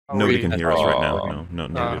Nobody can hear us right now. No,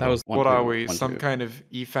 nobody. That was what are we? Some kind of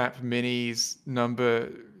EFAP minis number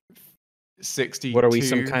 62? What are we?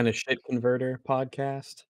 Some kind of shit converter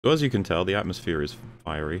podcast? So as you can tell, the atmosphere is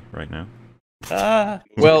fiery right now.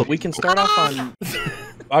 Well, we can start off on...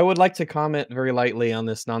 I would like to comment very lightly on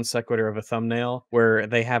this non sequitur of a thumbnail where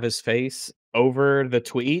they have his face over the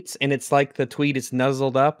tweets, and it's like the tweet is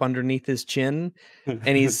nuzzled up underneath his chin,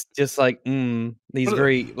 and he's just like, he's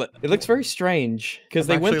very... It looks very strange, because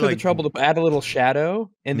they went through the trouble to add a little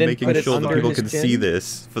shadow, and then making put it sure under that people his can chin. see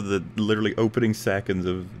this for the literally opening seconds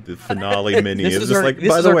of the finale mini. This It's is just our- like, this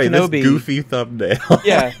by is the our way, this Kenobi. goofy thumbnail.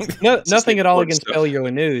 Yeah, nothing at all important against stuff.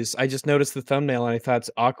 cellular news. I just noticed the thumbnail and I thought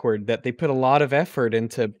it's awkward that they put a lot of effort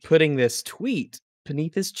into putting this tweet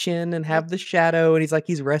beneath his chin and have the shadow, and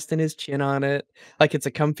he's resting his chin on it like it's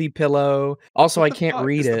a comfy pillow. Also, I can't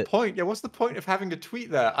read What's it. the point? Yeah, what's the point of having a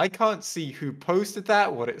tweet there? I can't see who posted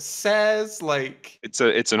that, what it says. Like, It's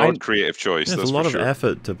an odd creative choice. There's that's a lot for of sure.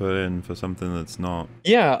 effort to put in for something that's not.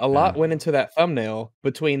 Yeah, a lot went into that thumbnail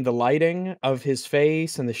between the lighting of his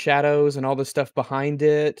face and the shadows and all the stuff behind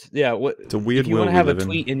it. Yeah, It's a weird if you want world to have we a live in.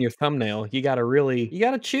 tweet in your thumbnail, you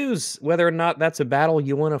gotta choose whether or not that's a battle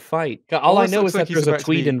you want to fight. All I almost know looks is like that he's there's a about to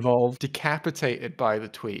tweet be involved. decapitated by the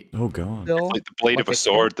tweet. Oh god. Still, Like the blade of a like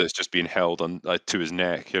sword that's just being held on to his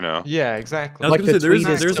neck, you know. Yeah, exactly. I was Like gonna the say, there's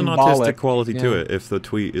tweet is an symbolic, artistic quality to yeah. it if the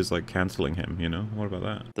tweet is like canceling him, you know? What about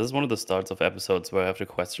that? This is one of the starts of episodes where I have to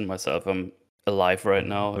question myself. I'm alive right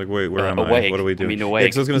now. Like, wait, where am awake. I? What are we doing? I mean, Yeah,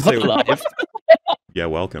 awake. 'cause I was gonna say, not alive. yeah,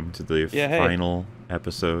 welcome to the Yeah, hey. final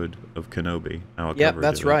episode of Kenobi. Our Yep, coverage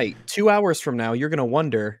that's of it. right. 2 hours from now, you're gonna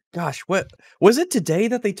wonder, gosh, what was it today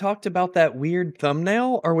that they talked about that weird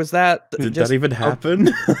thumbnail, or was that Did just that even happen?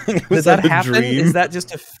 Did Was that a happen? dream? Is that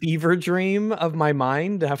just a fever dream of my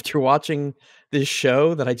mind after watching this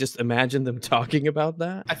show that I just imagined them talking about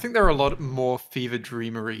that? I think there are a lot more fever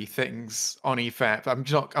dreamery things on EFAP. I'm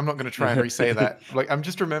not going to try and re-say that. Like, I'm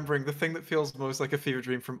just remembering the thing that feels most like a fever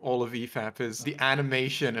dream from all of EFAP is the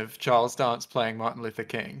animation of Charles Dance playing Martin Luther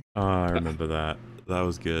King. Oh, I remember that. That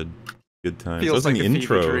was good. Good times. That Feels was in like the a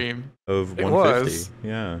fever intro dream. of It 150. was.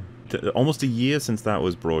 Yeah. Almost a year since that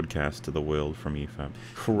was broadcast to the world from EFAP.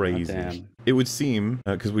 Crazy. damn. It would seem,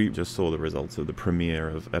 because we just saw the results of the premiere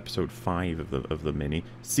of episode 5 of the mini.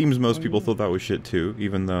 Seems most people thought that was shit too,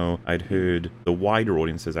 even though I'd heard the wider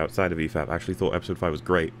audiences outside of EFAP actually thought episode 5 was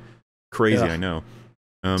great. Crazy, Ugh. I know.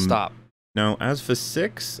 Stop. Now, as for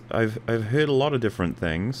 6, I've heard a lot of different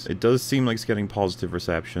things. It does seem like it's getting positive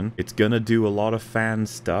reception. It's gonna do a lot of fan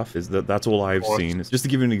stuff. That's all I've seen. It's just to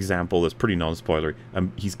give you an example that's pretty non-spoilery.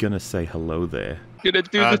 He's gonna say hello there. Gonna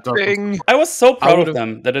do the thing. I was so proud of would've-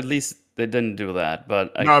 them that at least they didn't do that.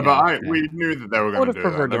 But we knew that they were I going would to have do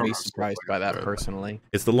preferred that. to be surprised by that personally.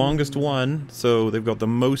 It's the longest one, so they've got the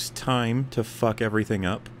most time to fuck everything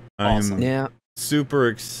up. I'm Yeah. super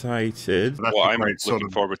excited. That's What a I'm great sort looking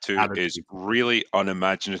of forward to attitude. is really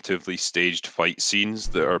unimaginatively staged fight scenes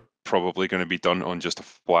that are probably going to be done on just a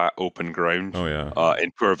flat, open ground. Oh yeah.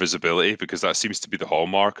 In poor visibility, because that seems to be the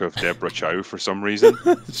hallmark of Deborah Chow for some reason.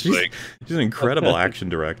 she's Like, an incredible action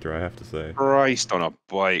director, I have to say. Christ on a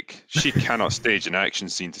bike. She cannot stage an action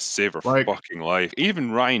scene to save her Like- fucking life.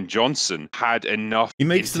 Even Ryan Johnson had enough He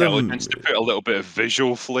makes them- intelligence to put a little bit of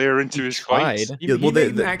visual flair into his fights. Tried. You, Yeah, well, you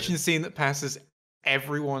made they- an action scene that passes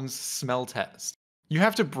everyone's smell test. You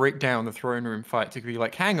have to break down the throne room fight to be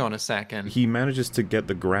like, hang on a second. He manages to get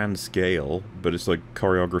the grand scale, but it's like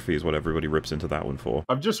choreography is what everybody rips into that one for.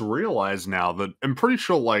 I've just realized now that I'm pretty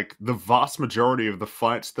sure, like, the vast majority of the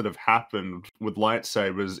fights that have happened with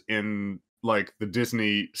lightsabers in, like, the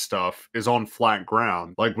Disney stuff is on flat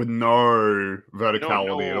ground, like, with no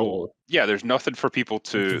verticality at all. Yeah, there's nothing for people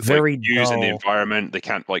to It's very use in the dull. environment. They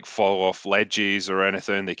can't like fall off ledges or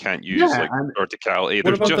anything. They can't use Yeah, like and verticality. What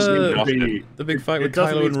There's about just the- nothing. The big fight It with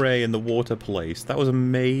doesn't Kylo need and Rey in the water place. That was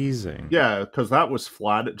amazing. Yeah, because that was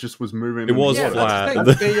flat. It just was moving. It was Yeah, flat. that's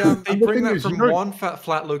the thing. They And the bring thing that is, from you know- one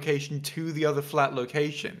flat location to the other flat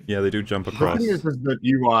location. Yeah, they do jump The across. thing is that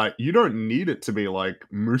you don't need it to be like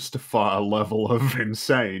Mustafar level of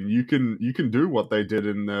insane. You can do what they did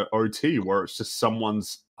in the OT, where it's just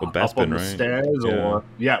someone's Or up Bespin, on the right? stairs, or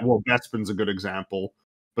well, Bespin's a good example.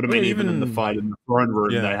 But I Well, mean, even in the even- fight in the throne room,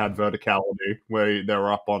 Yeah. they had verticality where they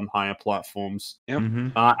were up on higher platforms.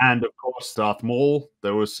 Mhm. And of course, Darth Maul,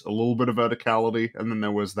 there was a little bit of verticality, and then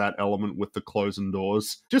there was that element with the closing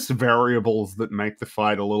doors. Just variables that make the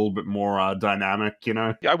fight a little bit more dynamic, you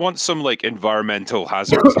know? Yeah, I want some like environmental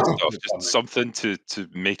hazards and stuff. Just something to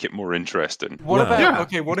make it more interesting. What Well- about, Yeah.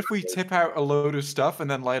 okay, what if we tip out a load of stuff and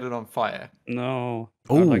then light it on fire? No.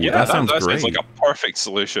 Oh, Like, yeah, Yeah, that sounds sounds great. like a perfect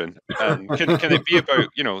solution. And can it be about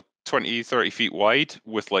 20, 30 feet wide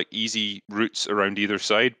with like easy routes around either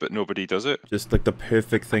side, but nobody does it. Just like the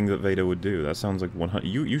perfect thing that Vader would do. That sounds like 100.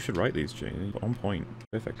 You should write these, Jay. On point.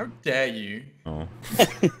 Perfect. How dare you? Oh.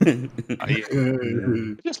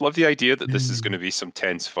 I just love the idea that this is going to be some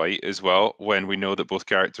tense fight as well when we know that both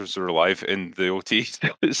characters are alive in the OT.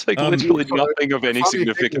 It's like literally nothing of any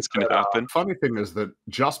significance can happen. Funny thing is that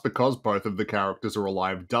just because both of the characters are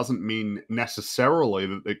alive doesn't mean necessarily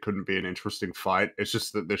that it couldn't be an interesting fight. It's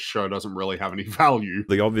just that this show doesn't really have any value.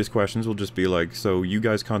 The obvious questions will just be like, so you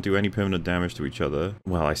guys can't do any permanent damage to each other.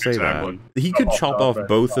 Well, I say Exactly. that. He could chop off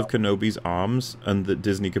both of Kenobi's arms, and that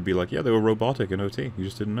Disney could be like, yeah, they were robotic in OT. You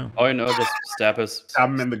just didn't know. Oh, I know, just stab his... Stab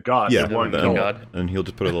him in the gut. Yeah, it won't in kill the him. gut. and he'll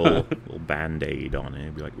just put a little band-aid on it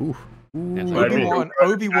and be like, ooh. Yeah, it's I like- mean,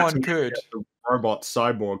 Obi-Wan could. The robot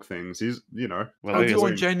cyborg things. He's, you know. Well, there you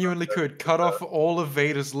Obi-Wan go. genuinely could cut off all of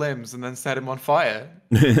Vader's limbs and then set him on fire.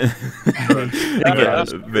 Again,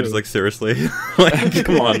 that's Vader's like, seriously? Like,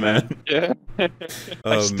 come on, man. Yeah. I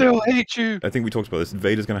Um, still hate you. I think we talked about this.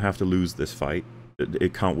 Vader's going to have to lose this fight.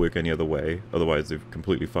 It can't work any other way, otherwise they've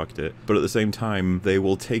completely fucked it. But at the same time, they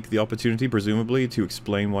will take the opportunity, presumably, to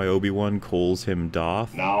explain why Obi-Wan calls him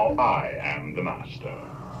Darth. Now I am the master.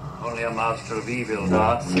 Only a master of evil,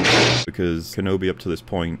 Darth. Because Kenobi, up to this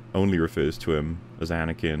point, only refers to him as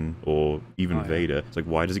Anakin or even Vader. It's like,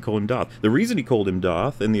 why does he call him Darth? The reason he called him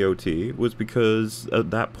Darth in the OT was because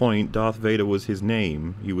at that point, Darth Vader was his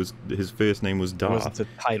name. His first name was It Darth. was the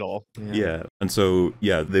title. Yeah, and so,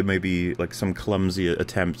 yeah, there may be like some clumsy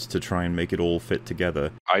attempts to try and make it all fit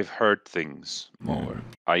together. I've heard things, MauLer.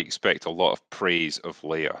 I expect a lot of praise of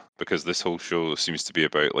Leia because this whole show seems to be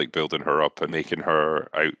about like building her up and making her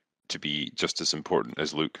out to be just as important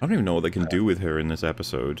as Luke. I don't even know what they can do with her in this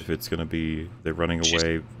episode. If it's going to be they're running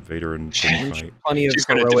away, Vader and Finn fight. Plenty of She's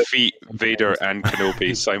going to heroic- defeat Vader and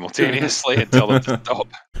Kenobi simultaneously and tell them to stop.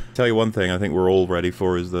 Tell you one thing I think we're all ready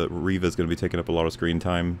for is that Reva's going to be taking up a lot of screen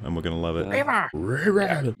time, and we're going to love it.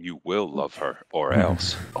 Reva! You will love her, or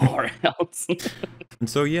else. Or else. And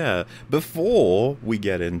so, yeah, before we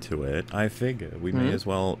get into it, I figure we may as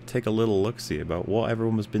well take a little look-see about what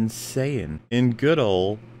everyone has been saying in good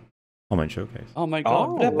old Comment Showcase. Oh my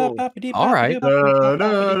god. All right. Da, da,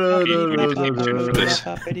 da,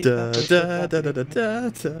 da, da,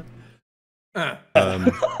 da.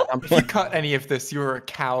 If you cut any of this, you're a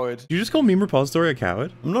coward. Did you just call MemeRepository a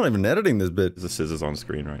coward? I'm not even editing this bit. There's a scissors on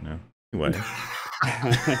screen right now. Anyway.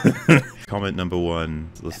 Comment number 1.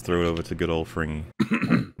 Let's throw it over to good old Fringy.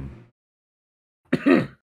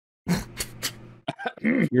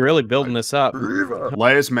 You're really building this up.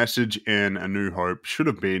 Leia's message in A New Hope should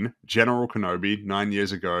have been, General Kenobi, 9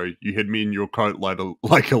 years ago, you hid me in your coat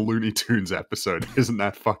like a Looney Tunes episode. Isn't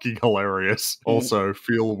that fucking hilarious? Also,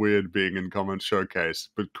 feel weird being in Comment Showcase,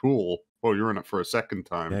 but cool. Well, you're in it for a second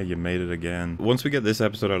time. Yeah, you made it again. Once we get this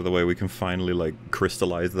episode out of the way, we can finally, like,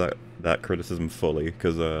 crystallize that criticism fully,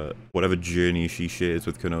 because whatever journey she shares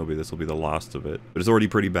with Kenobi, this will be the last of it. But it's already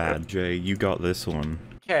pretty bad. Jay, you got this one.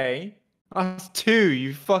 Okay. Us too,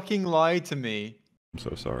 you fucking lied to me. I'm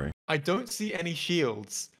so sorry. I don't see any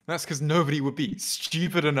shields. That's because nobody would be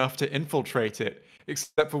stupid enough to infiltrate it,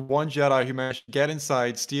 except for one Jedi who managed to get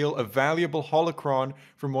inside, steal a valuable holocron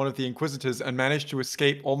from one of the Inquisitors, and managed to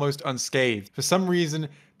escape almost unscathed. For some reason,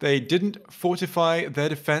 they didn't fortify their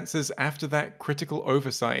defenses after that critical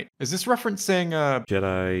oversight. Is this referencing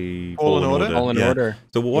Jedi Fallen Order? Fallen Yeah. Order.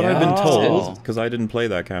 So what I've been Yeah. told, because I didn't play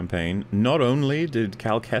that campaign, not only did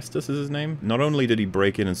Cal Kestis is his name, not only did he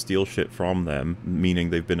break in and steal shit from them, meaning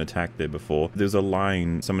they've been attacked there before, there's a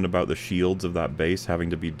line, something about the shields of that base having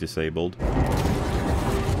to be disabled.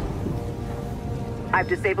 I've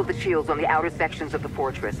disabled the shields on the outer sections of the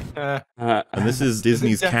fortress. And this is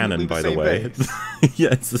Disney's canon, definitely the by the same way. base? Yeah,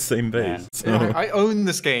 it's the same base. So. Yeah, I own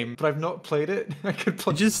this game, but I've not played it. I could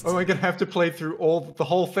play. Oh, I'm gonna have to play through the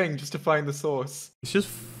whole thing just to find the source. It's just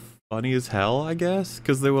funny as hell, I guess,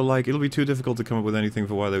 because they were like, it'll be too difficult to come up with anything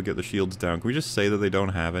for why they would get the shields down. Can we just say that they don't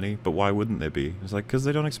have any? But why wouldn't they be? It's like, because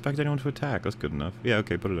they don't expect anyone to attack. That's good enough. Yeah,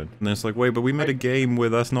 okay, put it in. And then it's like, wait, but we made a game where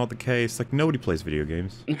that's not the case. Like, nobody plays video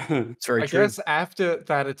games. It's very I true. guess after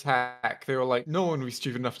that attack, they were like, no one will be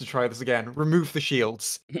stupid enough to try this again. Remove the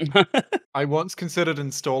shields. I once considered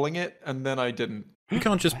installing it, and then I didn't. You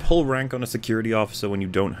can't just pull rank on a security officer when you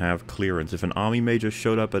don't have clearance. If an army major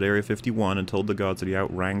showed up at Area 51 and told the guards that he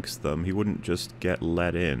outranks them, he wouldn't just get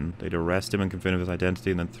let in. They'd arrest him and confirm his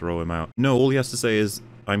identity and then throw him out. No, all he has to say is,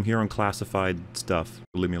 I'm here on classified stuff.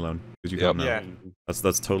 Leave me alone. Because you can't know. Yeah.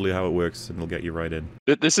 That's totally how it works, and it'll get you right in.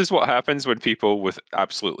 This is what happens when people with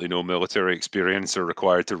absolutely no military experience are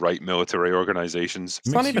required to write military organizations.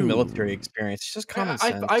 It's not Makes even you- military experience. It's just common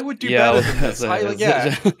sense. I would do Yeah, better than this. I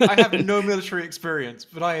have it's- no military experience,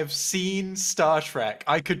 but I have seen Star Trek.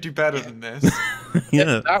 I could do better than this.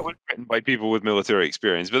 Yeah. That was written by people with military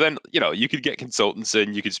experience, but then you could get consultants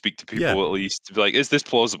in. You could speak to people Yeah. at least to be like, "Is this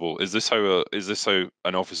plausible? Is this how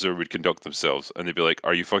an officer would conduct themselves?" And they'd be like,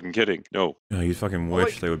 "Are you fucking kidding? No." Oh, you fucking Well,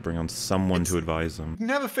 wish like, they would bring on someone to it's- advise them. You can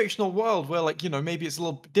have a fictional world where, like, maybe it's a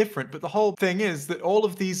little different, but the whole thing is that all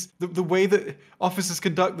of these, the way that officers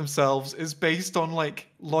conduct themselves is based on, like,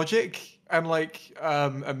 logic and, like,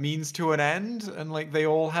 a means to an end, and, like, they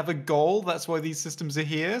all have a goal. That's why these systems are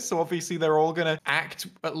here. So obviously they're all going to act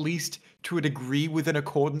at least to a degree within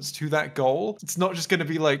accordance to that goal. It's not just going to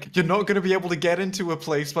be like, you're not going to be able to get into a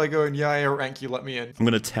place by going, yeah, I outrank you, let me in. I'm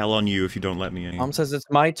gonna tell on you if you don't let me in. Mom says it's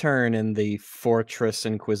my turn in the Fortress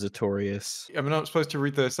Inquisitorius. Am I not supposed to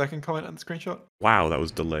read the second comment on the screenshot? Wow, that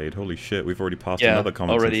was delayed. Holy shit, we've already passed Yeah, another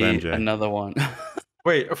comment already since then, Jay. another one.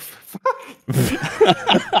 Wait,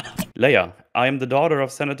 Leia, I am the daughter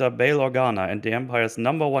of Senator Bail Organa and the Empire's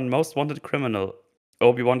 #1 most wanted criminal.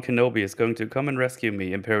 Obi-Wan Kenobi is going to come and rescue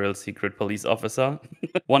me, Imperial Secret Police Officer.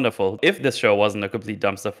 Wonderful. If this show wasn't a complete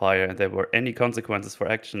dumpster fire and there were any consequences for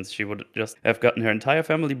actions, she would just have gotten her entire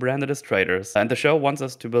family branded as traitors. And the show wants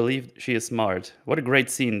us to believe she is smart. What a great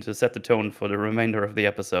scene to set the tone for the remainder of the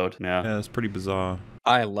episode. Yeah. Yeah, it's pretty bizarre.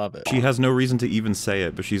 I love it. She has no reason to even say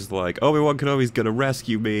it, but she's like, Obi-Wan Kenobi's gonna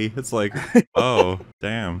rescue me. It's like, oh,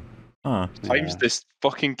 damn. Huh. Times this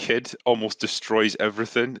fucking kid almost destroys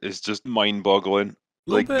everything is just mind-boggling.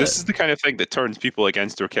 Like, this is the kind of thing that turns people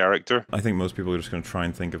against her character. I think most people are just going to try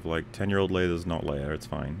and think of, like, 10-year-old Leia's not Leia, it's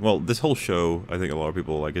fine. Well, this whole show, I think a lot of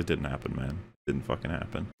people, like, it didn't happen, man. It didn't fucking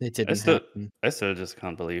happen. It didn't happen. I still just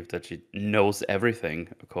can't believe that she knows everything,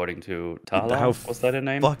 according to Tala. How Was that her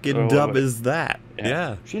name? fucking Or dumb what- is that?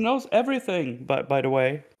 Yeah. She knows everything, by the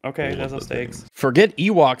way. Okay, All there's of no the stakes. things. Forget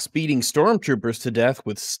Ewoks beating stormtroopers to death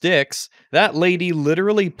with sticks. That lady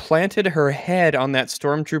literally planted her head on that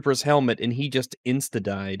stormtrooper's helmet and he just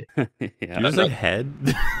insta-died. You Yeah. just say head?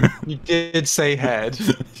 you did say head.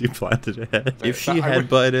 She planted a head. If she I would-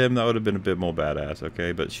 headbutted him, that would have been a bit more badass,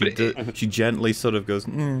 okay? But she she gently sort of goes,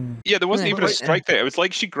 Yeah, there wasn't Yeah, even a but- strike there. It was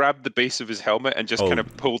like she grabbed the base of his helmet and just Oh. kind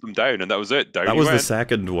of pulled him down, and that was it. Down That he was the went.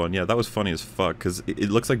 second one. Yeah, that was funny as fuck because it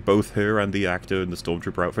looks like both her and the actor in the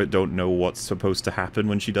stormtrooper outfit don't know what's supposed to happen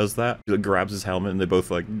when she does that. She like, grabs his helmet and they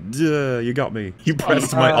both like, duh, you got me. You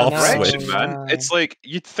pressed my off no. switch. Action, man. It's like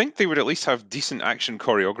you'd think they would at least have decent action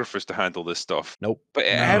choreographers to handle this stuff. Nope. But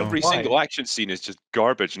No. every Why? single action scene is just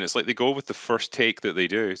garbage, and it's like they go with the first take that they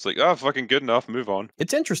do. It's like, oh, fucking good enough, move on.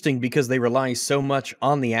 It's interesting because they rely so much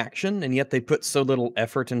on the action and yet they put so little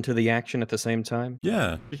effort into the action at the same time.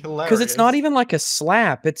 Yeah. Because it's not even like a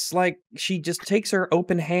slap. It's like she just takes her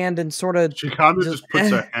open hand and sort of She kind of Just- just puts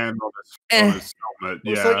her hand on his helmet.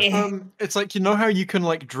 It's Yeah. like, it's like, you know how you can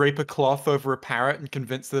like drape a cloth over a parrot and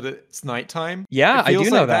convince that it's nighttime? Yeah, It I feels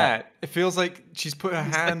do know like that. It feels like she's put her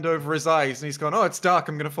hand over his eyes and he's gone, oh, it's dark,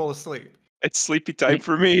 I'm gonna fall asleep. It's sleepy time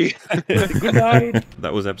for me. Good night.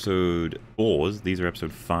 That was episode 4's. These are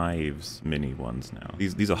episode 5's mini ones now.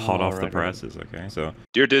 These are hot off the right. presses, okay? So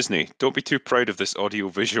Dear Disney, don't be too proud of this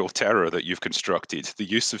audio-visual terror that you've constructed. The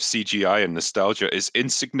use of CGI and nostalgia is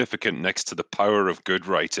insignificant next to the power of good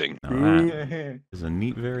writing. now that is a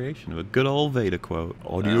neat variation of a good old Vader quote.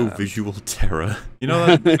 Audio visual terror. You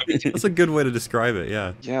know, that's a good way to describe it,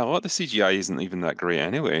 yeah. Yeah, a lot of the CGI isn't even that great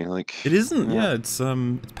anyway. Like, It isn't, yeah, it's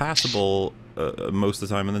passable most of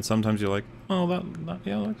the time, and then sometimes you're like, oh, that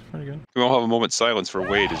looks pretty good. we all have a moment's silence for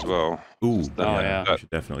Wade as well. Ooh, yeah. we should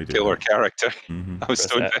definitely do Killer that. character. Mhm. I was so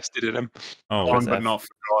Press that. invested in him. Oh, On Press but F. not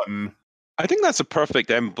forgotten. I think that's a perfect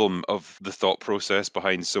emblem of the thought process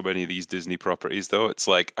behind so many of these Disney properties, though. It's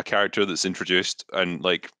like a character that's introduced and,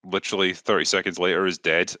 like, literally 30 seconds later is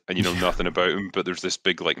dead, and you know nothing about him, but there's this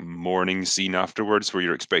big, like, mourning scene afterwards where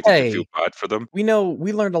you're expected to feel bad for them. we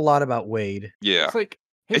learned a lot about Wade. Yeah. It's like,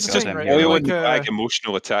 here's It's the just thing, right? oil oil Like, in the bag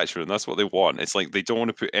emotional attachment, and that's what they want. It's like they don't want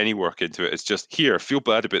to put any work into it. It's just, here, feel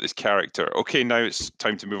bad about this character. Okay, now it's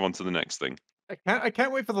time to move on to the next thing. I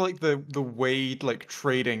can't wait for the Wade like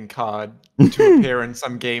trading card to appear in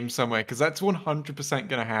some game somewhere, because that's 100%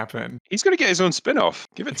 gonna happen. He's going to get his own spin-off.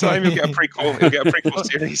 Give it time, he'll get a prequel. He'll get a prequel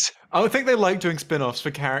series. I don't think they like doing spin-offs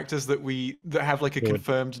for characters that have like a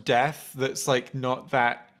confirmed death that's like not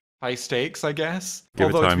that high stakes, I guess. Give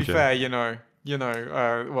it Although time, to be Jay. fair, you know, you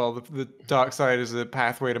know, well, the dark side is a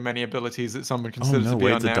pathway to many abilities that someone Oh considers no, to be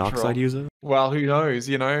Wade's a unnatural. dark side user? Well, who knows,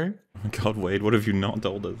 you know? Oh my god, Wade, what have you not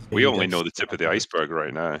told us? We only know the tip of the iceberg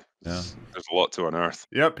right now. Yeah. There's a lot to unearth.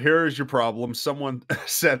 Yep, here is your problem. Someone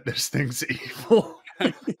said this thing's evil.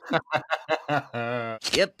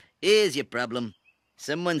 Yep, here's your problem.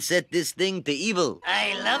 Someone set this thing to evil.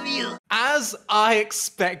 I love you. As I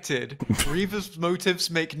expected, Reva's motives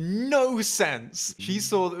make no sense. She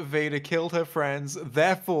saw that Vader killed her friends,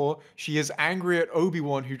 therefore she is angry at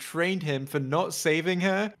Obi-Wan who trained him for not saving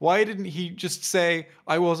her. Why didn't he just say,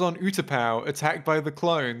 I was on Utapau, attacked by the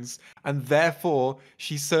clones, and therefore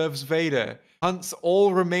she serves Vader, hunts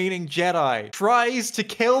all remaining Jedi, tries to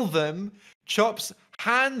kill them, chops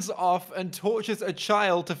hands off and tortures a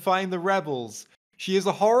child to find the rebels. She is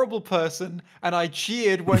a horrible person, and I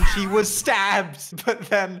cheered when she was stabbed, but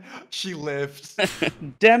then she lived.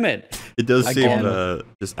 Damn it! It does Again. seem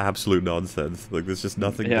just absolute nonsense. Like, there's just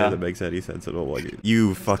nothing Yeah. there that makes any sense at all. Like,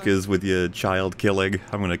 you fuckers with your child killing,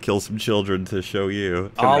 I'm gonna kill some children to show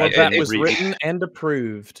you. All of that it was re- written and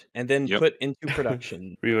approved, and then Yep. put into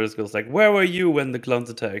production. Reva just goes like, "Where were you when the clones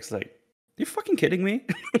attacked?" Like, you fucking kidding me?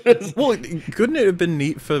 Well, couldn't it have been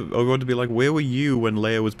neat for Obi-Wan to be like, where were you when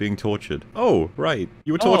Leia was being tortured? Oh, right,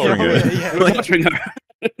 you were torturing her. yeah, Like, Torturing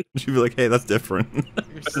her. she'd be like, hey, that's different.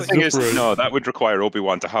 The thing is, no, that would require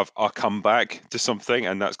Obi-Wan to have a comeback to something,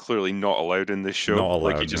 and that's clearly not allowed in this show. Not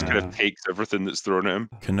Like, he allowed, just no. kind of takes everything that's thrown at him.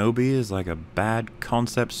 Kenobi is like a bad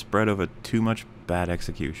concept spread over too much bad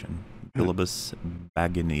execution. Bilibus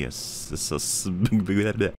Baginius.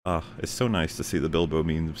 It's so nice to see the Bilbo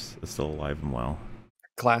memes are still alive and well.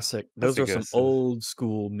 Classic. Those That's are a some good- old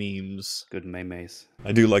school memes. Good memes.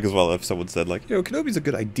 I do like as well if someone said like, Kenobi's a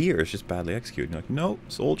good idea, it's just badly executed. You're like, no,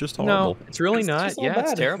 it's all just horrible. No, it's really It's not. just all Yeah,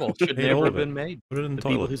 it's bad. terrible. Should Hate never all have of it. been made. Put it in The the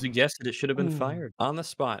people toilet. who suggested it should have been Hmm. fired on the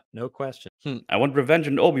spot. No question. I want revenge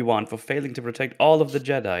on Obi-Wan for failing to protect all of the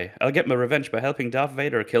Jedi. I'll get my revenge by helping Darth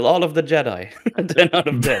Vader kill all of the Jedi. 10 out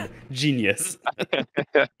of 10. Genius.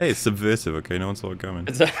 Hey, it's subversive, okay? No one saw it coming.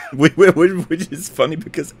 It's a- Which is funny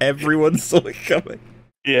because everyone saw it coming.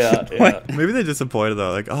 yeah, yeah. Like, maybe they're disappointed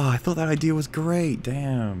though. Like, oh, I thought that idea was great.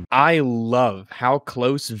 Damn. I love how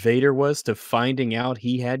close Vader was to finding out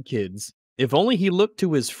he had kids. If only he looked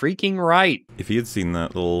to his freaking right. If he had seen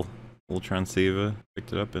that little transceiver,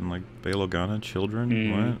 picked it up in like Bail Organa, children,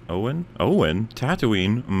 Mm. what? Owen?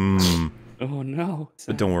 Tatooine? Oh no.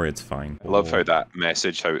 But don't worry, it's fine. I love how that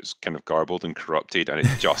message, how it's kind of garbled and corrupted, and it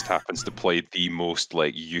just happens to play the most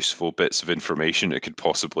like useful bits of information it could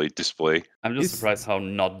possibly display. I'm just It's- surprised how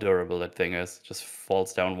not durable that thing is. Just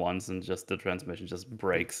falls down once and just the transmission just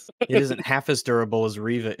breaks. It isn't half as durable as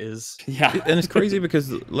Reva is. Yeah. And it's crazy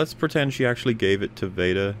because let's pretend she actually gave it to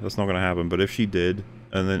Vader. That's not going to happen. But if she did,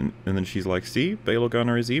 and then she's like, "See, Bail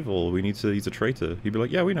Organa is evil. He's a traitor." He'd be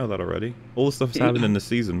like, "Yeah, we know that already. All the stuff's happened in the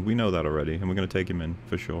season. We know that already, and we're going to take him in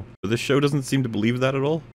for sure." But this show doesn't seem to believe that at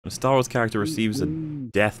all. A Star Wars character receives a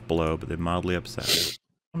death blow, but they're mildly upset.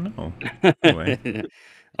 Oh no. Anyway.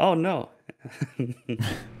 Oh no.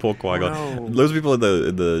 Poor Qui-Gon. no. Loads of people in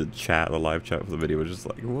the chat, the live chat for the video, were just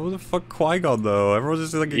like, "What the fuck, Qui-Gon though?" Everyone's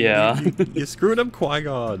just like, Yeah. you screwed up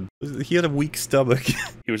Qui-Gon. He had a weak stomach."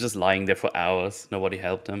 He was just lying there for hours. Nobody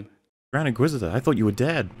helped him. Grand Inquisitor, I thought you were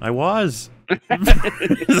dead. I was.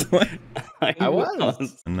 I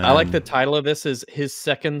was. And I like the then- title of this is his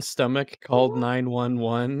second stomach called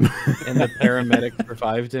 911 and the paramedic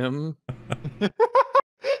revived him.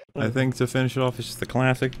 I think to finish it off, it's just the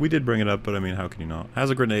classic. We did bring it up, but I mean, how can you not? Has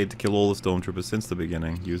a grenade to kill all the stormtroopers since the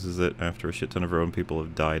beginning. Uses it after a shit ton of her own people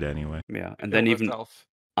have died anyway. Yeah, and then even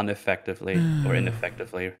ineffectively or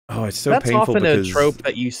ineffectively. Oh, it's so That's painful often because a trope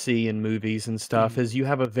that you see in movies and stuff is you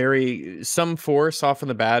have some force, often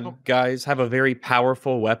the bad guys have a very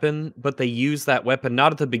powerful weapon, but they use that weapon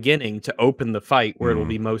not at the beginning to open the fight where it'll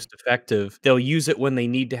be most effective. They'll use it when they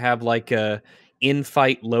need to have like a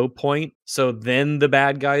in-fight low point, so then the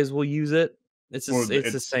bad guys will use it. It's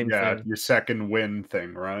the same thing. Your second win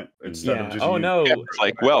thing, right? Instead Yeah. of just Oh no. Yeah, it's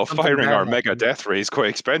like, well, Something firing bad our mega happened. death ray is quite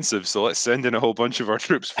expensive, so let's send in a whole bunch of our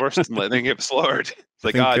troops first and let them get slaughtered. It's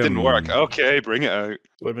like, think, it didn't work. um, Okay, bring it out.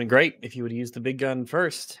 Would have been great if you would have used the big gun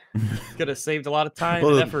first. Could have saved a lot of time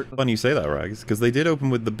Well, and effort. funny you say that, Rags, because they did open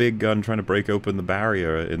with the big gun trying to break open the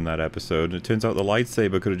barrier in that episode, and it turns out the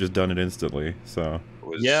lightsaber could have just done it instantly. So It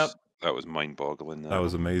was, Yep. That was mind-boggling. that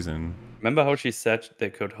was amazing. Remember how she said they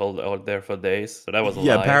could hold out there for days? So that was a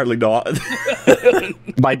Yeah, lie. apparently not.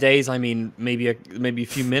 By days, I mean maybe a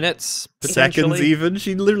few minutes, Seconds potentially. even.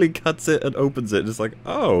 She literally cuts it and opens it, and it's like,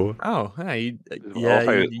 oh. Oh, hey, I yeah, love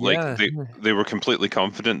how, yeah. they were completely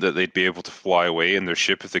confident that they'd be able to fly away in their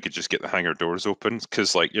ship if they could just get the hangar doors open,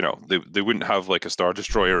 because like, you know, they wouldn't have like a Star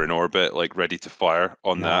Destroyer in orbit like ready to fire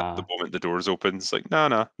on that the moment the doors open. It's like,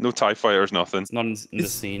 no TIE fighters, nothing. It's not in the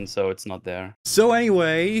scene, so it's not there. So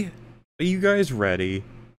anyway, are you guys ready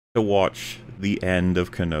to watch the end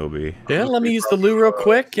of Kenobi? Yeah, let me use the loo real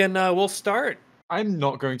quick, and we'll start. I'm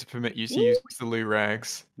not going to permit you to use the loo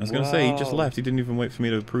rags. I was gonna say, he just left. He didn't even wait for me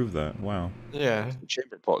to approve that. Wow. Yeah.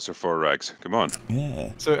 Chamber pots are for rags. Come on.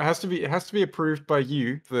 Yeah. So it has to be approved by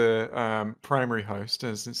you, the primary host,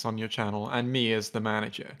 as it's on your channel, and me as the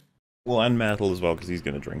manager. Well, and Metal as well, because he's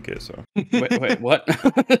gonna drink it. So. Wait, what?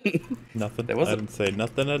 Nothing. There was I didn't say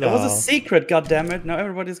nothing at There all. was a secret, goddammit. Now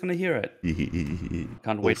everybody's gonna hear it.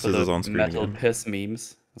 Can't wait for scissors the on screen metal again. piss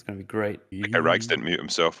memes. It's gonna be great. Okay, Rags didn't mute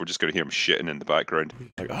himself. We're just going to hear him shitting in the background.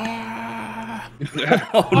 Like, ah!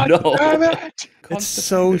 Oh no! Damn it! It's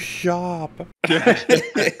so sharp.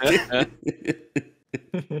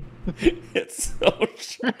 It's so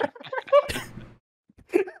sharp.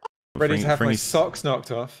 Ready to have my Fringy's- socks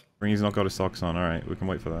knocked off. Fringy's not got his socks on. All right, we can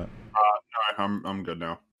wait for that. No, I'm good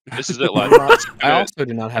now. This is it, lads. I also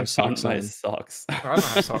do not have Found socks my on. socks. I don't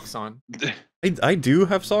have socks on. I do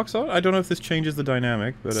have socks on. I don't know if this changes the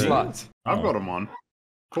dynamic, but Slut. I've got them on. Of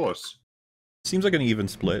course. seems like an even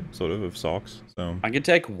split, sort of socks. So I can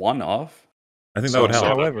take one off. I think that would help.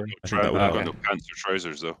 However, I think that would I've help. got no pants or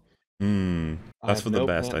trousers, though. Hmm. I That's have for the no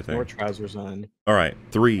best, I pants nor think. trousers on. All right,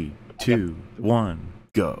 3, 2, 1,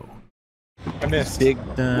 go. I missed. Big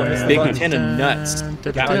Where's the big button? tin of nuts.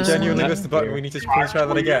 I genuinely missed the button. We need to please try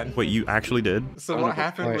that again. Wait, you actually did? So what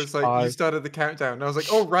happened was like you started the countdown, and I was like,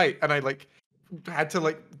 "Oh right," and I like had to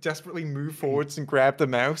like desperately move forwards and grab the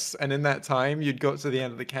mouse, and in that time you'd got to the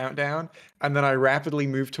end of the countdown, and then I rapidly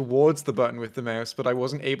moved towards the button with the mouse, but I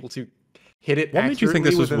wasn't able to hit it. What made you think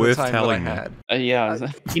this was accurately within worth the time that I telling me? had. Yeah.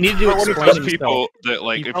 You need to One of explain those yourself. people that,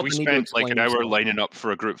 like, You if felt we the need to spent like explain an hour yourself. lining up for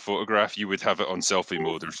a group photograph, you would have it on selfie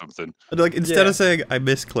mode or something. Like, instead of saying I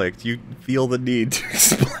misclicked, you feel the need to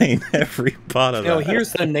explain every part of No, that.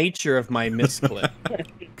 here's the nature of my misclick.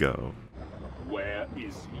 Go. Where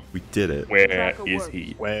is he? We did it. Where is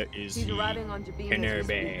he? Where is He's he? arriving on Jabim.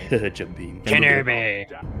 Kenobi. Jabim.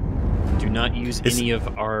 Kenobi. Do not use Is- any of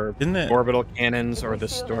our Isn't it orbital cannons or the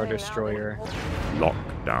Star Destroyer. lock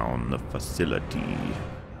down the facility?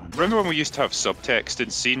 Remember when we used to have subtext in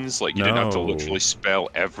scenes? Like, you didn't have to No. literally spell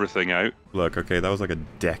everything out. Look, okay, that was like a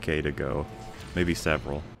decade ago. Maybe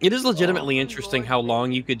several. It is legitimately interesting how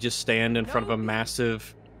long you could just stand in front of a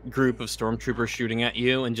massive group of stormtroopers shooting at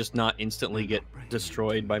you and just not instantly get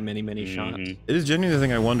destroyed by many, many shots. It is genuinely the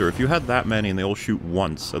thing I wonder. If you had that many and they all shoot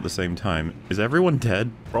once at the same time, is everyone dead?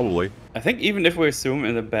 Probably. I think even if we assume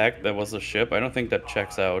in the back there was a ship, I don't think that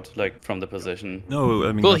checks out, like, from the position. No,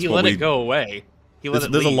 I mean, Well, that's he what let it go away. He let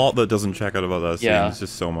it There's a leave. lot that doesn't check out about that scene. Yeah. It's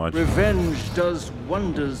just so much. Revenge does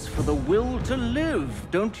wonders for the will to live,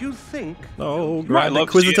 don't you think? Oh, I Grand love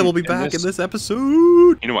Inquisitor seeing will be in back in this- this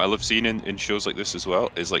episode. You know what I love seeing in shows like this as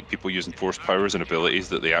well? Is like people using force powers and abilities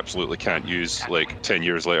that they absolutely can't use like 10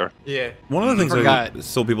 years later. Yeah. One of the things I Forgot.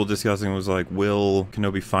 saw people discussing was like, will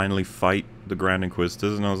Kenobi finally fight the Grand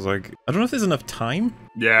Inquisitors? And I was like, I don't know if there's enough time.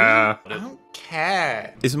 Yeah. I don't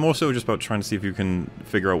care. It's more so just about trying to see if you can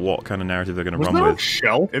figure out what kind of narrative they're going to Was run there a with.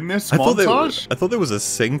 shell in this I thought montage? there was a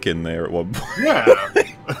sink in there at one point. Yeah.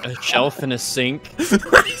 A shelf and a sink.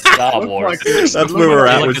 Star Wars. That's where we're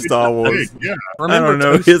at with Star Wars. Yeah. I don't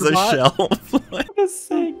know. Toaster Here's a Bot? shelf. The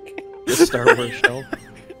sink. The Star Wars shelf.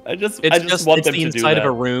 I just It's want it's them the to do inside that. of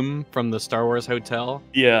a room from the Star Wars hotel.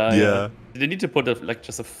 Yeah, Yeah. yeah. They need to put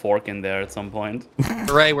just a fork in there at some point.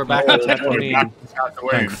 Hooray, we're back on Tatooine.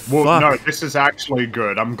 Well, fuck. no, this is actually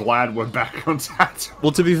good. I'm glad we're back on Tatooine.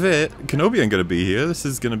 Well, to be fair, Kenobi ain't going to be here. This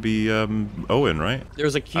is going to be Owen, right?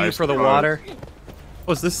 There's a cue I for the suppose. water.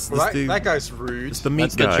 Oh, is this, Well, the, that guy's rude. it's the meat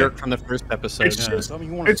That's the guy? jerk from the first episode. It's just,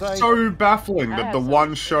 it's so baffling that the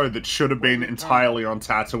one show that should have been entirely on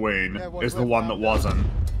Tatooine is the one that wasn't.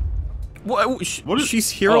 What? She's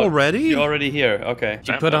here Oh, already? You're already here. Okay.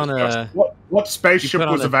 She put on a... What spaceship put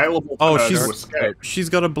on was a- available for Oh, her she's to escape? she's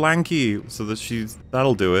got a blankie, so that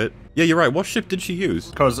that'll do it. Yeah, you're right. What ship did she use?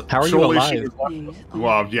 Because How are you alive?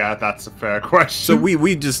 Well, yeah, that's a fair question. So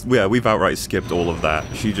we've outright skipped all of that.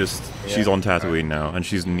 She's on Tatooine now, and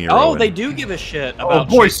she's near. Oh, Owen. they do give a shit Oh about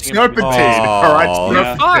boy, chasing him through- Serpentine!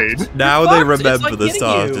 Alright, Serpentine! Now Fucked. they It's remember like the getting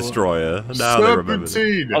Star you. Destroyer. Now they remember.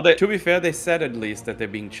 Serpentine! Oh, to be fair, they said at least that they're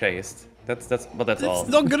being chased. That's all. It's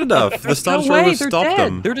not good enough. The Star No Destroyer way, will they're stop dead.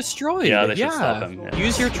 them. They're destroyed. Yeah, they should stop them, yeah.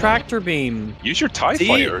 Use your tractor beam. Use your TIE See?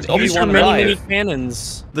 fighters. Obi-Wan Use your many alive.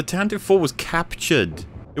 cannons. The Tantive 4 was captured.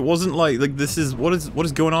 It wasn't like this is what is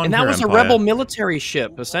going on And that here, was Empire? a rebel military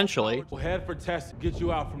ship, essentially. We'll head for test. Get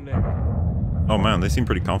you out from there. Oh man, they seem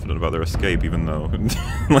pretty confident about their escape, even though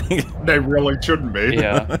like, They really shouldn't be.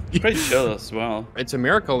 Yeah, pretty chill as well. It's a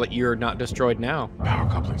miracle that you're not destroyed now. Power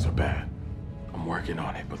couplings are bad. I'm working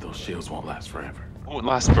on it, but those shields won't last forever. Won't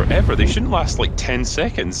last forever. They shouldn't last like 10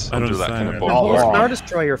 seconds I don't under that kind of understand. The bomb. whole wow. Star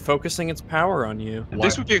Destroyer focusing its power on you.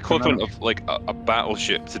 This would be equivalent of like a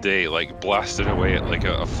battleship today, like blasting away at like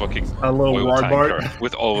a fucking A little oil rowboat. tanker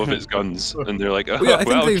with all of its guns, and they're like, oh, Yeah, I think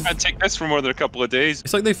well, we they've- can't take this for more than a couple of days.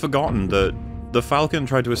 it's like they've forgotten that the Falcon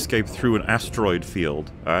tried to escape through an asteroid field.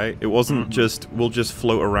 Alright, it wasn't just we'll just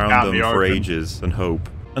float around Out in them the for open. ages and hope.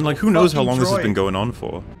 And like, who knows how Fucking long this has droid. been going on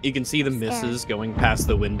for? You can see the misses going past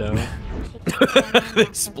the window. The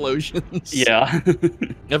explosions. Yeah.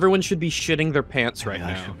 Everyone should be shitting their pants right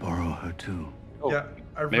I now. should borrow her too. Yeah,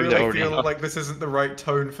 I Maybe they really already feel are. like this isn't the right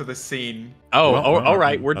tone for the scene. Oh, Well, all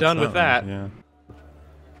right, we're that's done with that. one,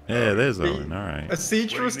 Yeah. Yeah, there's Owen. All right. A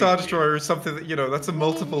siege from a Star Destroyer is something that, that's a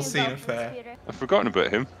multiple scene affair. I've forgotten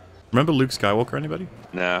about him. Remember Luke Skywalker? Anybody?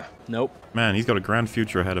 Nah. Nope. Man, he's got a grand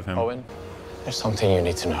future ahead of him. Owen, there's something you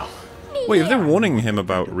need to know. Wait, if they're warning him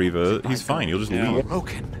about Reva, he's fine. He'll just leave.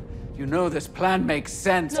 Broken. You know this plan makes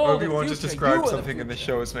sense. Obi-Wan just described something in the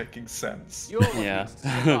show as making sense. You're what Yeah. needs to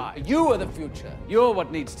survive. You are the future. You're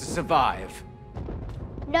what needs to survive.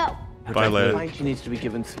 No. Bye, Leia. She needs to be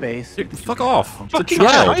given space. Dude, fuck off. It's a Fucking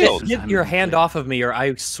child. child. Get your hand off of me, or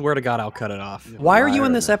I swear to God, I'll cut it off. Why are you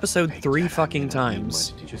in this episode 3 fucking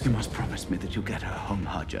times? You must promise me that you'll get her home,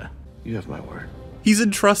 Haja. You have my word. He's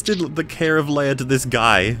entrusted the care of Leia to this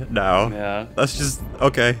guy now. Yeah. That's just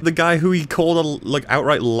okay. The guy who he called a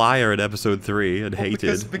outright liar in episode 3 and hated.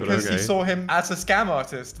 Because but he okay. saw him as a scam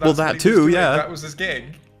artist. Well, That's that what he was too, doing. yeah. That was his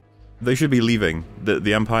gig. They should be leaving.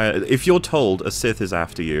 The Empire. If you're told a Sith is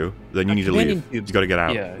after you, then you need to leave. Companion cubes. You got to get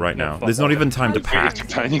out Yeah, right yeah, now. fuck There's not off. even time to pack.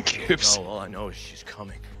 Companion cubes. All I know is she's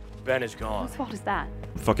coming. Ben is gone. Whose fault is that?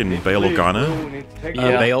 Fucking Bail Organa. We need to take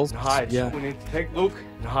Yeah. Bales? Hide. Yeah. We need to take Luke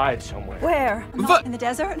and hide somewhere. Where? I'm not in the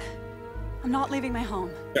desert. I'm not leaving my home.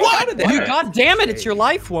 What? You, God damn it, it's your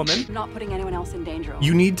life, woman. I'm not putting anyone else in danger.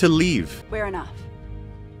 You need to leave. We're enough.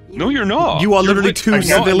 No, you're not. You are literally two literally-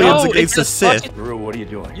 civilians No, against a it's just Sith. Guru, what are you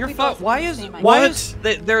doing? You're We fuck. both Why want is to save my why What? is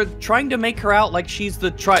they're trying to make her out like she's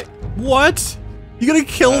the What? You gonna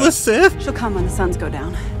kill the Sith? She'll come when the suns go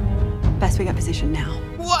down. Best we get positioned now.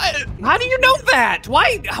 What? How do you know that?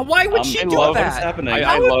 Why would she I do love that? what's happening. I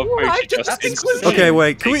How would love you how arrive she to just this instantly- conclusion? Okay,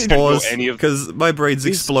 wait. Can we Thanks to go pause? any of- Because my brain's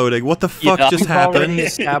exploding. What the fuck Yeah, just We've already happened?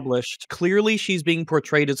 established. Clearly, she's being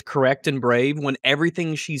portrayed as correct and brave when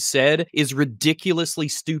everything she said is ridiculously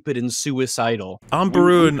stupid and suicidal. Aunt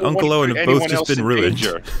Beru and We don't Uncle want Owen to have put both anyone just else been in ruined.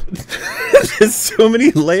 danger. There's so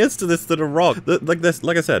many layers to this that are wrong. Like this,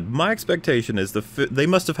 like I said, my expectation is they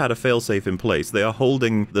must have had a failsafe in place. They are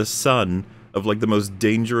holding the son of like the most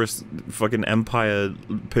dangerous fucking Empire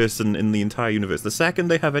person in the entire universe. The second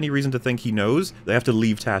they have any reason to think he knows, they have to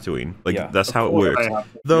leave Tatooine. Like Yeah. that's how it course works. they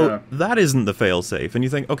have to, Though yeah. that isn't the failsafe, and you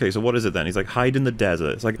think, okay, so what is it then? He's like, hide in the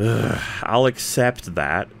desert. It's like, ugh, I'll accept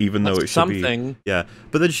that, even though That's it should be something. yeah.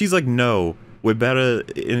 But then she's like, no, we're better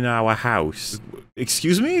in our house.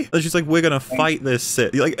 Excuse me? And she's like, we're gonna fight this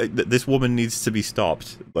Sith. Like, this woman needs to be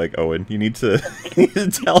stopped. Like, Owen, you need to, you need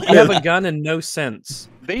to tell You have her. a gun and no sense.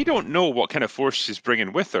 They don't know what kind of force she's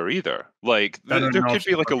bringing with her either. Like, They don't there know could if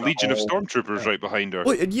be she's like a like a legion of whole- stormtroopers right behind her.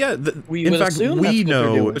 Well, yeah, We in would fact, assume we that's what they're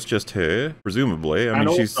know doing. it's just her, presumably. I And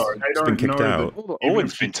mean, she's also, they been don't kicked know out. that All even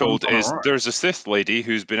Owen's if been she told comes on is her own. there's a Sith lady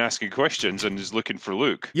who's been asking questions and is looking for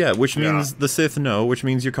Luke. Yeah, which Yeah. means the Sith know, which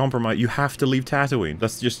means you're compromised. You have to leave Tatooine.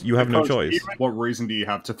 That's just, you have no Because choice. even- What reason do you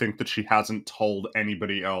have to think that she hasn't told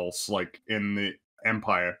anybody else, like in the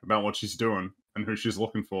Empire, about what she's doing and who she's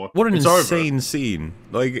looking for? What an It's over. insane scene.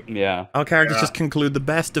 Like, Yeah. our characters Yeah. just conclude the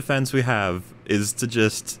best defense we have is to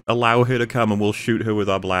just allow her to come and we'll shoot her with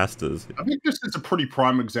our blasters. I think this is a pretty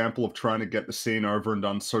prime example of trying to get the scene over and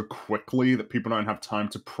done so quickly that people don't have time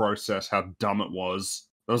to process how dumb it was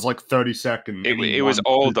There was like 30 seconds. It was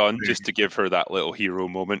all done just to give her that little hero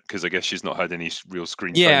moment, because I guess she's not had any real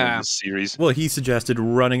screen time in this series. Well, he suggested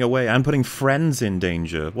running away and putting friends in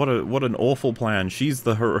danger. What an awful plan. She's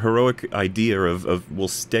the heroic idea of we'll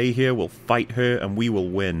stay here, we'll fight her, and we will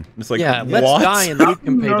win. It's like, yeah, what? Let's die and we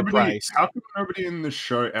can pay the price. How come nobody in the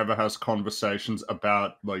show ever has conversations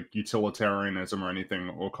about like utilitarianism or anything,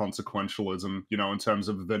 or consequentialism, you know, in terms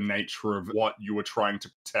of the nature of what you were trying to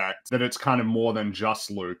protect? That it's kind of more than just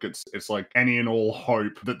Luke. It's like any and all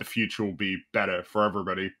hope that the future will be better for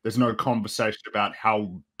everybody. There's no conversation about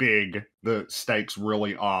how big the stakes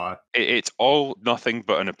really are. It's all nothing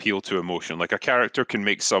but an appeal to emotion. Like, a character can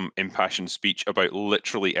make some impassioned speech about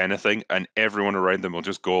literally anything, and everyone around them will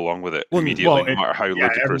just go along with it immediately, no matter how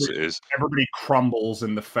ludicrous it is. Everybody crumbles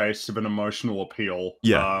in the face of an emotional appeal.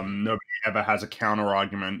 Yeah. Nobody ever has a counter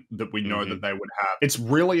argument that we know that they would have. It's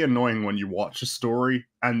really annoying when you watch a story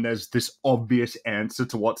and there's this obvious answer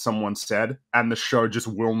to what someone said, and the show just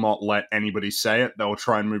will not let anybody say it. They'll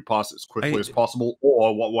try and move past it as quickly as possible,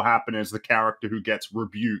 or what will happen is the character who gets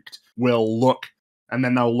rebuked will look, and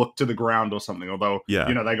then they'll look to the ground or something, although,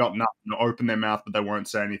 you know, they got nothing to open their mouth, but they won't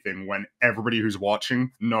say anything, when everybody who's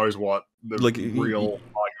watching knows what the real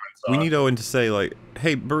arguments are. We need Owen to say, like,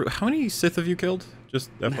 hey, Baru, how many Sith have you killed? Just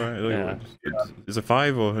FYI, is it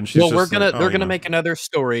 5 or? And she's well, just they're gonna make another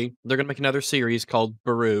story. They're gonna make another series called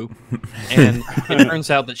Baru, and it turns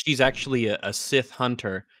out that she's actually a Sith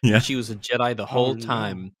hunter. Yeah, and she was a Jedi the whole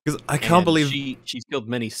time. Because I can't believe she's killed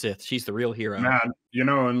many Sith. She's the real hero. Man, you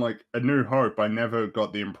know, in like A New Hope, I never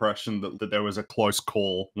got the impression that there was a close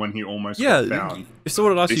call when he almost got found. So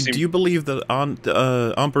what I'd ask you, do you believe that Aunt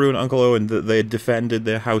Beru and Uncle Owen, that they had defended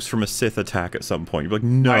their house from a Sith attack at some point? You're like,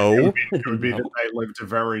 no. It would be that they lived a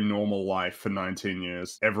very normal life for 19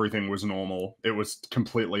 years. Everything was normal. It was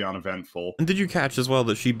completely uneventful. And did you catch as well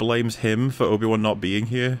that she blames him for Obi-Wan not being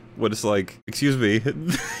here? What it's like, excuse me,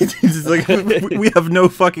 it's like, we have no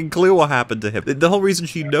fucking clue what happened to him. The whole reason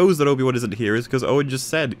she knows that Obi-Wan isn't here is because Owen just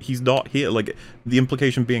said he's not here. Like, the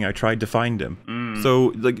implication being, I tried to find him.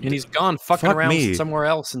 So, like, and he's gone fucking around somewhere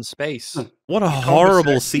else in space. What a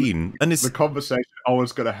horrible scene. And it's the conversation I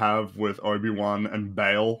was gonna have with Obi-Wan and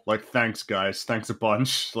Bail. Like, thanks guys, thanks a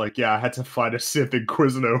bunch. Like, yeah, I had to fight a Sith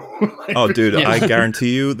Inquisitor. Like, oh, dude, I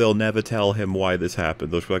guarantee you they'll never tell him why this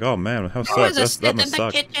happened. They'll just be like, oh man, how sucks. That must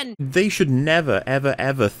suck. They should never, ever,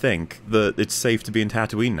 ever think that it's safe to be in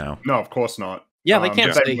Tatooine now. No, of course not. Yeah, they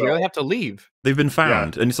can't stay here. They have to leave. They've been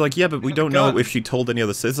found. And it's like, yeah, but we don't know if she told any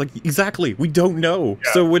other Sith. It's like, exactly, we don't know.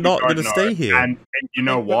 So we're not going to stay here. And you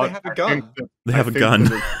know what? They have a gun. They have a gun.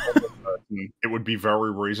 It would be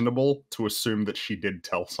very reasonable to assume that she did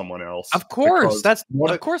tell someone else. Of course, that's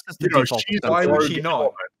the default. Why would she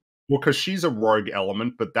not? Well, because she's a rogue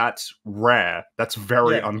element, but that's rare. That's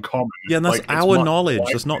very uncommon. Yeah, and that's like, our knowledge.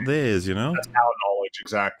 That's not theirs, you know? That's our knowledge,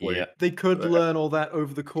 exactly. Yeah. They could learn all that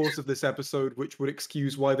over the course of this episode, which would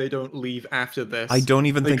excuse why they don't leave after this. I don't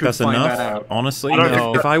even think that's enough, honestly.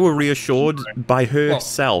 If I were reassured by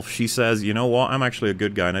herself, she says, you know what, I'm actually a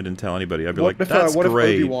good guy and I didn't tell anybody, I'd be like, that's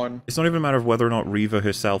great. It's not even a matter of whether or not Reva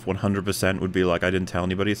herself 100% would be like, I didn't tell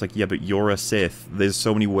anybody. It's like, yeah, but you're a Sith. There's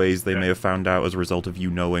so many ways they may have found out as a result of you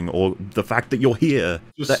knowing, or the fact that you're here.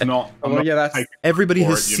 Just not. Everybody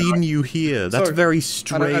has seen you here. That's very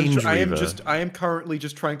strange, Reva. I am currently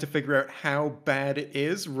just trying to figure out how bad it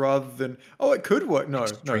is, rather than, oh, it could work. No,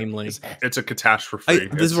 extremely. It's a catastrophe.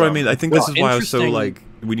 This is what I mean. I think this is why I was so like,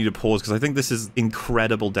 we need to pause, because I think this is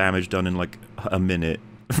incredible damage done in like a minute.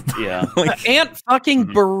 Yeah. Aunt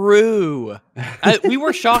fucking Beru. We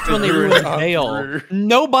were shocked when they ruined Bail.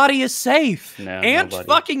 Nobody is safe. No, Aunt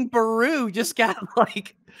fucking Beru just got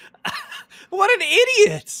like, what an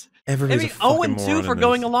idiot. Owen too for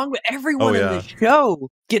going along with everyone in the show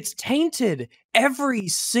gets tainted. Every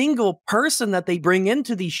single person that they bring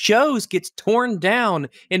into these shows gets torn down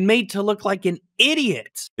and made to look like an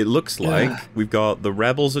idiot. It looks like we've got the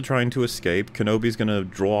rebels are trying to escape. Kenobi's gonna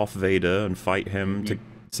draw off Vader and fight him to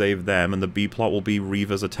save them, and the B plot will be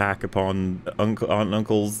Reva's attack upon Aunt and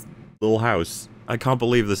Uncle's little house. I can't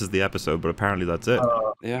believe this is the episode, but apparently that's it.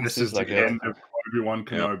 This is like the end of Obi-Wan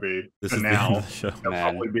Kenobi. This is now. The end of the show. It'll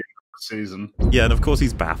probably be season. Yeah, and of course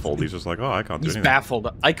he's baffled. He's just like, oh, I can't do anything. He's baffled.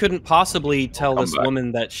 I couldn't possibly tell this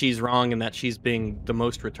woman that she's wrong and that she's being the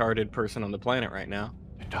most retarded person on the planet right now.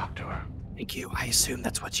 Talk to her. Thank you. I assumed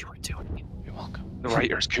that's what you were doing. You're welcome. The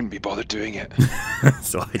writers couldn't be bothered doing it.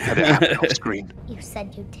 So I had it happen off screen. You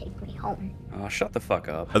said you'd take me home. Oh, shut the fuck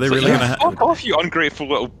up. Are they really gonna fuck off, you ungrateful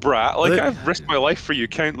little brat. Like, I've risked my life for you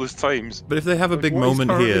countless times. But if they have a big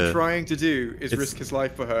moment what he's here... trying to do is risk his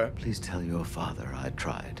life for her. Please tell your father I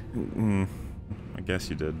tried. I guess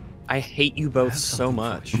you did. I hate you both so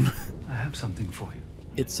much. I have something for you.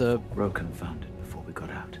 It's a Broken found it before we got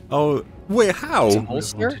out. Oh, wait, how? It's a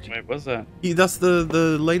holster? Wait, what's that? That's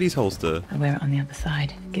the lady's holster. I wear it on the other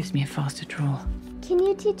side. Gives me a faster draw. Can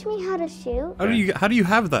you teach me how to shoot? How do you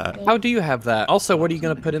have that? How do you have that? Also, what are you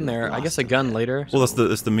gonna put in there? I guess a gun later. Well,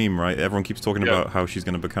 that's the meme, right? Everyone keeps talking about how she's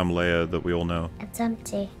gonna become Leia that we all know. It's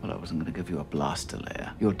empty. Well, I wasn't going to give you a blaster,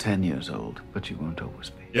 Leia. You're 10 years old, but you won't always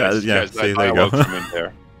be. Yeah. See, there you go.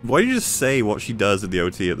 There. Why do you just say what she does at the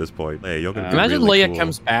OT at this point? Hey, you're gonna be Imagine really Leia cool.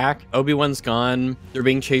 comes back, Obi-Wan's gone, they're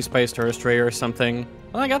being chased by a Star Destroyer or something.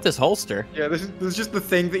 Well, I got this holster. Yeah, this is just the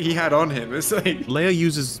thing that he had on him. It's like Leia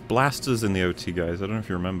uses blasters in the OT, guys. I don't know if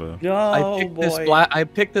you remember. I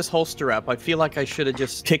picked this holster up. I feel like I should have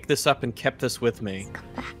just picked this up and kept this with me.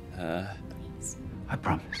 I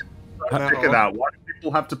promise. Check it out. Why do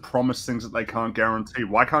people have to promise things that they can't guarantee?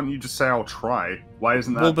 Why can't you just say, I'll try? Why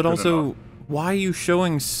isn't that Well, but good also, enough? why are you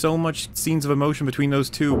showing so much scenes of emotion between those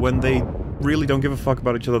two when they really don't give a fuck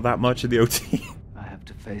about each other that much at the OT? I have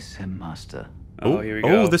to face him, Master. Oh, here we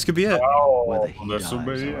go. Oh, this could be it. Whether he this will be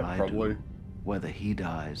dies it, or I probably. do, whether he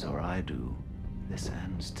dies or I do, this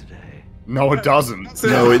ends today. No, it doesn't.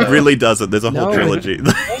 No, it really doesn't. There's a whole No. trilogy.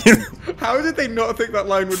 how did they not think that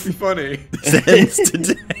line would be funny? It ends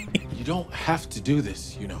today. You don't have to do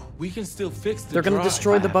this, you know. We can still fix the They're gonna drive.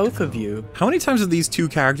 destroy the both of you. How many times have these two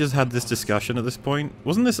characters had this discussion at this point?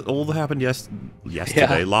 Wasn't this all that happened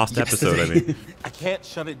yesterday? Last episode, I mean. I can't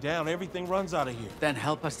shut it down. Everything runs out of here. Then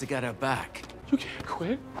help us to get her back. You can't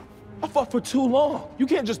quit. I fought for too long. You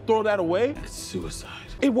can't just throw that away. It's suicide.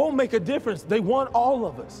 It won't make a difference. They want all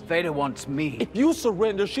of us. Vader wants me. If you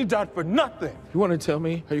surrender, she died for nothing. You want to tell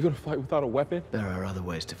me how you're going to fight without a weapon? There are other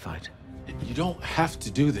ways to fight. You don't have to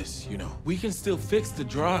do this, you know. We can still fix the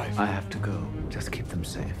drive. I have to go. Just keep them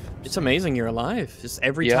safe. It's amazing you're alive. Just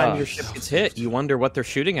every time your ship gets hit, you wonder what they're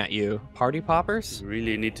shooting at you. Party poppers?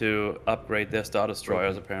 Really need to upgrade their Star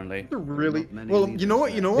Destroyers, apparently. Really? Well, you know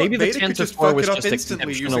what? Maybe the Vader could just 10-4 fuck was it up just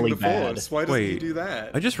instantly using exceptionally the bad. Force. Why doesn't he Wait, do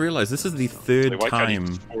that? I just realized this is the third Why can't he time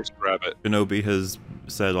just force grab it? Kenobi has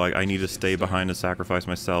said, like, I need to stay behind and sacrifice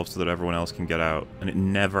myself so that everyone else can get out. And it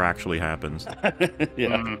never actually happens.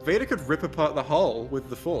 Yeah. Vader could rip apart the hull with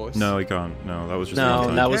the Force. No, he can't. No, that was just No,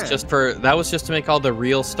 one that time. was just to make all the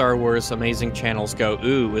real Star Wars amazing channels go,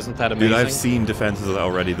 ooh, isn't that amazing? Dude, I've seen defenses of that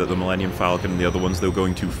already, that the Millennium Falcon and the other ones, they were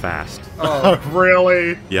going too fast. Oh,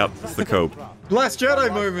 really? Yep, it's the cope. Last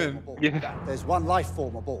Jedi moment. Yeah. There's one life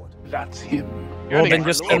form aboard. That's him. Well, then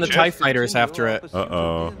just send the TIE fighters after it.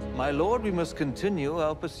 Uh-oh. My lord, we must continue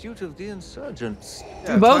our pursuit of the insurgents.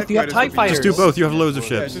 Do both, you have TIE fighters. Just do both, you have loads of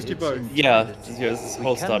Yeah, ships. just do both. Yeah, here's this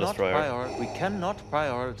whole Star Destroyer. We cannot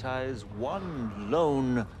prioritize one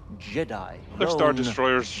lone Jedi. Other Star Lone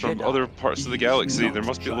Destroyers from Jedi. other parts of the galaxy. There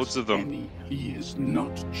must be loads of them. He is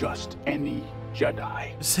not just any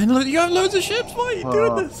Jedi. You have loads of ships? Why are you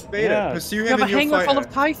doing this? Vader, pursue You him have a in your hangar fighter. full of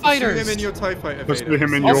TIE fighters. Pursue him in your TIE fighter, Pursue Vader.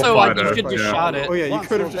 him in your Also, fighter. you should just shot it. Oh yeah, you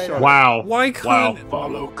could have just shot it. Wow. Why can't...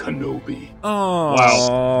 Follow Kenobi. Oh.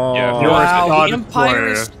 Wow. Yeah. You're a Wow, Star the Empire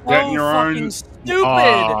is Destroyer. so Getting your fucking own... stupid.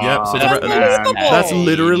 Yep, so That's unbelievable. that's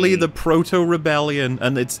literally the proto-rebellion,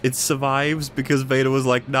 and it survives because Vader was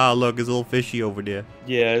like, nah, look, it's a little fishy over there.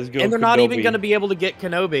 Yeah, it's going And they're not even going to be able to get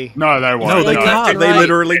Kenobi. No, they won't. No, they No, can't. They right.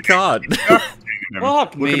 literally can't.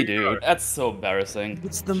 Fuck Look me, at me dude. That's so embarrassing.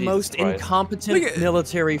 It's the Jesus most Christ. incompetent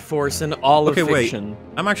military force in all of fiction. Wait.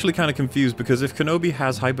 I'm actually kind of confused because if Kenobi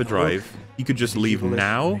has hyperdrive, he could just leave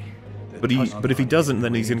now. But if he doesn't,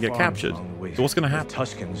 then he's gonna get captured. So what's gonna happen?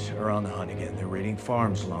 Tuskens are on the hunt again. They're raiding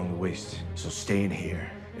farms along the waste. So stay in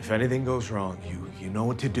here. If anything goes wrong, you know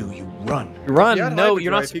what to do. You run. Run? Yeah, No, hyperdrive,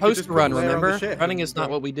 you're not he could supposed just to run, put Leia on the remember? ship Running and is not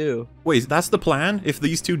go. what we do. Wait, that's the plan? If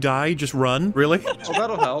these two die, just run? Really? Oh,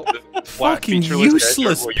 that'll help. Fucking featureless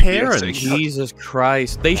useless desert where you parents. get Jesus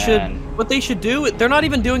Christ. They should... What they should do... They're not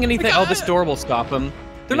even doing anything... Oh, this door will stop them.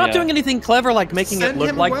 They're not doing anything clever like making Send it look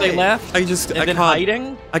him like they away. left. I then can't,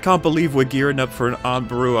 hiding. I can't believe we're gearing up for an Aunt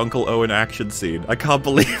Beru, Uncle Owen action scene. I can't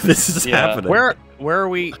believe this is happening. Where are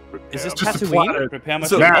we? Is this Just a Tatooine? planet. Prepare my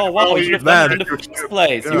So- ship. Oh, wow, you should have done it in Man. the first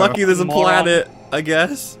place. you Lucky there's a moron. planet, I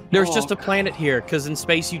guess. There's just a planet here, because in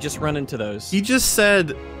space you just run into those. He just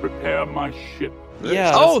said... Prepare my ship.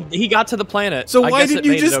 Yeah. Oh, he got to the planet. So I why guess didn't it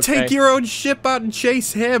you made just it okay. take your own ship out and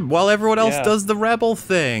chase him while everyone else Yeah. does the rebel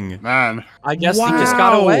thing? Man. I guess he just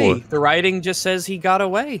got away. The writing just says he got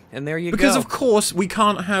away, and there you Because go. of course we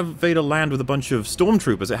can't have Vader land with a bunch of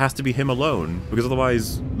stormtroopers. It has to be him alone, because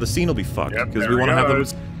otherwise the scene will be fucked. Yep, Because there we he want to have them.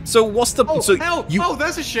 goes. So what's the... Oh,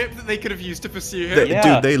 there's a ship that they could have used to pursue him.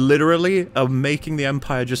 Dude, they literally are making the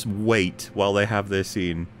Empire just wait while they have their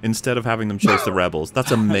scene, instead of having them chase the rebels.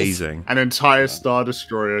 That's amazing. An entire Star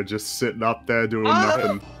Destroyer just sitting up there doing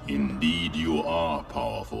nothing. Indeed, you are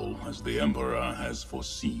powerful, as the Emperor has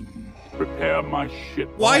foreseen. Prepare my ship.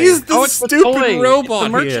 Why is this stupid robot it's the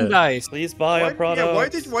merchandise. Please buy our product. Yeah,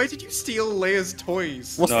 why did you steal Leia's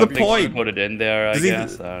toys? What's the point? Put it in there, I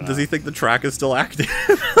guess. Does he think the track is still active?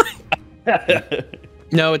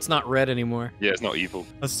 No, it's not red anymore. Yeah, it's not evil.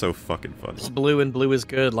 That's so fucking funny. It's blue, and blue is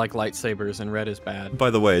good, like lightsabers, and red is bad. By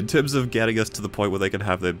the way, in terms of getting us to the point where they can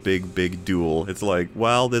have their big duel, it's like,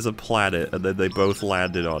 well, there's a planet, and then they both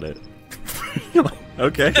landed on it.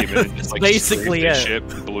 Okay. It's basically it. Ship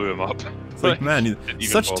and blew him up. It's like, man,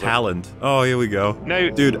 such talent. Oh, here we go. Now,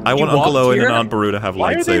 dude, I want Uncle Owen and Aunt Beru to have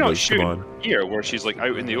why lightsabers. Are they not Come on. Here, where she's like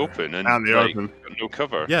out in the open and got no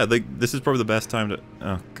cover. Yeah, this is probably the best time to.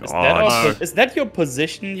 Oh god. Is that your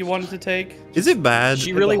position you wanted to take? Is it bad?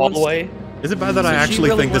 She really wants to... Is it bad that I actually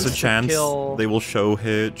think there's a chance kill... they will show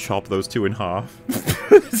her chop those two in half?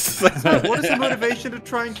 What is the motivation to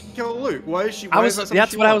try and kill Luke? Why is she?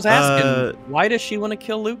 That's what I was asking. Why does she want to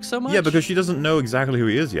kill Luke so much? Yeah, because she doesn't know exactly who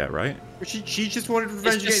he is yet, right? She just wanted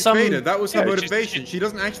revenge against Vader. That was her motivation. She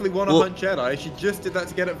doesn't actually want to hunt Jedi. She just did that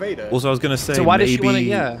to get at Vader. Well, so I was gonna say, why does she want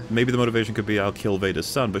to? Maybe the motivation could be I'll kill Vader's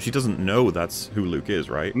son, but she doesn't know that's who Luke is,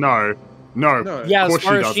 right? No. Yeah, as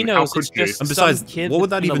far as she knows, it's just and besides, some kid what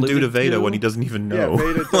would that even do to Vader when he doesn't doesn't even know? Yeah,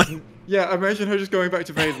 Vader doesn't. Yeah, imagine her just going back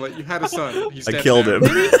to Vader like, you had a son. I killed him.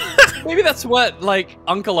 Maybe that's what like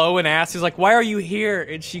Uncle Owen asked. He's like, "Why are you here?"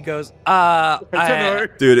 And she goes, I don't know.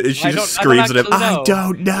 Dude, she just screams at him. I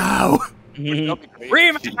don't know.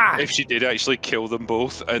 If she did actually kill them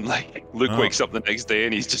both, and like Luke wakes up the next day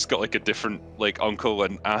and he's just got like a different like uncle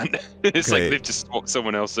and aunt. It's like they've just swapped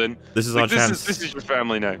someone else in. This is like, our chance. This is your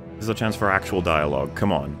family now. This is our chance for actual dialogue.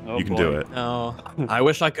 Come on, you can do it. Oh, I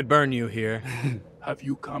wish I could burn you here. Have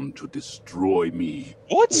you come to destroy me?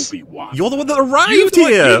 What? Obi-Wan. You're the one that arrived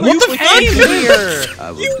here. What the fuck? Here.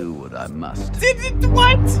 I will do what I must.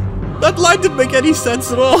 What? That line didn't make any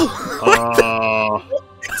sense at all.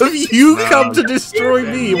 Have you come to destroy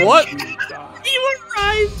me? What? You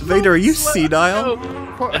arrived. Vader, are you senile?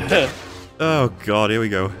 Oh god, here we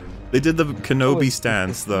go. They did the Kenobi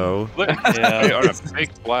stance though. Yeah, on a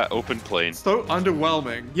big flat open plane. So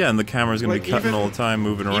underwhelming. Yeah, and the camera's gonna be cutting all the time,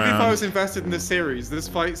 moving around. Even if I was invested in this series, this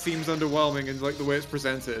fight seems underwhelming in like the way it's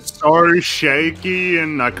presented. So shaky,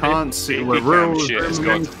 and I can't see what real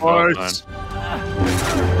close.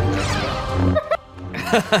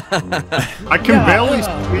 I can barely see.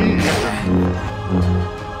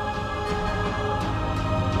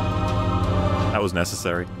 That was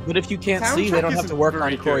necessary. But if you can't see, they don't have to work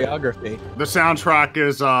on choreography. The soundtrack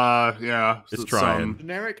is, yeah. It's trying.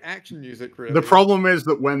 Generic action music, really. The problem is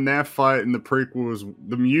that when they're fighting the prequels,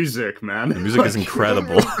 the music, man. The music is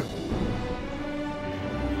incredible.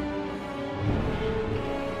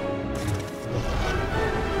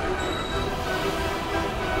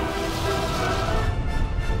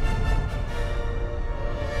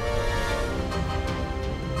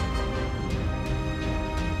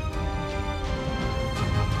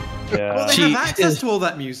 Well, they have access to all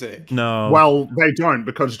that music. No. Well, they don't,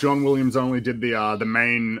 because John Williams only did the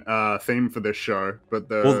main theme for this show, but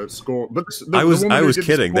the score. But I was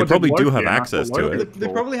kidding. They probably do have access to it. They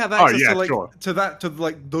probably have access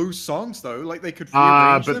to those songs though. Like they could.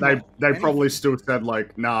 But they probably still said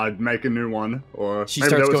like, nah, make a new one, or she maybe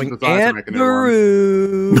starts there was going a desire to make a new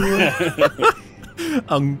one.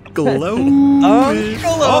 Uncle Owen.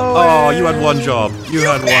 Oh, you had one job. You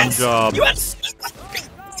had one job. You had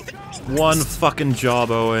one fucking job,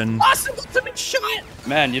 Owen. Awesome, to be shot.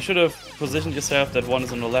 Man, you should have positioned yourself that one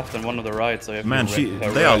is on the left and one on the right. So man,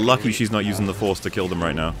 they are lucky she's not using the Force to kill them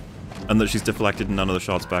right now, and that she's deflected none of the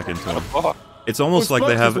shots back into them. It's almost like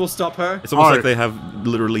they have. Will stop her. It's almost like they have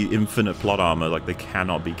literally infinite plot armor. Like they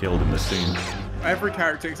cannot be killed in this scene. Every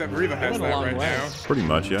character except Reva has that right now. Pretty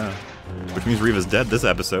much, yeah. Which means Reva's dead this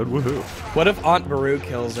episode. Woohoo! What if Aunt Beru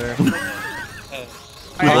kills her?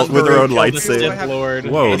 With her own lightsaber. Lord.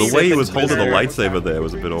 Whoa, the way he was holding the lightsaber there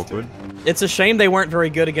was a bit awkward. It's a shame they weren't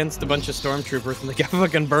very good against a bunch of stormtroopers and they got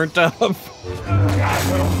fucking burnt up.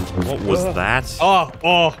 What was that?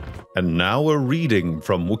 Oh. And now a reading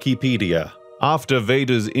from Wikipedia. After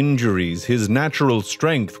Vader's injuries, his natural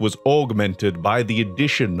strength was augmented by the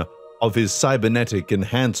addition of his cybernetic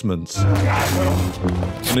enhancements.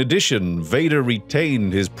 In addition, Vader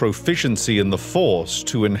retained his proficiency in the Force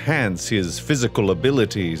to enhance his physical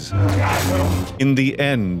abilities. In the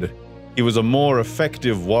end, He was a more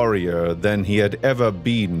effective warrior than he had ever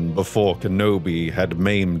been before Kenobi had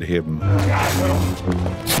maimed him.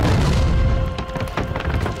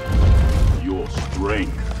 Your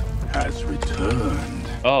strength has returned.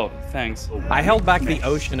 Oh, thanks. I held back the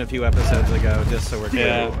ocean a few episodes ago, just so we're clear.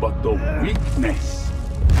 Yeah. But the weakness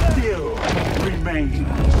still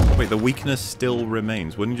remains. Wait, the weakness still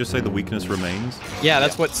remains. Wouldn't you just say the weakness remains? Yeah,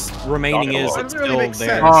 that's what's remaining is it's really still makes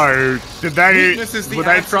there. sense. Oh, did they? Weakness is the Were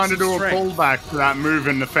they absence trying to of do a strength. pullback to that move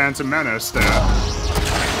in the Phantom Menace there?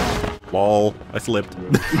 Lol, I slipped.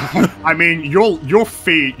 I mean, your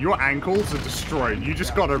feet, your ankles are destroyed. You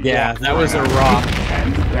just got to. Yeah, that was a rock.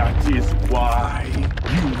 And that is why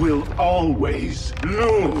you will always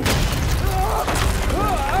lose.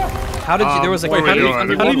 How did you? There was a. what are we doing? How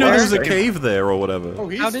do you know there was a cave there or whatever? Oh,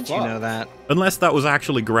 he's How did you fucked. know that? Unless that was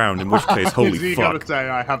actually ground, in which case, holy you fuck. gotta say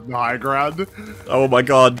I have the high ground. Oh my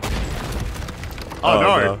god. Oh,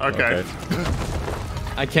 no. Okay.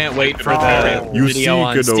 I can't wait for the You video see,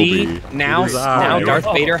 on Kenobi. Steve. Now It is I. Darth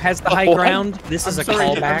Vader has the high ground. This is I'm a sorry,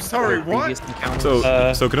 I'm callback. sorry, to what? previous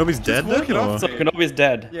encounters. So Kenobi's dead then? walking or- off So Kenobi's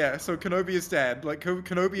dead. Yeah, so Kenobi is dead. Like,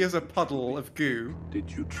 Kenobi is a puddle of goo.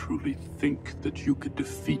 Did you truly think that you could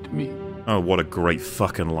defeat me? Oh, what a great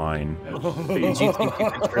fucking line. Did you think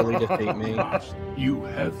you could really defeat me? You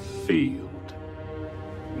have failed,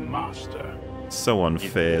 Master. So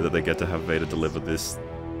unfair that they get to have Vader deliver this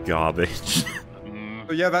garbage.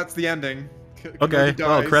 So yeah, that's the ending. Okay, Kenobi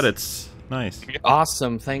well, dies. credits. Nice.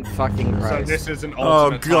 Awesome, thank fucking So Christ. this is an Oh,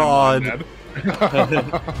 alternate God.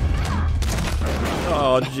 timeline,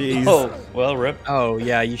 Oh, jeez. Oh, well, rip. Oh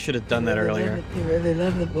yeah, you should have done that earlier. You really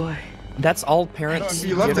love the boy. That's all No, parents if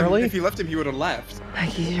you left him, generally. if you left him, he would have left. Like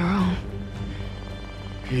he's your own.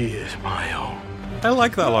 He is my own. I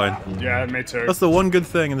like that line. Yeah, me too. That's the one good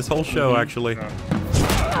thing in this whole show, actually. Damn.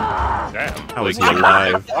 How is he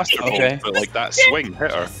alive? Okay. But like that swing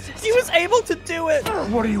hit her. He was able to do it.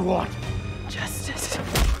 What do you want? Justice.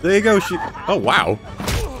 There you go. Oh, wow.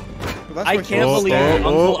 But that's I why can't Oh, believe oh,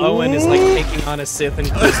 Uncle oh, Owen is like taking on a Sith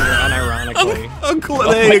Inquisitor unironically. Uncle,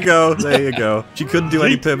 there you go. There you go. She couldn't do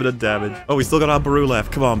any permanent damage. Oh, we still got our Baru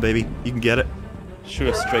left. Come on, baby. You can get it. Shoot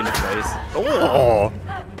a straight in the face. Oh.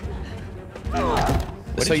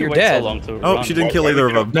 Why So did you you're wait dead. So long to Oh, run? she didn't kill either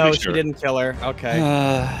of them. No, she didn't kill her.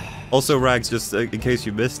 Okay. Also, Rags, just in case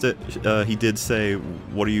you missed it, he did say,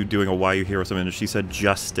 "What are you doing, or why are you here?" or something, and she said,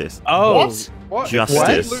 "Justice." Oh, What? Justice. What?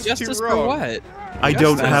 Luke's justice too for wrong. what? I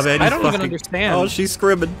don't have any. I don't even fucking- understand. Oh, she's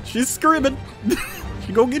screaming. She's screaming.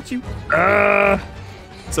 She gonna get you.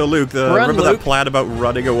 So, Luke, Run, remember Luke. that plan about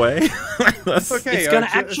running away? That's- Okay, It's gonna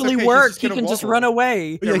it's actually okay, work. she's He gonna can just wobble. run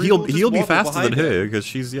away. Yeah, Reed he'll will just be wobble faster than behind her because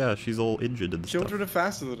she's all injured and stuff. Children are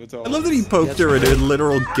faster than adults. I love that he poked her in a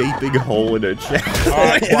literal gaping hole in her chest.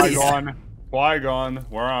 Alright, Qui-Gon. Qui-Gon,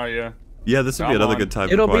 where are you? Yeah, this would be Come another on. good time.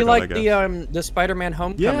 for It'll be Qui-Gon, I like guess. the Spider-Man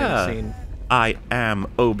Homecoming Yeah. scene. I am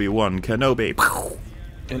Obi-Wan Kenobi.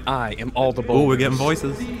 And I am all the Oh, bold. we're getting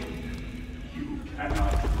voices.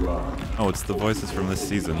 Oh, it's the voices from this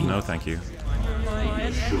season. No, thank you.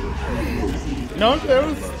 No,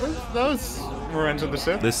 those were into the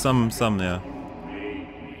Sith. There's some, yeah.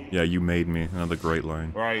 Yeah, you made me. Another great line.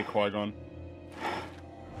 Where are you, Qui-Gon?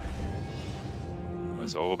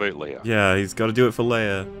 It's all about Leia. Yeah, he's got to do it for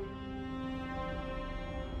Leia.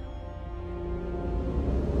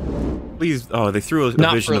 Please, oh, they threw a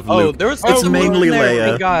Not vision for- of oh, Luke. there was it's some mainly Luke in there, Leia.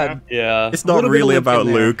 thank God. Yeah. It's not little bit of really Luke about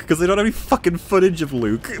in there. Luke because they don't have any fucking footage of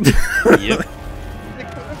Luke. Yep.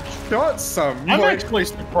 Shot some. I'm like, actually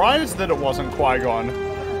surprised that it wasn't Qui-Gon.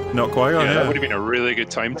 Not Qui-Gon. Yeah, Yeah, that would have been a really good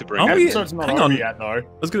time to bring Aren't it. we- Episode's not hang over on. yet, though. I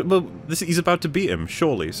was gonna, well, he's about to beat him,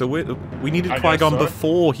 surely. So we needed I guess Qui-Gon so.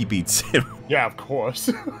 before he beats him. Yeah, of course.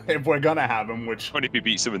 If we're gonna have him, which... Funny if he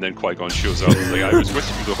beats him and then Qui-Gon shows up. Like, I was with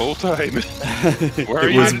you the whole time. Where are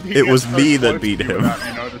It you? was- He it gets was so me that close beat to you him. without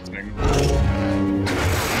you noticing.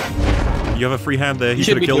 You have a free hand there. He You could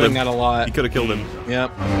should have be killed doing him. that a lot. He could have killed him.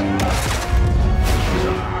 Yep.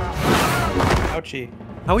 Ouchie.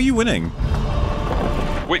 How are you winning?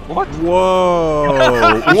 Wait, what?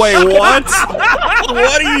 Whoa! Wait, what?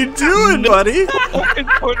 What are you doing, buddy?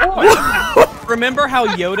 Remember how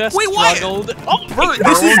Yoda struggled? Bert,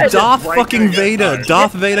 this is Darth fucking Vader.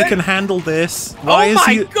 Darth Vader can handle this. Why Oh is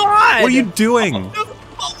my he? God! What are you doing?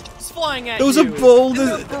 Flying at Those you. are bold.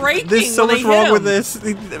 They're breaking There's so when much they wrong hit with him. this.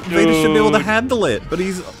 Vader should be able to handle it, but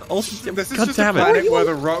he's also. this is God just a damn it! planet where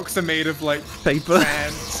the rocks are made of like Paper.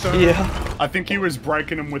 sandstone. Yeah. I think he was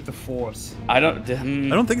breaking him with the Force. I don't. I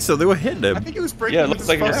don't think so. They were hitting I him. think it was breaking. Yeah, it with looks his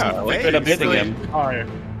like fucking it's face. straight up hitting Like, him.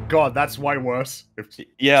 Oh, god, that's way worse.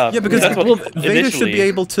 Yeah, because that's what well, Vader should be initially-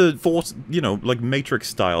 able to force, you know, like Matrix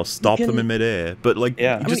style, stop them in midair. But like,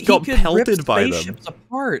 Yeah. he I just mean, got he could rip pelted by them. spaceships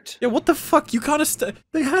apart. Yeah, what the fuck? You gotta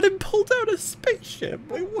they had him pull down a spaceship.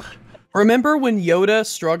 Like, what? Remember when Yoda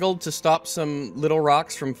struggled to stop some little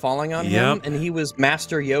rocks from falling on him, Yep. and he was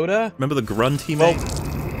Master Yoda? Remember the grunt he made?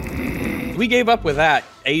 We gave up with that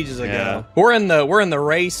ages ago. Yeah. We're in the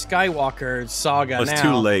Rey Skywalker saga Oh, it's now.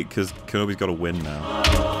 too late because Kenobi's got to win now.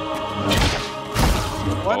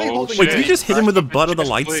 Why are they holding Wait, did you just hit him with the butt of the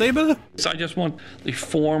lightsaber? So I just want the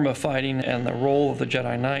form of fighting and the role of the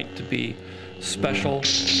Jedi Knight to be special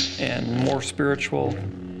and more spiritual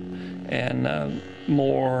and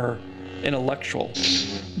more intellectual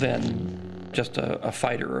than just a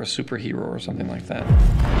fighter or a superhero or something like that.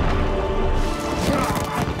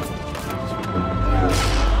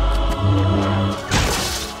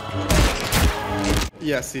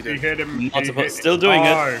 Yes, he did. He hit him. Still doing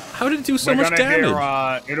it. How did it do so We're much gonna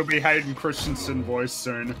damage? Hear, it'll be Hayden Christensen voice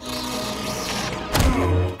soon.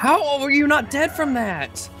 How are you not dead from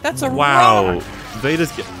that? That's a Wow. rock.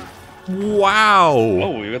 Vader's Wow.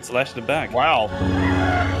 Oh, you got slashed in the back. Wow.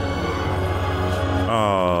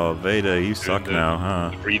 Oh, Vader, you suck now,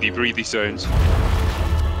 huh? Breathy sounds.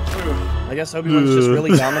 I guess Obi-Wan's just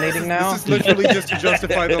really dominating now. This is literally just to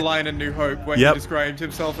justify the line in New Hope where Yep. he described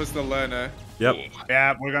himself as the learner. Yep.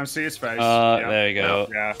 Yeah, we're gonna see his face. There you go.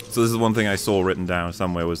 Yeah. So this is one thing I saw written down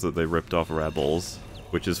somewhere was that they ripped off Rebels,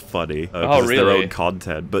 which is funny. Oh, 'cause it's their really? own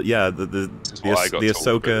content. But yeah, the what I got told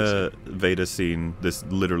Ahsoka Vader scene,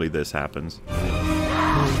 literally this happens.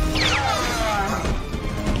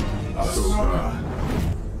 Ahsoka.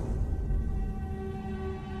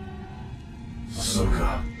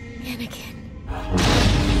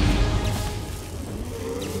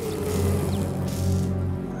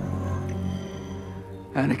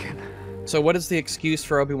 Anakin. So what is the excuse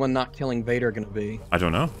for Obi-Wan not killing Vader gonna be? I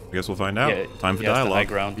don't know. I guess we'll find out. Yeah, Time for he has the high dialogue.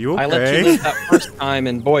 ground. You okay? I let you live that first time,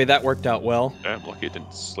 and boy, that worked out well. Yeah, I'm lucky it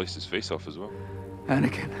didn't slice his face off as well.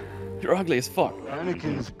 Anakin. You're ugly as fuck.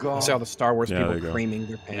 Anakin's I gone. saw the Star Wars Yeah, there you people go. creaming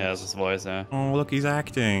their pants. Yeah, that's his voice, yeah. Oh, look, he's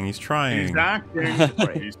acting. He's trying. He's acting.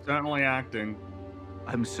 He's certainly acting.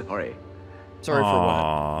 I'm sorry. Sorry for what?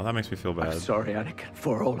 Aw, that makes me feel bad. I'm sorry, Anakin,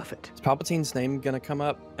 for all of it. Is Palpatine's name gonna come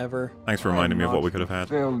up ever? Thanks for reminding me of what we could have had.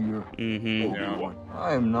 Failure. Mm-hmm. Obi-Wan.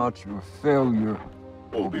 I am not your failure,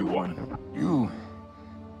 Obi-Wan. You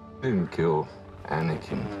didn't kill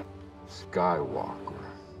Anakin Skywalker.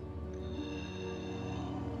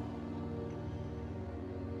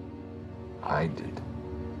 I did.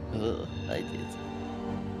 I did.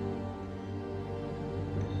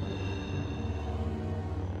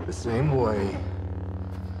 The same way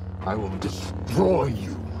I will destroy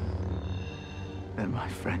you. And my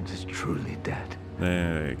friend is truly dead.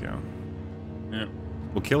 There you go. Yeah.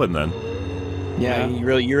 We'll kill him then. Yeah, you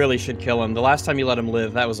really should kill him. The last time you let him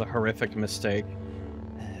live, that was a horrific mistake.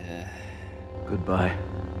 Goodbye,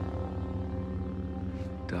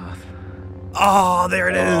 Darth. Oh, there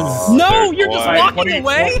it is. No, you're just Why? walking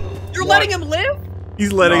away. You're letting him live.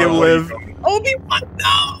 He's letting him live. Obi-Wan,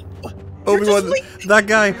 no. Obi-Wan, that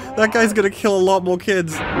guy's gonna kill a lot more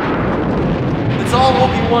kids. It's all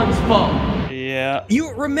Obi-Wan's fault. Yeah.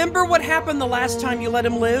 You remember what happened the last time you let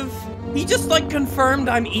him live? He just like confirmed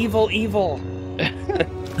I'm evil.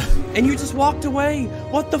 And you just walked away.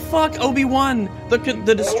 What the fuck, Obi-Wan? The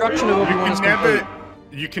destruction of Obi-Wan is complete.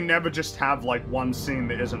 You can never just have like one scene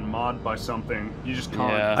that isn't marred by something. You just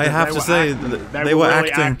can't. Yeah. I have to say, they were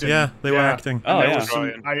really acting. Yeah, they were acting. Oh, There yeah.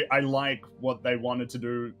 was I like what they wanted to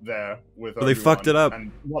do there with. But they fucked it up.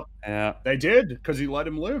 And what Yeah. they did because he let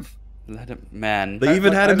him live. Let him, man. They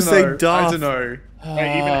even had him say Darth. I don't know.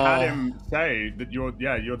 They even had him say that you're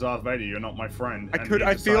Darth Vader. You're not my friend.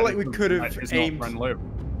 I feel like we could have aimed. Live.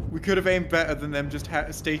 We could have aimed better than them just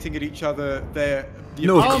stating at each other their.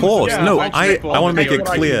 No, of course. yeah, No, I I want to make it what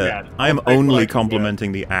I can clear. get. I am I'll take what I only can get.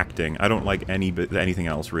 complimenting the acting. I don't like anything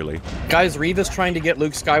else, really. Guys, Reva's trying to get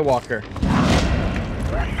Luke Skywalker.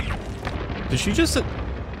 Did she just...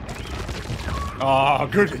 Oh,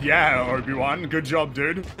 good. Yeah, Obi-Wan. Good job,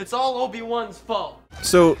 dude. It's all Obi-Wan's fault.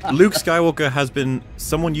 So, Luke Skywalker has been...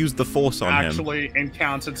 Someone used the Force on him. Actually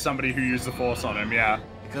encountered somebody who used the Force on him, yeah.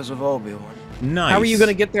 Because of Obi-Wan. Nice. How are you going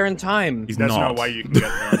to get there in time? He's There's not. no way you can get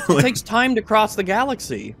there. It takes time to cross the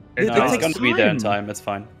galaxy. It No, he's takes going to be there in time. It's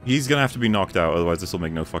fine. He's gonna have to be knocked out, otherwise this will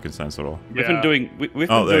make no fucking sense at all. We've been doing. We've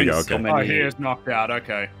been Oh, there you doing go, so okay. many. Oh, he is knocked out.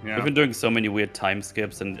 Okay. Yeah. We've been doing so many weird time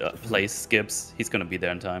skips and place skips. He's gonna be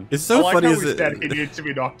there in time. It's so I like funny how is we it... said he needs to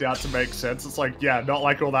be knocked out to make sense. It's like, yeah, not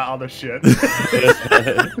like all that other shit.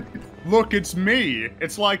 Look, it's me.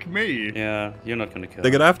 It's like me. Yeah, you're not gonna kill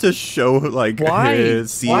They're gonna have to show like Why? her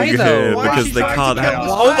seeing Why, her though? Why because is they she can't trying to have.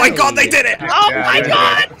 kill Oh my god, they did it! Oh my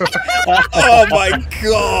god! Oh my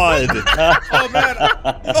god! Oh man!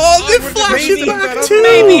 Oh, they flash it back too.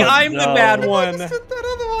 Maybe I'm the bad one.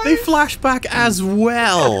 They flash back as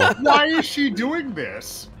well. Why is she doing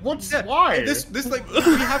this? Why? This like we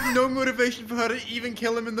have no motivation for her to even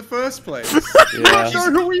kill him in the first place. We don't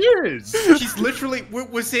know who he is. She's literally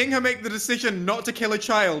we're seeing her make the decision not to kill a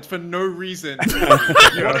child for no reason.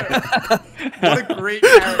 What a great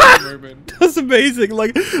character moment. That's amazing.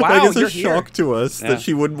 Like it's a shock to us that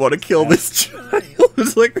she wouldn't want to kill this child.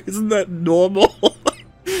 It's like, isn't that normal?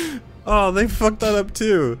 Oh, they fucked that up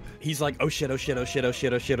too. He's like, oh shit, oh shit, oh shit, oh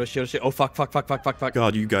shit, oh shit, oh shit, oh shit, oh fuck, fuck, fuck, fuck, fuck, fuck.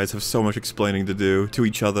 God, you guys have so much explaining to do to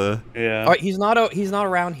each other. Yeah. All right, he's not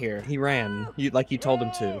around here. He ran, like you told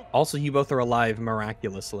him to. Also, you both are alive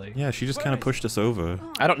miraculously. Yeah, she just kind of pushed us over.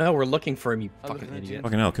 I don't know. We're looking for him. You fucking idiot.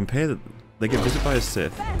 Fucking hell, compare that. They get visited by a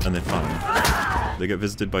Sith, and they're fine. They get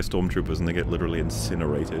visited by stormtroopers, and they get literally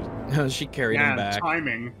incinerated. She carried him back.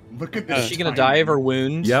 Timing. Look at this. Is she gonna die of her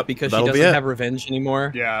wounds? Yep, because she that'll be doesn't it. have revenge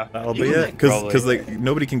anymore. Yeah, that'll be it. Because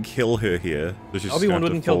nobody can kill her here. Obi-Wan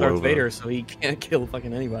wouldn't kill Darth Vader, so he can't kill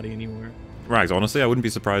fucking anybody anymore. Right, honestly, I wouldn't be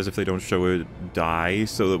surprised if they don't show her die,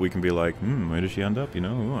 so that we can be like, where does she end up? You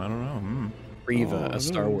know, I don't know. Riva, a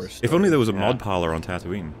Star Wars story. If only there was a mod parlor on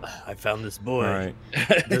Tatooine. I found this boy. All right.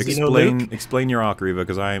 Does he know Luke? Explain your arc, Riva,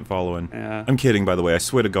 because I ain't following. Yeah. I'm kidding, by the way. I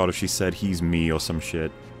swear to God, if she said he's me or some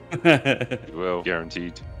shit. Well,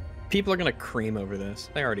 guaranteed. People are gonna cream over this.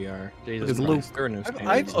 They already are. Jesus Because Christ, there are no I've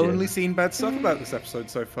standards. only seen bad stuff about this episode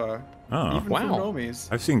so far. Oh, Even from normies.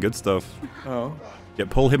 I've seen good stuff. Oh. Yeah,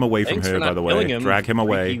 pull him away Thanks from for her, not by the killing way. him, Drag him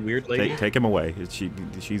away. freaky weird lady. Take him away.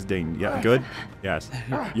 She's dinged. Yeah, good? Yes.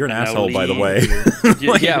 You're an asshole, by the leave. way.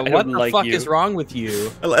 Yeah, what the like fuck you. is wrong with you?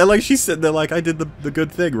 Like, she's sitting there like, I did the good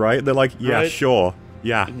thing, right? And they're like, yeah, Right. sure.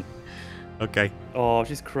 Yeah. Okay. Oh,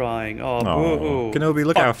 she's crying. Oh, Oh, boo. Kenobi,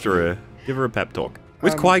 look after her. Give her a pep talk.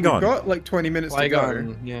 Where's Qui-Gon? We've got like 20 minutes to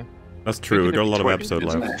go. Yeah. That's true. We've got a lot of episode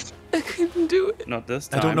left. I couldn't do it. Not this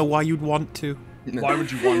I time. don't know why you'd want to. Why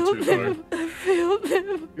would you want to, though? I failed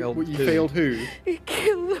him. You failed who? He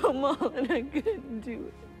killed them all and I couldn't do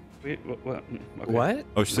it. Wait, what? Okay. What?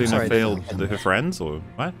 Oh, she's saying I failed her friends, or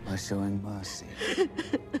what? By showing mercy,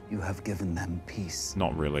 you have given them peace.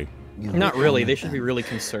 Not really. Not really. They should be really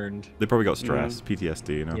concerned. They probably got stress, PTSD,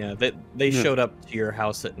 you know? Yeah, they showed up to your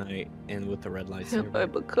house at night and with the red lights. Have I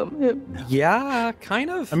become him? Yeah, kind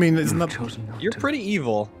of. I mean, isn't that... You're pretty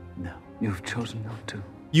evil. No, you've chosen not to.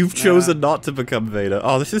 You've chosen not to become Vader.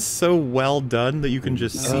 Oh, this is so well done that you can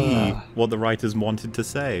just see what the writers wanted to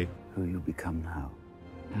say. Who you become now,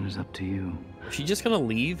 it is up to you. Is she just gonna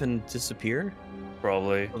leave and disappear?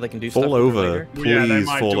 Probably. Or they can do stuff Fall with her over. later? Please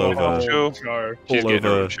fall over. She's Fall getting her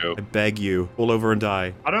own over. show. I beg you. Fall over and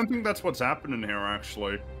die. I don't think that's what's happening here,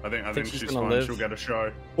 actually. I think she's she's gonna fine. live. She'll get a show.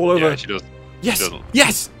 Fall over. Yeah, she does. Yes! She doesn't.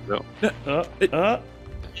 Yes! No.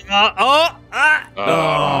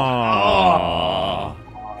 Oh.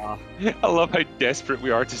 I love how desperate we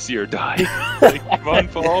are to see her die. Like, come on,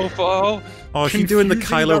 fall. Oh, she's doing the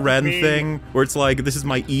Confusing Kylo but Ren mean. thing, where it's like, this is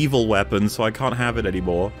my evil weapon, so I can't have it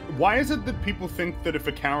anymore. Why is it that people think that if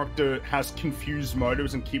a character has confused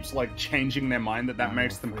motives and keeps like changing their mind, that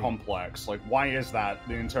makes them complex? Like, why is that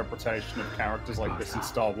the interpretation of characters like this in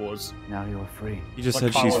Star Wars? Now you are free. You just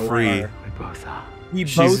Like said she's Kylo free. Ren. We both are. We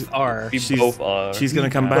She's- both are. We both are. She's gonna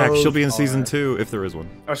come back. She'll be in season 2, if there is one.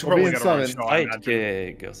 Oh, she'll We'll be probably in get her own seven. show, I Tight imagine.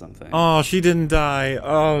 gig or something. Oh, she didn't die.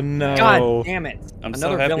 Oh, no. God damn it! I'm so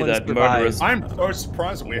Another happy villain that survived. murderous- I'm so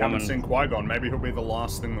surprised that we haven't Woman. seen Qui-Gon. Maybe he'll be the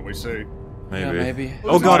last thing that we see. Maybe. Yeah, maybe.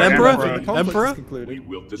 Oh god, Sorry, Emperor? Emperor. The conflict's Emperor? concluded. We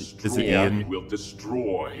will Is it destroy, Ian? we will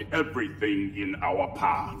destroy everything in our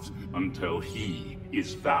paths until he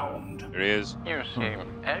is found. There he is. You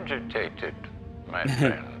seem agitated, my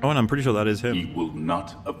friend. Oh, and I'm pretty sure that is him. He will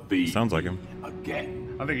not evade Sounds like him. me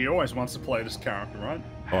again. I think he always wants to play this character, right?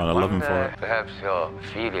 Oh, and I love him for Wonder it. Perhaps your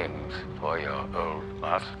feelings for your old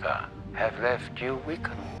master have left you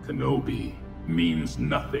weakened. Kenobi means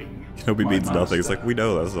nothing. Kenobi My means nothing. It's master. like, we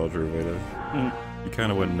know that's not true, Vader. You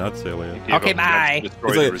kind of went nuts earlier. Gave Okay, up bye. to destroy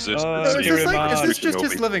It's the like- resistance. Is this just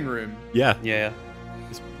his Kenobi. living room? Yeah, Yeah.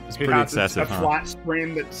 it's He pretty has a excessive, huh? flat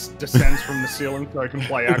screen that descends from the ceiling so he can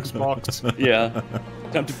play Xbox. Yeah.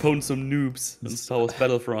 Time to pwn some noobs in Star Wars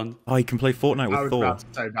Battlefront. Oh, you can play Fortnite with I was Thor. about to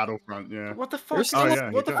say Battlefront, yeah. What the fuck? What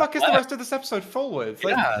the you fuck can. is the rest of this episode full with?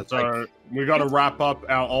 Like, Yeah, so we got to wrap up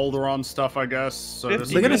our Alderaan stuff, I guess. So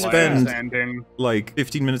this They're gonna is the last spend ending. like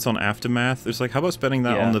 15 minutes on Aftermath. It's like, how about spending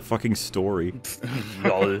that on the fucking story?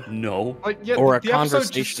 Lol, no. Like, yeah, Or a the episode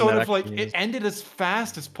just conversation sort that of like actually it ended as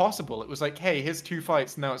fast as possible. It was like, hey, here's 2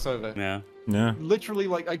 fights, now it's over. Yeah. Yeah. Literally,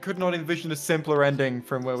 like, I could not envision a simpler ending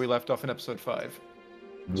from where we left off in episode 5.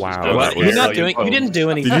 Wow. Well, you're not doing. You didn't do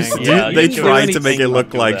anything. They tried to make it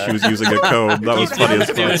look like she was using a comb. That was funny as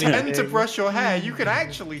You don't fuck. pretend to brush your hair. You could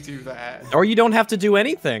actually do that. Or you don't have to do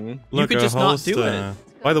anything. You Look, could a just not do holster.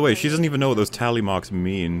 it. By the way, she doesn't even know what those tally marks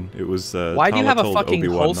mean. It was. Why do you Tala have a told fucking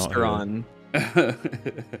Obi-Wan not holster to. on?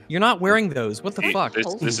 You're not wearing those. What the fuck?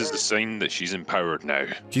 This is a sign that she's empowered now.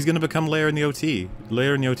 She's gonna become Leia in the OT.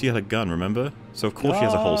 Leia in the OT had a gun, remember? So of course she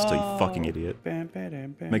has a holster, you fucking idiot.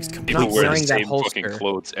 Makes complete People wear the wearing that same fucking holster.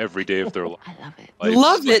 clothes every day of their life. I love it. You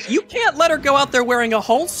love it. You can't let her go out there wearing a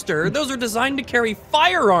holster. Those are designed to carry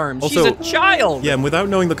firearms. She's a child. Yeah, and without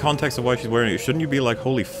knowing the context of why she's wearing it, shouldn't you be like,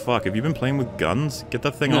 holy fuck, have you been playing with guns? Get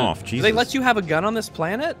that thing off, Do Jesus. they let you have a gun on this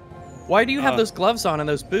planet? Why do you have those gloves on and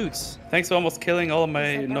those boots? Thanks for almost killing all of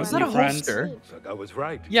my Is new that a friends. holster? Looks like I was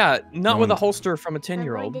right. Yeah, not with a Mm. holster from a I'm going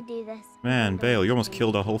 10-year-old. to do this. Man, Bale, you almost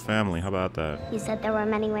killed our whole family. How about that? You said there were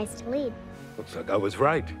many ways to lead. Looks like I was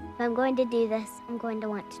right. If I'm going to do this, I'm going to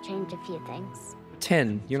want to change a few things.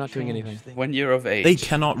 10. You're not doing anything. When you're of age. They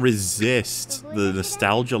cannot resist the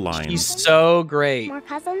nostalgia lines. She's so great. More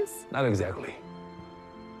cousins? Not exactly.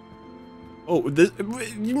 Oh, this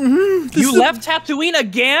You left Tatooine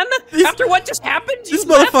again? After what just happened? This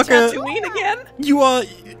You left motherfucker- Tatooine again? You are...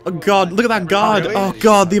 Oh god, look at that guard. Oh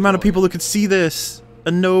god, the amount of people who could see this.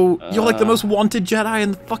 And know... You're like the most wanted Jedi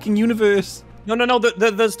in the fucking universe. No.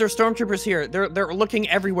 There's stormtroopers here. They're looking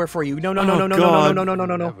everywhere for you. No.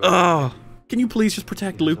 Oh, can you please just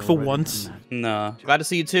protect Luke for once? Nah. Glad to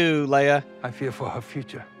see you too, Leia. I fear for her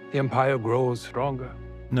future. The Empire grows stronger.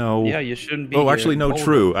 No. Yeah, you shouldn't be. Oh, actually, no, Hold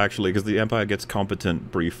true, actually, because the Empire gets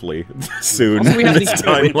competent briefly soon Also, we in have this these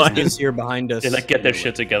timeline. witnesses here behind us. They like get their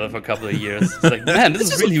shit together for a couple of years. It's like, man, this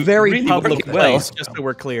is a really very really public working place, well. just so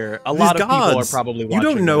we're clear. A These lot of people are guards, probably watching.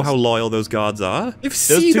 You don't know this. how loyal those guards are. They've Those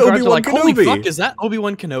seen two guards are Obi-Wan like, holy Kenobi. fuck, is that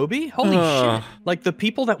Obi-Wan Kenobi? Holy shit. Like, the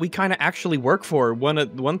people that we kind of actually work for want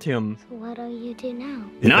him. So what do you do now?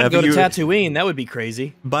 Not If go to you- Tatooine, that would be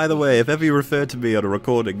crazy. By the way, if ever you refer to me on a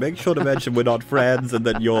recording, make sure to mention we're not friends and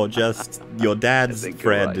that you're just your dad's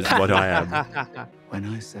friend is what I am. When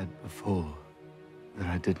I said before that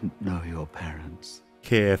I didn't know your parents,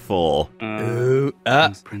 Careful.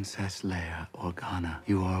 Princess Leia Organa,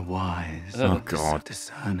 you are wise. Oh, God.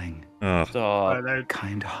 Discerning.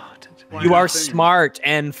 Kind-hearted. You are smart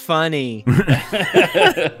and funny.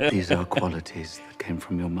 These are qualities that came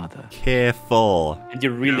from your mother. Careful. And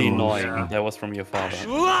you're really annoying. That was from your father.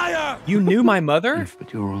 Liar! You knew my mother? Yes,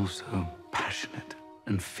 but you're also passionate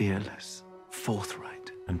and fearless,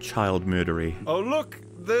 forthright. And child murdery. Oh, look!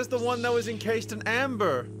 There's the one that was encased in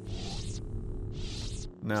amber.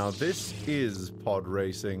 Now this is pod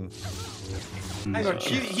racing. Hang on,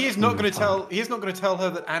 he is not going to tell. He is not going to tell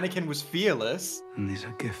her that Anakin was fearless. And these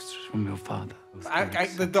are gifts from your father.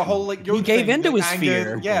 The whole like He gave thing, into the his anger,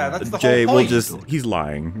 fear. Yeah, that's the Jay, whole we'll point. he's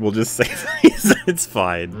lying. We'll just say it's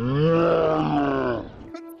fine.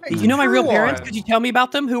 You know my real parents? Could you tell me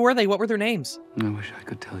about them? Who were they? What were their names? I wish I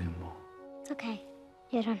could tell you more. It's okay.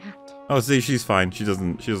 You don't have to. Oh, see, she's fine. She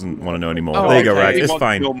doesn't want to know anymore. Oh, there you go, okay. Rack. We It's want to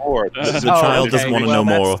fine. know more. The child doesn't want to know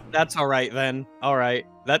more. That's all right then. All right.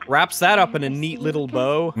 That wraps that up in a neat little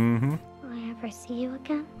bow. Mm-hmm. Will I ever see you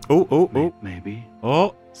again? Oh. Maybe.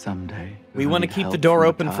 Oh. Someday. We if I want to need keep the help door from a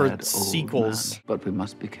open for tired old sequels. man. But we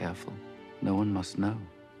must be careful. No one must know,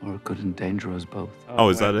 or it could endanger us both. Oh,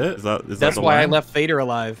 is that it? Is that That's the why I line? left Vader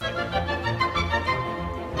alive.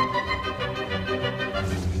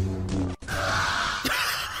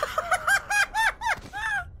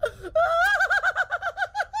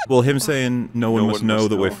 Well, him saying no one must know must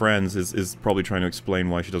that we're know. friends is probably trying to explain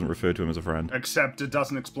why she doesn't refer to him as a friend. Except it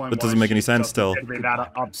doesn't explain. That why doesn't make she any sense doesn't still. get to be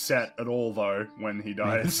that upset at all, though, when he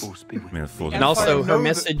dies. Man, full- And also, Empire her know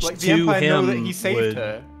message that, the to Empire know him that he saved would...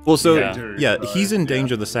 her. Well, so Yeah. he's in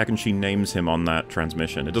danger the second she names him on that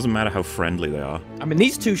transmission. It doesn't matter how friendly they are. I mean,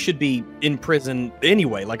 these two should be in prison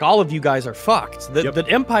anyway. Like, all of you guys are fucked. The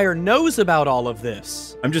Empire knows about all of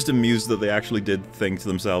this. I'm just amused that they actually did think to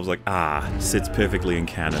themselves like, sits perfectly in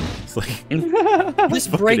canon. It's like This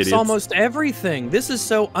fucking breaks idiots. almost everything. This is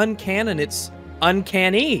so uncanon, it's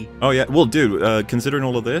uncanny. Oh yeah, well, dude, considering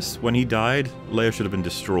all of this, when he died, Leia should have been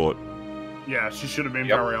distraught. Yeah, she should have been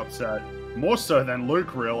very upset. More so than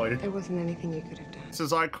Luke, really. There wasn't anything you could have done. It's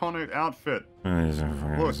his iconic outfit.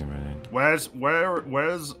 Look, where's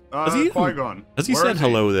Qui-Gon? Has he said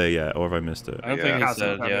hello there yet, or have I missed it? I don't think he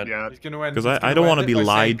said yet. He's gonna end. Because I don't want to be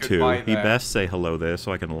lied to. He best say hello there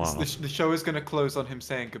so I can laugh. The show is gonna close on him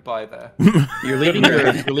saying goodbye there. You're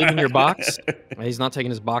leaving your box. He's not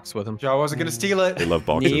taking his box with him. Jawas are gonna steal it. They love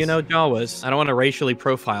boxes. You know Jawas. I don't want to racially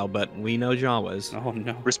profile, but we know Jawas. Oh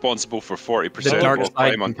no. Responsible for 40% dark of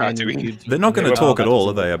side time on Tatooine. They're not going to talk at all,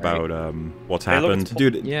 are they, about what's They look- happened?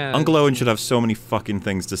 Dude, Yeah. Uncle Owen should have so many fucking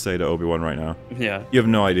things to say to Obi-Wan right now. Yeah. You have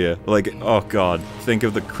no idea. Like, oh god, think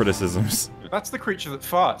of the criticisms. That's the creature that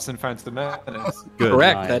farts in Phantom Menace. Good.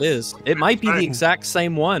 Correct, Nice. that is. It might be the exact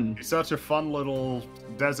same one. He's such a fun little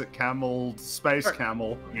desert camel, space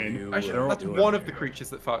camel. Actually, that's one of the creatures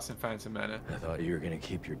that farts in Phantom Menace. I thought you were gonna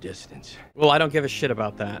keep your distance. Well, I don't give a shit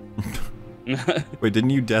about that. Wait, didn't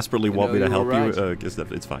you desperately want me to you help were you? right.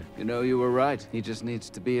 It's fine. You know, you were right. He just needs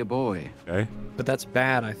to be a boy. Okay. But that's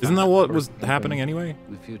bad, I think. Isn't that what was happening anyway?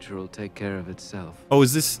 The future will take care of itself. Oh,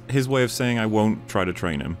 is this his way of saying I won't try to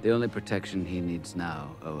train him? The only protection he needs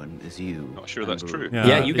now, Owen, is you. Not sure that's true.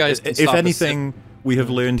 Yeah, you guys can If stop the anything, we have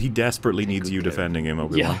learned he desperately needs you defending him,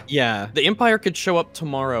 Obi-Wan. Yeah, the Empire could show up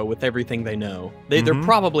tomorrow with everything they know. They're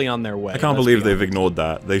probably on their way. I can't let's believe be they've honest. ignored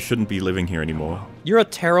that. They shouldn't be living here anymore. You're a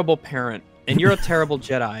terrible parent. And you're a terrible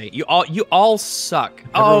Jedi. You all suck.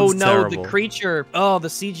 Everyone's oh no, terrible. the creature. Oh, the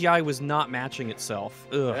CGI was not matching itself.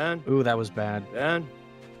 Ugh. Dan? Ooh, that was bad. Dan?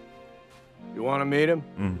 You want to meet him?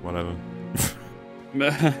 Whatever.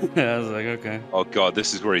 I was like, okay. Oh god,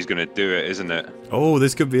 this is where he's gonna do it, isn't it? Oh,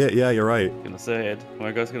 this could be it. Yeah, you're right. Gonna say it.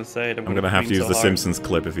 My guy's gonna say it. I'm gonna have to use the Simpsons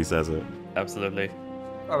clip if he says it. Absolutely.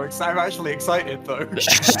 I'm actually excited though.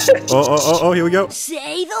 Oh, here we go.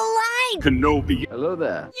 Say the line! Kenobi. Hello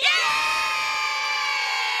there.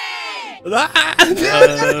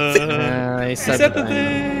 He said the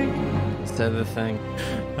thing. He said the thing.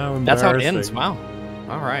 That's how it ends. Wow.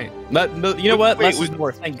 All right. But you know what? Less is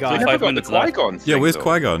more. Thank God. We never got the Qui-Gon Yeah, where's thing,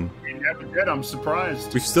 Qui-Gon? We never did, I'm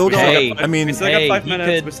surprised. We've still got. Hey, I mean, we still got 5 he minutes.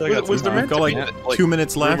 could- We still got was some there we've time. got meant to be, like 2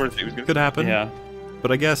 minutes left. rumors that he was gonna- Could happen. Yeah.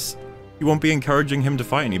 But I guess you won't be encouraging him to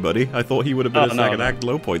fight anybody. I thought he would have been a Oh, no, second no. act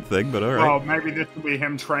low point thing, but all right. Well, maybe this will be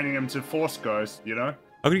him training him to Force Ghost, you know?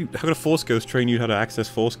 How could a Force Ghost train you how to access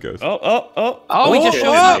Force Ghost? Oh, he just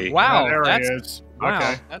showed up. Wow. there That's he is. wow.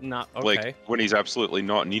 Okay. That's not okay. Like when he's absolutely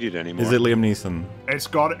not needed anymore. Is it Liam Neeson? It's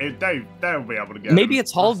got it. They'll be able to get Maybe him.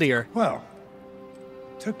 it's Haldir. Well,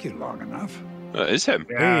 took you long enough. It's him.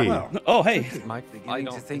 Hey. Well, Oh, hey. Beginning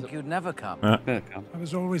to think you'd never come. I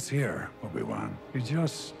was always here, Obi-Wan. You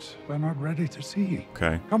just were not ready to see.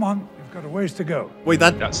 Okay. Come on, you've got a ways to go. Wait,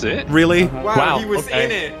 That's it? really? Wow, he was okay.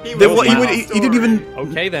 in it. He Then was what, in he, the he didn't even. story.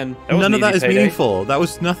 Okay then. That was None an of that easy is payday. meaningful. That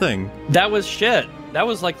was nothing. That was shit. That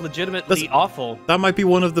was like legitimately awful. That might be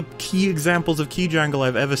one of the key examples of key jangle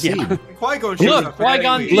I've ever seen. Qui-Gon shows Look, up in any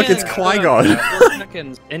Qui-Gon. week. Look, it's Qui-Gon. 4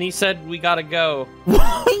 seconds, and he said we gotta go.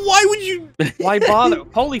 Why would you? Why bother?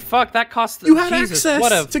 Holy fuck, that cost. You had Jesus, access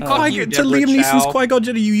what a, to fuck you, to Deborah Liam Neeson's Chow. Qui-Gon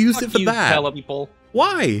Jinn. You used Fuck it for you, that. Tele people.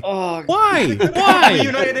 Why? Oh, Why? You Why?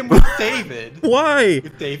 united him with David. Why?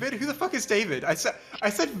 With David? Who the fuck is David? I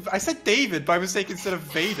said David by mistake instead of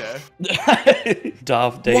Vader.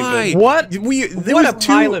 Darth David. Why? What? There What was a two.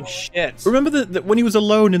 pile of shit. Remember that when he was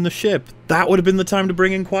alone in the ship, that would have been the time to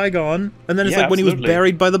bring in Qui-Gon. And then it's Yeah, like when he was absolutely.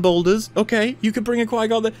 buried by the boulders. Okay, you could bring in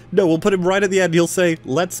Qui-Gon there. No, we'll put him right at the end. He'll say,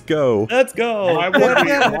 "Let's go." Let's go. Why would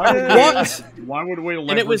we, What? Why would we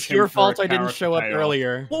And it was leverage him your for fault a I didn't character show up payoff?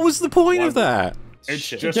 earlier. What was the point of that? It's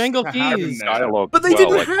Shit. just Jangle to have him Keys. there. Dialogue. But they well,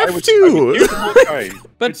 didn't like, I have would to. use the whole time.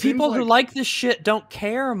 But It seems people who like- like this shit don't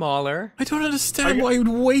care, MauLer. I don't understand why you would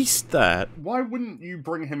waste that. Why wouldn't you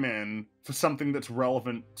bring him in for something that's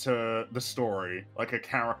relevant to the story, like a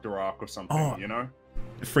character arc or something, Oh. you know?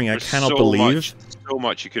 Fringy, I There's cannot so believe so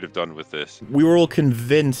much you could have done with this. we were all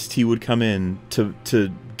convinced he would come in to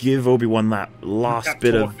give Obi-Wan that last Pep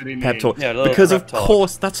bit talk of that he pep needs. talk. Yeah, a little Because pep of talk.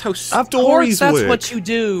 course, that's how Of stories course, that's work. what you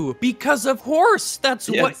do. Because of course, that's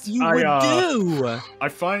Yes, what you would do. I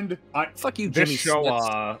find Fuck you, this Jimmy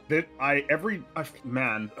show Smith.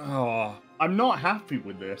 I'm not happy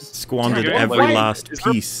with this. Squandered Dude, every why- last is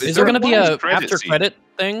there- piece. Is there going to be a credit after scene? credit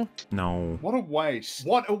thing? No. What a waste.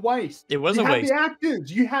 What a waste. It was you a had waste. the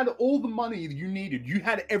actors. You had all the money that you needed. You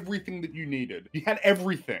had everything that you needed. You had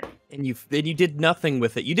everything. And you did nothing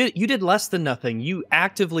with it. You did less than nothing. You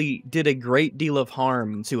actively did a great deal of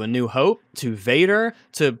harm to A New Hope, to Vader,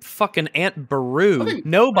 to fucking Aunt I Beru. think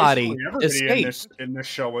Nobody basically everybody escaped. in this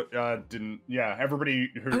show didn't. Yeah, everybody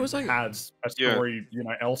who I was like- has a Yeah. story,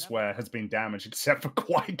 elsewhere has been damage except for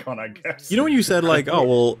Qui-Gon, I guess. You know when you said, like, oh,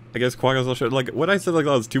 well, I guess Qui-Gon's not sure. Like, when I said, like,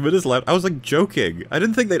 oh, there's 2 minutes left, I was, like, joking. I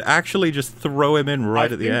didn't think they'd actually just throw him in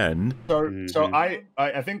right at the end. So I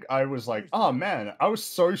think I was like, oh, man, I was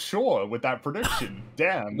so sure with that prediction.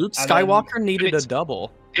 Damn. Luke Skywalker needed a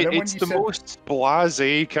double. It's the most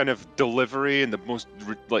blasé kind of delivery and the most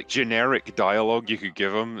like generic dialogue you could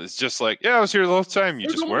give him. It's just like, yeah, I was here the whole time. You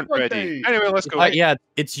just weren't ready. Anyway, let's go. Yeah,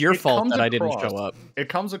 it's your fault that I didn't show up. It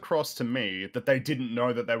comes across to me that they didn't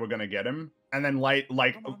know that they were going to get him, and then like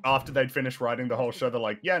after they'd finished writing the whole show, they're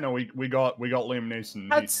like, yeah, no, we got Liam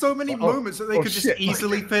Neeson. Had so many moments that they could just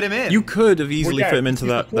easily fit him in. You could have easily fit him into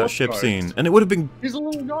that ship scene, and it would have been. He's a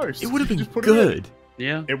little ghost. It would have been good.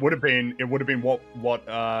 Yeah, it would have been what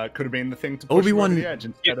could have been the thing to push Obi-Wan. over the edge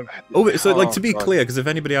instead of. So like to be clear, because if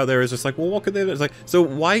anybody out there is just like, well, what could they do? It's like, so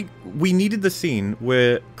why we needed the scene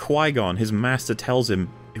where Qui-Gon, his master, tells him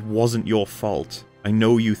it wasn't your fault. I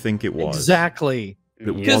know you think it was. Exactly.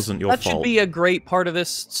 It wasn't your fault. That should be a great part of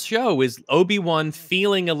this show, is Obi-Wan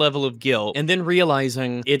feeling a level of guilt and then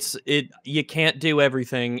realizing you can't do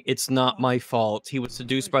everything. It's not my fault. He was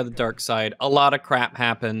seduced by the dark side. A lot of crap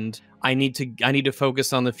happened. I need to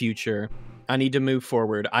focus on the future. I need to move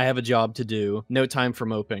forward. I have a job to do. No time for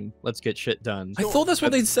moping. Let's get shit done. I thought that's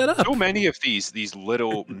what they'd set up. So many of these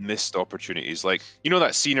little missed opportunities. Like, you know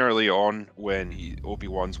that scene early on when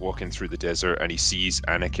Obi-Wan's walking through the desert and he sees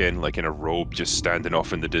Anakin like in a robe just standing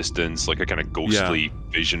off in the distance, like a kind of ghostly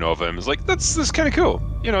vision of him. It's like, that's kind of cool.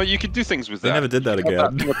 You know, you could do things with that. They never did that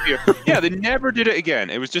again. Yeah, they never did it again.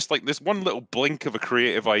 It was just like this one little blink of a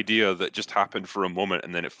creative idea that just happened for a moment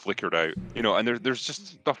and then it flickered out. You know, and there's just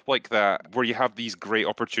stuff like that where you have these great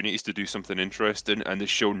opportunities to do something interesting and the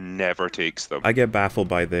show never takes them. I get baffled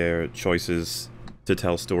by their choices to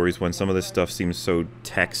tell stories when some of this stuff seems so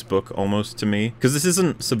textbook almost to me. Because this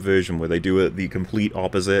isn't Subversion where they do it the complete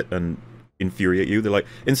opposite and infuriate you. They're like,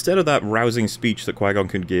 instead of that rousing speech that Qui-Gon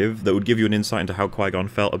could give, that would give you an insight into how Qui-Gon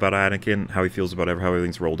felt about Anakin, how he feels about how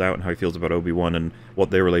everything's rolled out, and how he feels about Obi-Wan, and what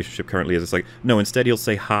their relationship currently is. It's like, no, instead he'll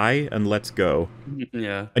say hi and let's go.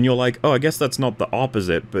 Yeah. And you're like, oh, I guess that's not the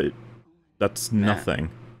opposite, but that's nothing.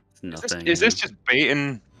 It's nothing. Is this just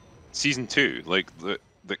baiting season 2? Like,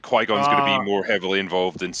 that Qui-Gon's going to be more heavily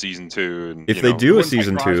involved in season 2? And, if they do a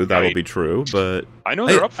season 2, that'll be true, but... I know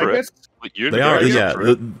they're up for it. Like, they are, yeah.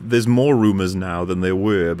 There's more rumors now than there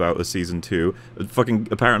were about a season 2. Fucking,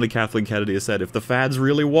 apparently Kathleen Kennedy has said, if the fans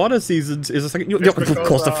really want a season... Is a second, of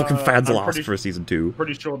course the fucking fans will ask for a season 2.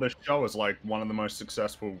 Pretty sure this show is, like, one of the most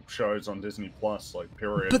successful shows on Disney+, like,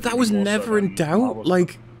 period. But that was never in doubt,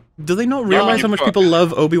 like... Do they not realize how much people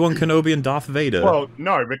love Obi-Wan Kenobi and Darth Vader? Well,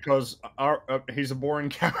 no, because he's a boring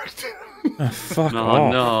character. Fuck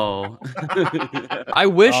off. No. I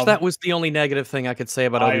wish that was the only negative thing I could say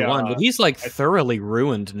about Obi-Wan, but he's like thoroughly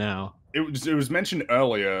ruined now. It was mentioned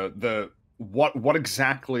earlier what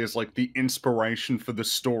exactly is like the inspiration for the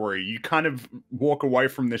story. You kind of walk away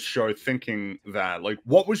from this show thinking that, like,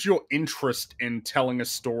 what was your interest in telling a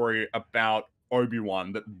story about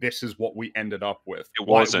Obi-Wan that this is what we ended up with? It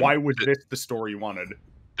wasn't. Why was this the story you wanted?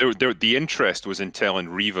 The interest was in telling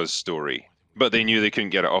Reva's story, but they knew they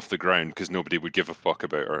couldn't get it off the ground because nobody would give a fuck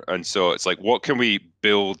about her. And so it's like, what can we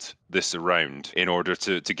build this around in order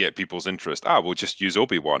to get people's interest? We'll just use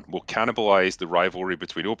Obi-Wan. We'll cannibalize the rivalry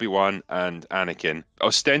between Obi-Wan and Anakin.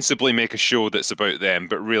 Ostensibly make a show that's about them,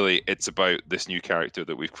 but really it's about this new character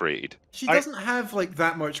that we've created. She doesn't have like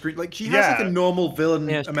that much screen. Like she has like a normal villain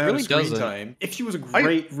amount of screen time. If she was a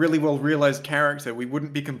great, really well realized character, we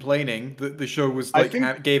wouldn't be complaining that the show was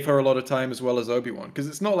like gave her a lot of time as well as Obi-Wan, because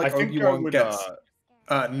it's not like Obi-Wan gets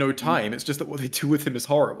no time. It's just that what they do with him is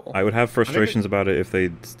horrible. I would have frustrations about it if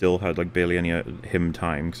they still had like barely any him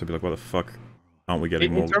time, because I'd be like, what the fuck aren't we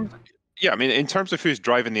getting more? Yeah, I mean, in terms of who's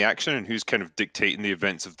driving the action and who's kind of dictating the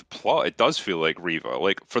events of the plot, it does feel like Reva.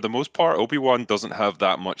 Like, for the most part, Obi-Wan doesn't have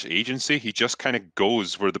that much agency. He just kind of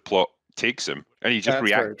goes where the plot takes him, and he just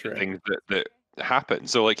reacts to things that happen.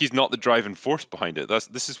 So, like, he's not the driving force behind it.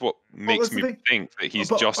 This is what makes me think that he's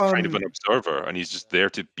just kind of an observer, and he's just there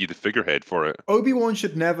to be the figurehead for it. Obi-Wan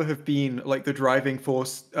should never have been like the driving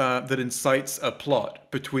force that incites a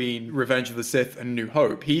plot between Revenge of the Sith and New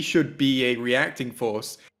Hope. He should be a reacting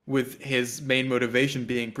force, with his main motivation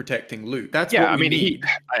being protecting Luke. That's what we need.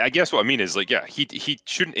 I guess what I mean is, like, yeah, he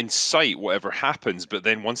shouldn't incite whatever happens, but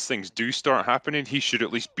then once things do start happening, he should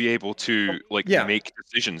at least be able to make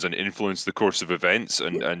decisions and influence the course of events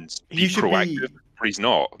and be proactive. He's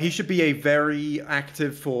not. He should be a very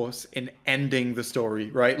active force in ending the story,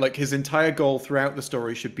 right? Like, his entire goal throughout the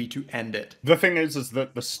story should be to end it. The thing is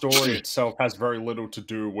that the story itself has very little to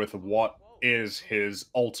do with what is his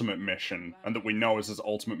ultimate mission, and that we know is his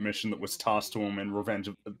ultimate mission that was tasked to him in Revenge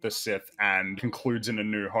of the Sith and concludes in A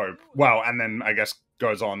New Hope. Well, and then I guess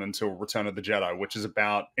goes on until Return of the Jedi, which is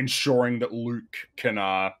about ensuring that Luke can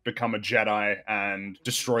become a Jedi and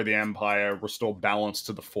destroy the Empire, restore balance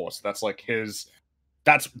to the Force. That's like his...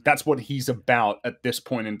 That's what he's about at this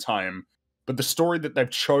point in time. But the story that they've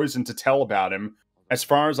chosen to tell about him, as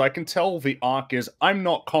far as I can tell, the arc is, I'm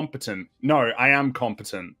not competent. No, I am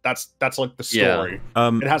competent. That's like the story.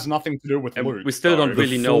 It has nothing to do with Luke. We still don't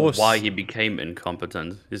really know Force- why he became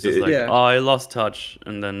incompetent. He's just like, oh, I lost touch,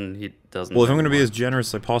 and then he doesn't. Well, if I'm going to be as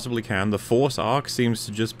generous as I possibly can, the Force arc seems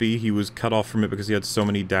to just be he was cut off from it because he had so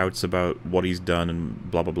many doubts about what he's done and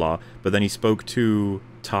blah, blah, blah. But then he spoke to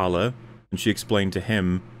Tala, and she explained to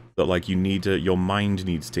him that, like, you need to, your mind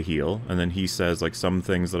needs to heal, and then he says, like, some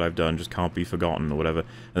things that I've done just can't be forgotten, or whatever,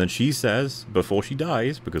 and then she says, before she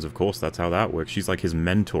dies, because of course that's how that works, she's like his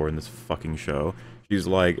mentor in this fucking show, she's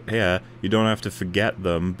like, yeah, you don't have to forget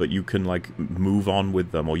them, but you can, like, move on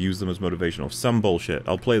with them, or use them as motivation, or some bullshit.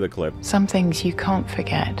 I'll play the clip. Some things you can't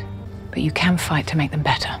forget, but you can fight to make them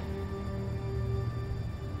better.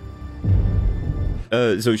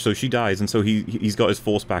 So she dies, and so he's got his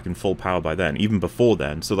Force back in full power by then, even before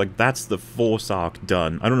then. So, like, that's the Force arc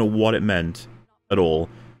done. I don't know what it meant at all.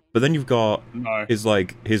 But then you've got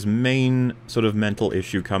his main sort of mental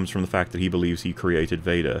issue comes from the fact that he believes he created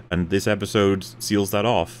Vader. And this episode seals that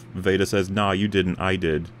off. Vader says, nah, you didn't, I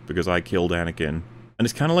did, because I killed Anakin. And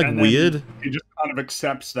it's kind of, like, weird. He just kind of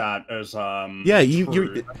accepts that as, yeah,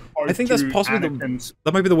 I think that's possibly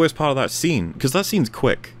that might be the worst part of that scene, because that scene's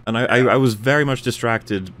quick. And I was very much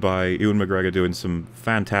distracted by Ewan McGregor doing some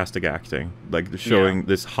fantastic acting. Like, showing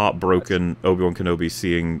this heartbroken Obi-Wan Kenobi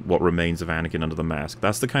seeing what remains of Anakin under the mask.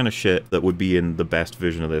 That's the kind of shit that would be in the best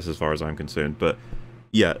vision of this, as far as I'm concerned. But,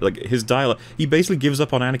 yeah, like, his dialogue, he basically gives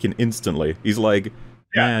up on Anakin instantly. He's like...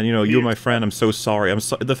 Man, you know, you're my friend, I'm so sorry.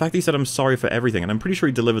 The fact that he said I'm sorry for everything, and I'm pretty sure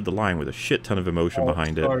he delivered the line with a shit ton of emotion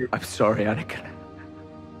behind it. I'm sorry, Anakin.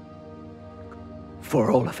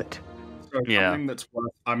 For all of it. So something that's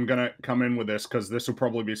worth, I'm gonna come in with this, because this will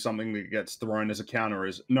probably be something that gets thrown as a counter,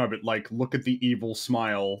 is, no, but, like, look at the evil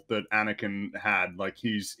smile that Anakin had. Like,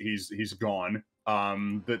 he's gone.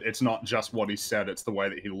 That it's not just what he said, it's the way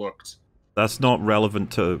that he looked. That's not relevant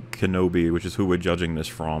to Kenobi, which is who we're judging this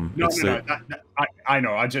from. No, I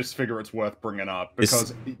know. I just figure it's worth bringing up,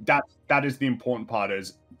 because that is the important part.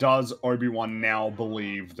 Is, does Obi-Wan now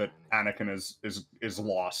believe that Anakin is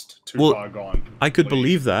lost, too far gone? I could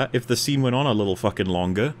believe that if the scene went on a little fucking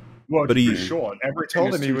longer. Well, but he short. Everything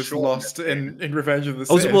told him he was lost in Revenge of the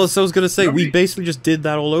Sith. Sith. Well, so I was gonna say, we basically just did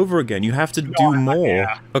that all over again. You have to do more.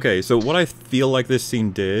 Yeah. Okay, so what I feel like this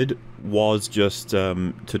scene did was just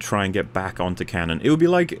to try and get back onto canon. It would be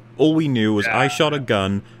like, all we knew was I shot a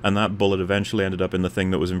gun, and that bullet eventually ended up in the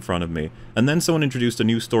thing that was in front of me. And then someone introduced a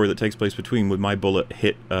new story that takes place between, with my bullet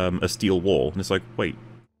hit a steel wall. And it's like, wait,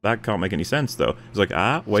 that can't make any sense, though. It's like,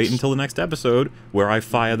 wait until the next episode, where I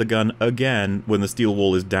fire the gun again when the steel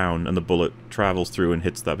wall is down and the bullet travels through and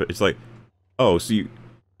hits that. It's like, oh, so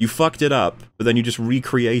you fucked it up, but then you just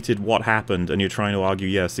recreated what happened, and you're trying to argue,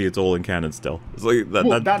 yeah, see, it's all in canon still. It's like,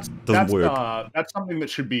 that doesn't work. That's something that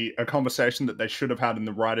should be a conversation that they should have had in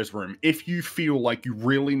the writer's room. If you feel like you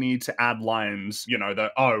really need to add lines, you know,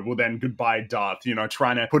 that, oh, well then, goodbye, Darth, you know,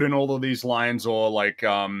 trying to put in all of these lines, or like,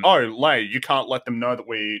 oh, Lay, you can't let them know that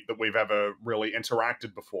we've ever really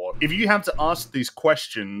interacted before. If you have to ask these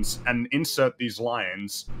questions and insert these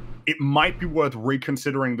lines, it might be worth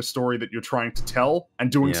reconsidering the story that you're trying to tell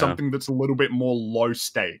and doing something that's a little bit more low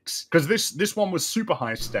stakes. Because this one was super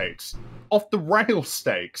high stakes. Off the rail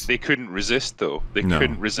stakes. They couldn't resist, though. They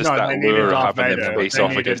couldn't resist that lure of having them face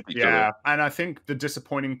off against each other. And I think the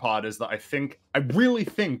disappointing part is that I really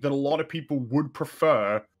think that a lot of people would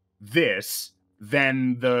prefer this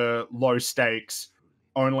than the low stakes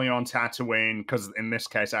only on Tatooine, because in this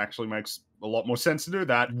case actually makes a lot more sense to do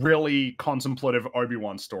that. Really contemplative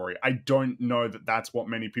Obi-Wan story. I don't know that that's what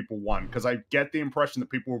many people want, because I get the impression that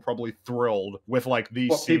people were probably thrilled with, like,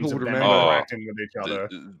 these scenes of them interacting with each other.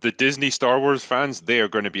 The Disney Star Wars fans, they are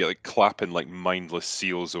going to be like clapping like mindless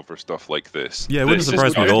seals over stuff like this. Yeah, it wouldn't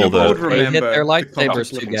surprise me at all that they hit their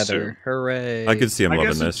lightsabers together. Hooray! I could see them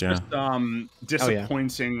loving this. Yeah, just,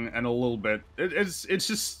 disappointing and a little bit. It's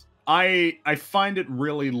just I find it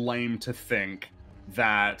really lame to think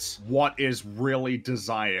that what is really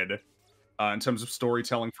desired in terms of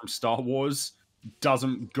storytelling from Star Wars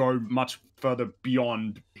doesn't go much further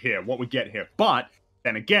beyond here, what we get here. But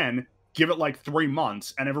then again, give it like 3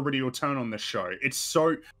 months and everybody will turn on this show. It's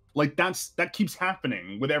so... Like that keeps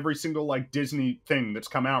happening with every single like Disney thing that's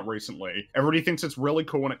come out recently. Everybody thinks it's really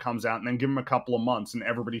cool when it comes out, and then give them a couple of months and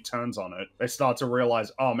everybody turns on it. They start to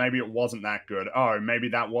realize, oh, maybe it wasn't that good. Oh, maybe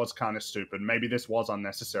that was kind of stupid. Maybe this was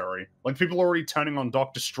unnecessary. Like people are already turning on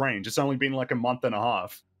Doctor Strange. It's only been like a month and a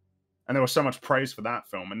half. And there was so much praise for that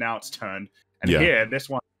film, and now it's turned. And here, this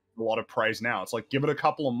one, a lot of praise now. It's like, give it a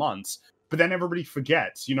couple of months. But then everybody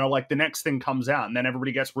forgets, you know, like the next thing comes out and then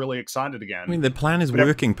everybody gets really excited again. I mean, the plan is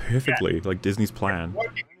working perfectly, like Disney's plan.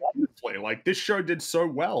 Working wonderfully. Like this show did so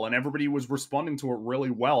well and everybody was responding to it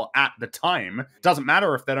really well at the time. Doesn't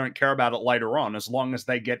matter if they don't care about it later on, as long as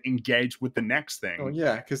they get engaged with the next thing. Oh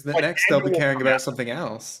yeah, because the next they'll be caring about something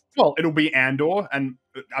else. Well, it'll be Andor, and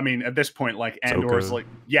I mean, at this point, like, Andor is like,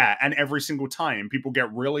 yeah, and every single time people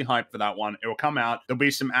get really hyped for that one, it will come out. There'll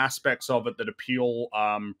be some aspects of it that appeal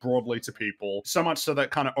broadly to people, so much so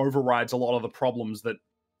that kind of overrides a lot of the problems that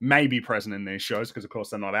may be present in these shows, because of course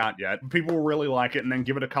they're not out yet. People will really like it, and then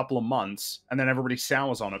give it a couple of months, and then everybody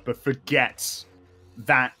sours on it, but forgets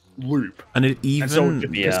that loop. And it even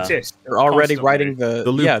they're already writing the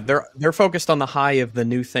loop. They're focused on the high of the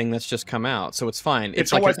new thing that's just come out, so it's fine.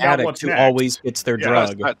 It's like an addict who always gets their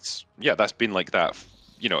drug. That's been like that,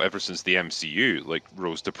 you know, ever since the MCU like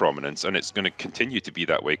rose to prominence, and it's going to to continue to be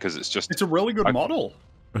that way, because it's a really good model.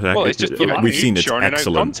 Well, it's just we've seen it's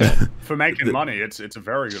excellent for making money. It's a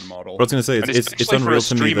very good model. I was going to say it's unreal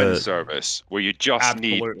to me that service where you just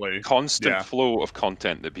need constant flow of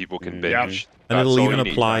content that people can binge. And it'll even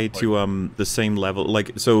apply to the same level.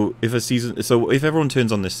 Like, so if if everyone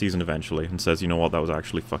turns on this season eventually and says, you know what, that was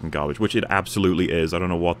actually fucking garbage, which it absolutely is. I don't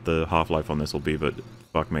know what the half-life on this will be, but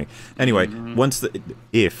fuck me. Anyway,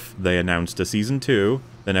 if they announced a season 2,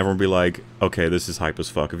 then everyone will be like, okay, this is hype as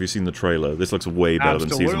fuck. Have you seen the trailer? This looks way better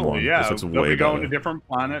than season 1. Yeah, this looks they'll way be going better. to different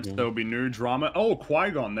planets. There'll be new drama. Oh,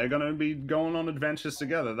 Qui-Gon, they're gonna be going on adventures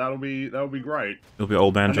together. That'll be great. It'll be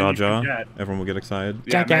old man Jar Jar. Everyone will get excited.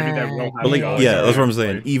 Yeah, maybe they will. But like, yeah, that's what I'm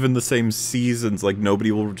saying. Even the same seasons, like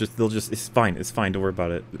nobody will they'll just it's fine, don't worry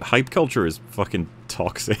about it. Hype culture is fucking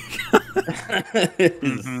toxic.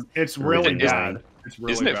 It's really bad. It's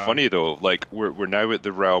really Isn't it bad. funny though? Like we're now at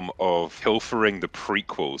the realm of pilfering the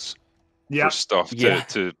prequels for stuff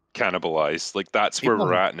to cannibalize. Like that's where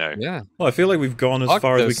we're at now. Yeah. Well, I feel like we've gone as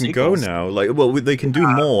far as we can go now. Like, well, they can do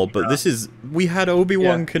more, but we had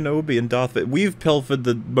Obi-Wan Kenobi and Darth Vader. We've pilfered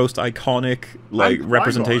the most iconic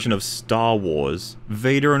representation of Star Wars.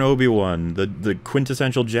 Vader and Obi-Wan, the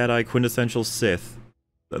quintessential Jedi, quintessential Sith.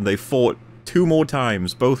 And they fought 2 more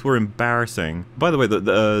times. Both were embarrassing. By the way,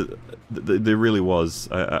 there really was.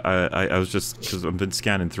 I was just, because I've been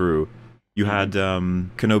scanning through. You had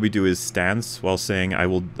Kenobi do his stance while saying,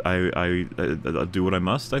 I'll do what I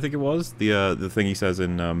must," I think it was. The thing he says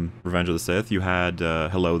in Revenge of the Sith. You had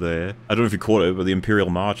Hello There. I don't know if you caught it, but the Imperial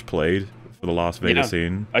March played for the last Vader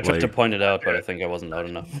scene. I tried to point it out, but I think I wasn't loud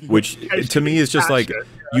enough. Which, to me, is just like,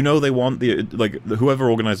 you know, they want whoever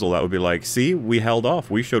organized all that would be like, see, we held off,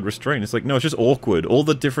 we showed restraint. It's like, no, it's just awkward. All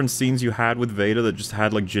the different scenes you had with Vader that just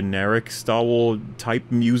had like generic Star Wars type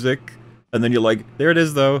music. And then you're like, there it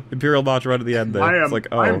is, though. Imperial March right at the end there. It's like,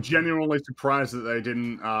 oh. I'm genuinely surprised that they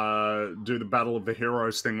didn't do the Battle of the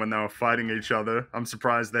Heroes thing when they were fighting each other. I'm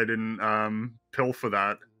surprised they didn't pilfer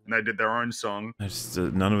that, and they did their own song.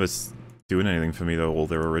 None of us doing anything for me, though, all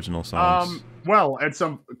their original songs. Well, it's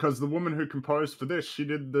because the woman who composed for this, she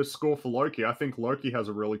did the score for Loki. I think Loki has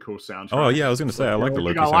a really cool soundtrack. Oh, yeah, I was going to say, I like the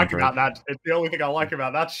Loki soundtrack. It's the only thing I like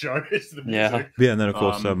about that show is the music. Yeah, and then, of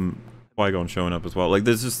course, Qui-Gon showing up as well. Like,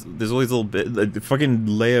 there's all these little bit, like, fucking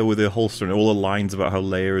Leia with her holster and all the lines about how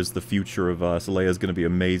Leia is the future of us. Leia's gonna be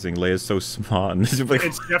amazing. Leia's so smart. And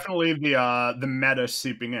it's definitely the meta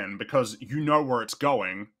seeping in, because you know where it's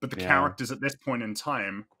going, but the characters at this point in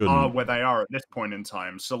time are where they are at this point in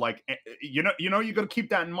time. So like, you know, you got to keep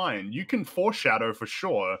that in mind. You can foreshadow for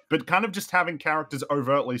sure, but kind of just having characters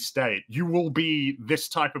overtly state, you will be this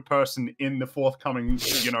type of person in the forthcoming,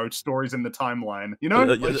 you know, stories in the timeline. You know,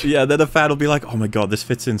 yeah. Then the fan will be like, "Oh my god, this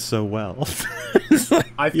fits in so well."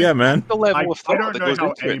 Yeah, man. The level of I thought don't that know goes how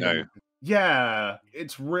into it now. Yeah,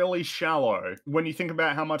 it's really shallow when you think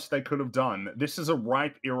about how much they could have done. This is a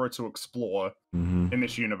ripe era to explore in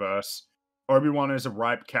this universe. Obi-Wan is a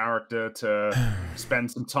ripe character to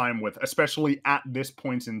spend some time with, especially at this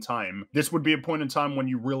point in time. This would be a point in time when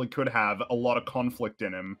you really could have a lot of conflict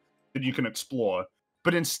in him that you can explore.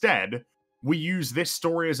 But instead, we use this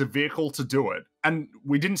story as a vehicle to do it. And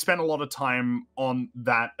we didn't spend a lot of time on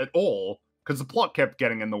that at all, because the plot kept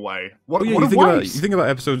getting in the way. You think about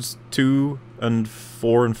episodes 2 and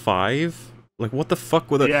 4 and 5? Like, what the fuck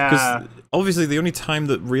with it? Because obviously the only time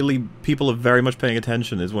that really people are very much paying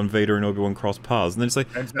attention is when Vader and Obi-Wan cross paths. And then it's like,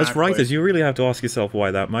 as writers, you really have to ask yourself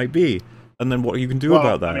why that might be. And then what you can do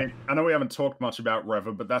about that. I mean, I know we haven't talked much about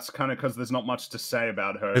Reva, but that's kind of because there's not much to say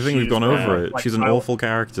about her. I think we've gone over it. She's an awful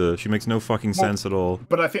character. She makes no fucking sense at all.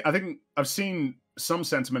 But I think I've seen some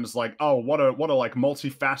sentiments like, oh, what a like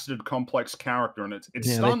multifaceted, complex character, and it's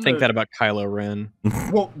they think that about Kylo Ren.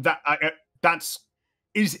 Well,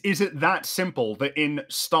 is it that simple that in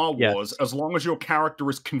Star Wars, as long as your character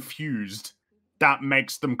is confused, that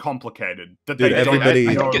makes them complicated? That Dude, everybody.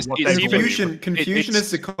 Confusion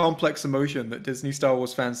is a complex emotion that Disney Star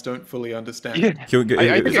Wars fans don't fully understand. Yeah. I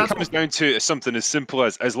think it comes down to something as simple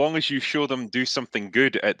as long as you show them do something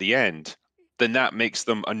good at the end, then that makes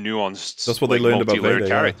them a nuanced, that's what they learned about Vader,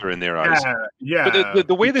 character in their eyes. But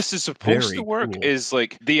the way this is supposed to work is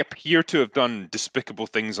like they appear to have done despicable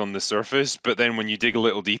things on the surface, but then when you dig a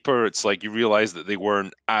little deeper, it's like you realize that they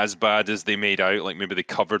weren't as bad as they made out. Like maybe they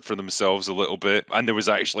covered for themselves a little bit, and there was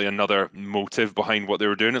actually another motive behind what they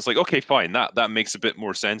were doing. It's like, okay, fine, that makes a bit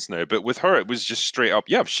more sense now. But with her, it was just straight up,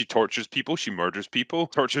 yeah, she tortures people, she murders people,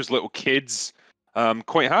 tortures little kids.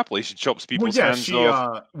 Quite happily, she chops people's hands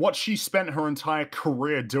off. What she spent her entire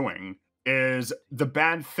career doing is the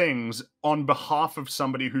bad things on behalf of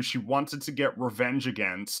somebody who she wanted to get revenge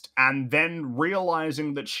against, and then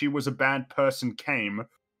realizing that she was a bad person came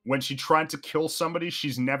when she tried to kill somebody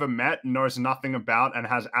she's never met, knows nothing about, and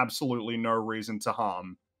has absolutely no reason to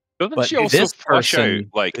harm. Doesn't she also flesh out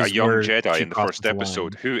like a young Jedi in the first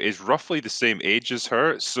episode who is roughly the same age as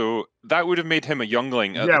her? So that would have made him a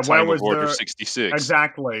youngling at the time of Order 66.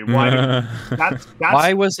 Exactly. That's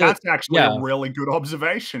actually a really good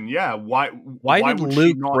observation. Yeah. Why did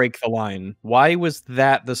Luke break the line? Why was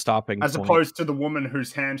that the stopping point? As opposed to the woman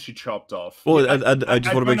whose hand she chopped off. Well, I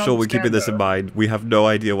just want to make sure we're keeping this in mind. We have no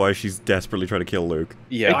idea why she's desperately trying to kill Luke.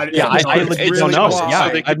 I legit don't know. So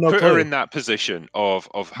they could put her in that position of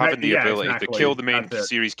having the ability to kill the main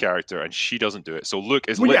series character, and she doesn't do it. So Luke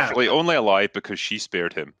is literally only alive because she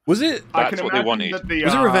spared him. Was it? That's what they wanted. Was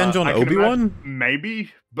it revenge on Obi-Wan? Maybe,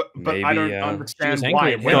 but I don't understand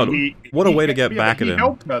why. What a way to get back at him. He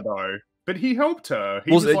helped her though. But he helped her.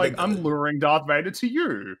 He was like, "I'm luring Darth Vader to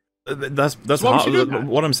you." That's hard.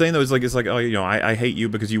 What I'm saying though is like oh, you know, I hate you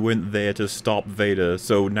because you weren't there to stop Vader,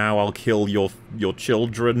 so now I'll kill your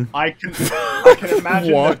children. I can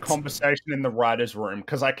imagine the conversation in the writers' room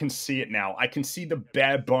because I can see it now. I can see the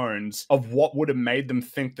bare bones of what would have made them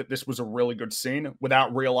think that this was a really good scene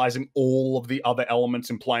without realizing all of the other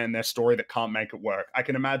elements in play in their story that can't make it work. I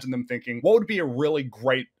can imagine them thinking, what would be a really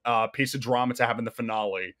great piece of drama to have in the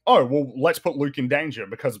finale? Oh, well, let's put Luke in danger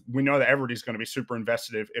because we know that everybody's going to be super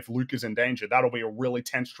invested if Luke is in danger. That'll be a really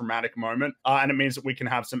tense, dramatic moment, and it means that we can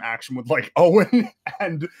have some action with like Owen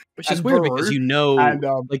and which is weird because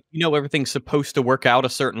everything's supposed to work out a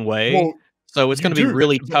certain way. Well, so it's going to be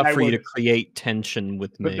really tough for you to create tension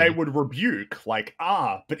with me. But they would rebuke, like,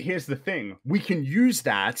 but here's the thing. We can use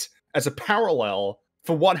that as a parallel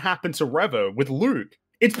for what happened to Reva with Luke.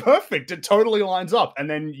 It's perfect. It totally lines up. And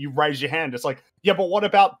then you raise your hand. It's like, yeah, but what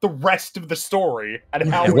about the rest of the story?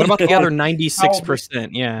 And how? What about the other 96%?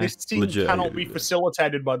 Yeah. This scene cannot be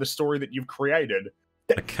facilitated by the story that you've created.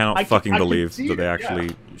 I cannot fucking believe that they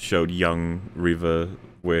actually showed young Reva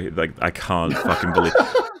where, like, I can't fucking believe.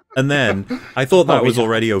 And then, I thought that was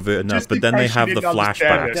already overt enough, but then they have the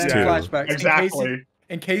flashbacks too. Exactly.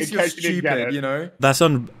 In case you're stupid, you know?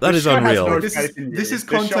 That is unreal. This is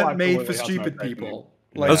content made for stupid people.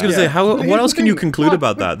 Like, I was going to say, what else can you conclude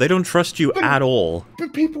about that? They don't trust you at all.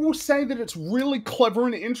 But people will say that it's really clever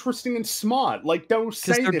and interesting and smart. Like, they'll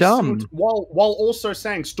say they're dumb. While also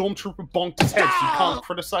saying Stormtrooper bonked his head, so you can't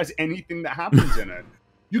criticize anything that happens in it.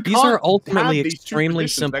 These are ultimately extremely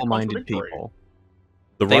simple-minded people.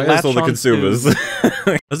 The writers or the consumers?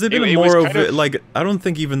 Has it been more overt? Like, I don't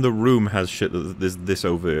think even The Room has shit that is this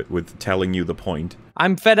overt with telling you the point.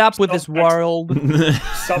 I'm fed up with this world.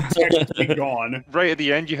 Subtext be gone. Right at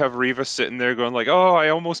the end, you have Reva sitting there going like, "Oh, I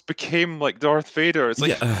almost became like Darth Vader." It's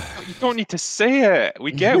like, you don't need to say it.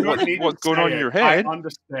 We get what's going on in your head. I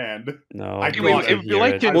understand. No, it would be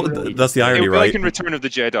like that's the irony, it would be right? like in Return of the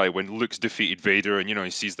Jedi when Luke's defeated Vader, and he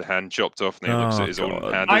sees the hand chopped off, and then he looks at his own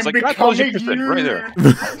hand. It's like that tells you everything right there.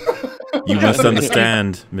 You must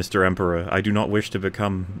understand, Mr. Emperor. I do not wish to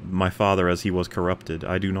become my father as he was corrupted.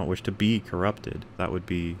 I do not wish to be corrupted. That would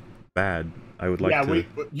be bad. I would like to...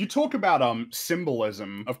 You talk about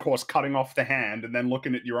symbolism, of course, cutting off the hand and then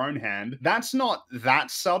looking at your own hand. That's not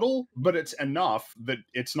that subtle, but it's enough that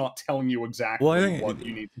it's not telling you exactly what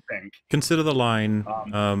you need to think. Consider the line,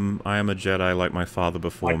 I am a Jedi like my father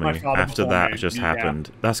before me. After that just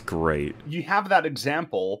happened. That's great. You have that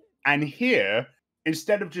example, and here,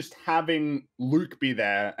 instead of just having Luke be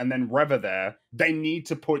there and then Reva there, they need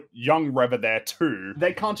to put young Reva there too.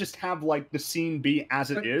 They can't just have like the scene be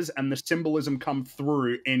as it is and the symbolism come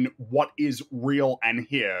through in what is real and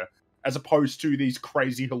here, as opposed to these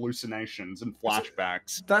crazy hallucinations and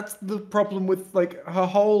flashbacks. That's the problem with like her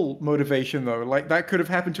whole motivation though. Like that could have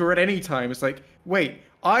happened to her at any time. It's like, wait,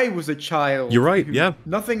 I was a child. You're right, yeah.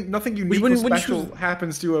 Nothing unique or special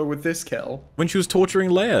happens to her with this kill. When she was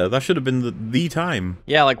torturing Leia, that should have been the time.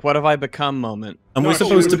 Yeah, like what have I become moment. And we're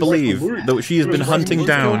supposed to believe that she has been hunting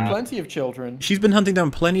down... plenty of children. She's been hunting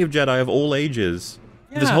down plenty of Jedi of all ages.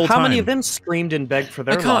 Yeah, this whole how time. many of them screamed and begged for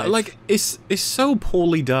their lives? Like, it's so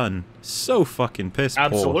poorly done. So fucking piss poor.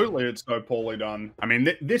 Absolutely, it's so poorly done. I mean,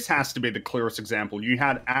 this has to be the clearest example. You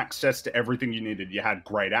had access to everything you needed. You had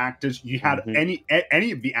great actors. You had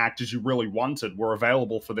any of the actors you really wanted were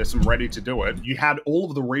available for this and ready to do it. You had all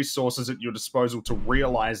of the resources at your disposal to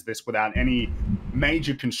realize this without any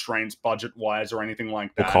major constraints, budget-wise or anything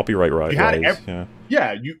like that. Or copyright rights.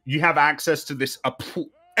 You have access to this.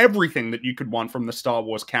 Everything that you could want from the Star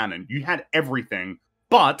Wars canon. You had everything,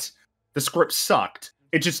 but the script sucked.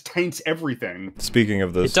 It just taints everything. Speaking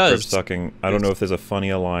of the script sucking, I don't know if there's a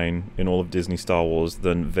funnier line in all of Disney Star Wars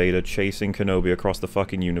than Vader chasing Kenobi across the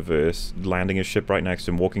fucking universe, landing his ship right next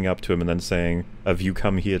to him, walking up to him, and then saying, "Have you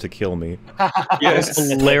come here to kill me?" Yes,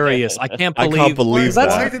 hilarious. I can't believe that.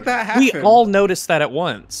 Why did that happen? We all noticed that at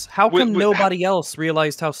once. How come nobody else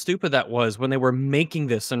realized how stupid that was when they were making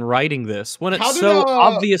this and writing this, when it's so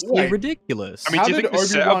obviously ridiculous? I mean, do you think the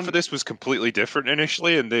setup for this was completely different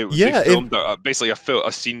initially, and they filmed basically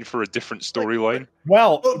a scene for a different storyline?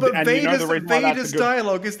 Well, but Vader's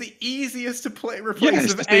dialogue is the easiest to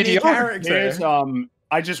replace of any character.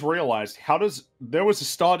 I just realized, there was a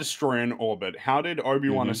Star Destroyer in orbit. How did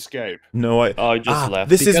Obi-Wan escape? No, I just left.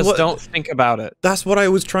 This is what, don't think about it. That's what I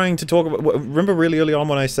was trying to talk about. Remember really early on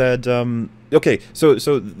when I said, okay, so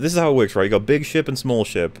this is how it works, right? You got big ship and small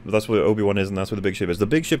ship. That's what Obi-Wan is, and that's what the big ship is. The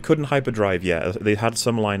big ship couldn't hyperdrive yet. They had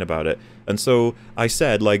some line about it. And so I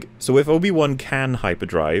said, like, so if Obi-Wan can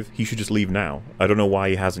hyperdrive, he should just leave now. I don't know why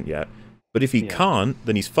he hasn't yet. But if he can't,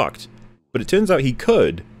 then he's fucked. But it turns out he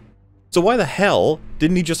could. So why the hell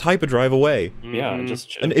didn't he just hyperdrive away? Yeah,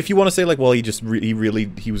 And if you want to say like, well, he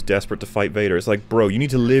was desperate to fight Vader, it's like, bro, you need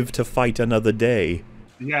to live to fight another day.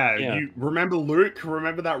 Yeah, you remember Luke?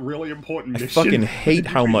 Remember that really important mission? I fucking hate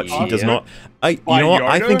how much he does not... You know what?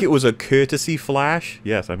 I think it was a courtesy flash.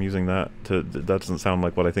 Yes, I'm using that to... That doesn't sound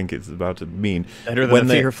like what I think it's about to mean. Better than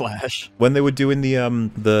a fear flash. When they were doing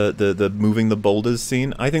the moving the boulders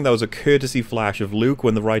scene, I think that was a courtesy flash of Luke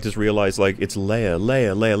when the writers realized, like, it's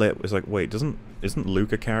Leia. It's like, wait, isn't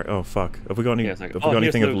Luke a character? Oh, fuck. Have we got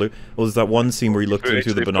anything of Luke? Well, there's that one scene where he looks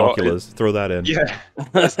into the binoculars. Throw that in. Yeah.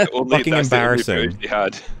 That's the only, fucking embarrassing. He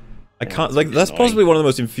had. I can't, like, that's possibly one of the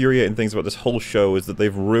most infuriating things about this whole show is that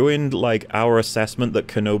they've ruined, like, our assessment that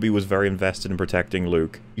Kenobi was very invested in protecting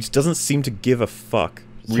Luke. He just doesn't seem to give a fuck.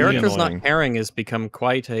 Really Characters annoying. not caring has become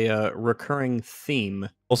quite a recurring theme.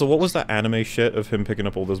 Also, what was that anime shit of him picking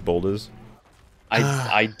up all those boulders?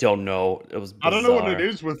 I don't know. It was bizarre. I don't know what it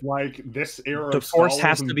is with like this era. The Force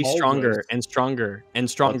has to be stronger and stronger and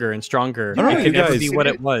stronger and stronger. I don't know, it you can never guys, be what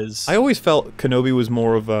it was. I always felt Kenobi was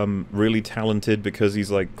more of really talented because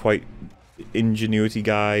he's like quite ingenuity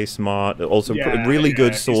guy, smart, also really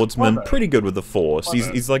good swordsman, pretty good with the Force.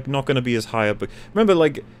 He's like not going to be as high up. But remember,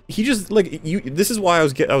 like he just like this is why I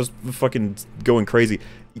was fucking going crazy.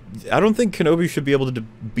 I don't think Kenobi should be able to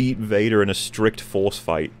beat Vader in a strict Force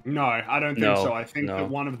fight. No, I don't think so. I think that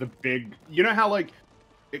one of the big, you know how like,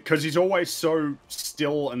 because he's always so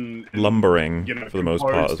still and lumbering, you know, for the most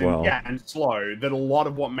part as well. Yeah, and slow. That a lot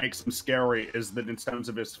of what makes him scary is that in terms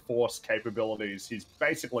of his Force capabilities, he's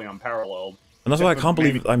basically unparalleled. And that's why I can't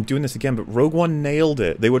believe I'm doing this again, but Rogue One nailed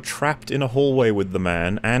it. They were trapped in a hallway with the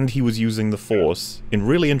man, and he was using the Force in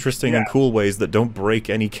really interesting and cool ways that don't break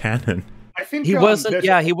any canon. I think he wasn't.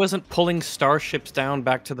 Yeah, he wasn't pulling starships down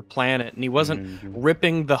back to the planet, and he wasn't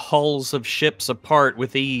ripping the hulls of ships apart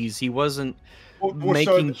with ease. He wasn't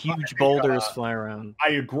making huge boulders fly around.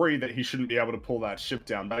 I agree that he shouldn't be able to pull that ship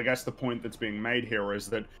down, but I guess the point that's being made here is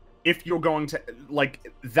that if you're going to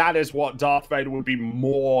like, that is what Darth Vader would be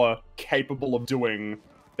more capable of doing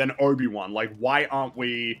than Obi-Wan. Like, why aren't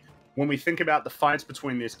we? When we think about the fights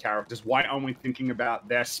between these characters, why aren't we thinking about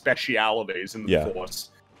their specialities in the Force?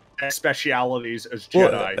 specialities as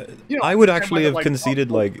Jedi. Well, I would actually have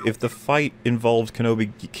conceded, like, if the fight involved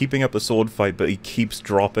Kenobi keeping up the sword fight, but he keeps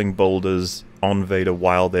dropping boulders on Vader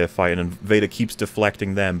while they're fighting, and Vader keeps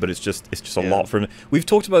deflecting them, but it's just a lot for him. We've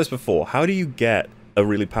talked about this before. How do you get a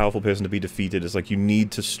really powerful person to be defeated? It's like you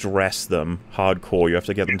need to stress them hardcore. You have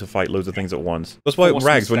to get them to fight loads of things at once. That's why,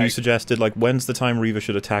 Rags, when you suggested, like, when's the time Reva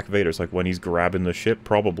should attack Vader? It's like when he's grabbing the ship,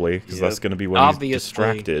 probably, because that's going to be when he's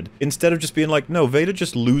distracted. Instead of just being like, no, Vader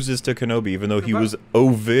just loses to Kenobi, even though he was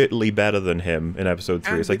overtly better than him in Episode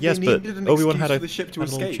 3. It's like, yes, but Obi-Wan had a ship to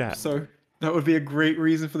little escape, chat. So that would be a great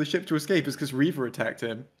reason for the ship to escape, is because Reva attacked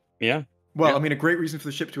him. Yeah. Well, I mean, a great reason for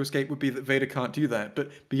the ship to escape would be that Vader can't do that.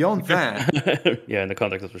 But beyond that... yeah, in the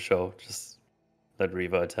context of the show, just let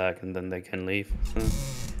Reva attack and then they can leave.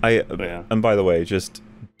 And by the way, just,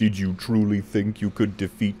 did you truly think you could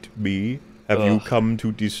defeat me? Have you come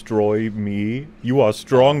to destroy me? You are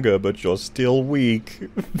stronger, but you're still weak.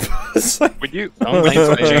 When you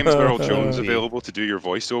have James Earl Jones available to do your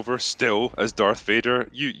voiceover still as Darth Vader,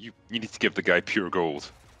 you need to give the guy pure gold.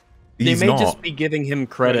 They may just be giving him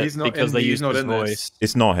credit because they used his voice.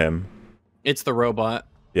 It's not him. It's the robot.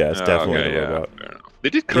 Yeah, it's definitely the robot. They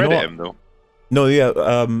did credit him, though. No, yeah,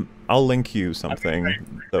 I'll link you something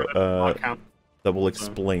that will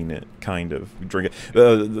explain it, kind of. Drink it.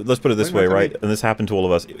 Let's put it this way, right? And this happened to all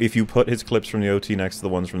of us. If you put his clips from the OT next to the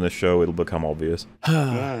ones from this show, it'll become obvious.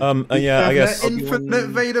 Yeah, I guess... Infinite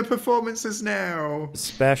Vader performances now!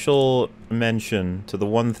 Special mention to the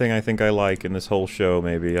one thing I think I like in this whole show,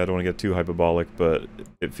 maybe. I don't want to get too hyperbolic, but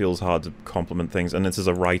it feels hard to compliment things, and this is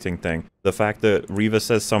a writing thing. The fact that Reva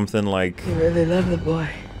says something like... You really love the boy.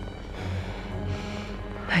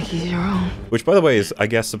 Like he's your own. Which, by the way, is, I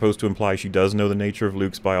guess, supposed to imply she does know the nature of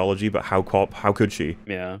Luke's biology, but how could she?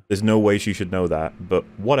 Yeah. There's no way she should know that, but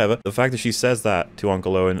whatever. The fact that she says that to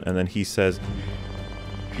Uncle Owen, and then he says...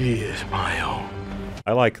 He is my own.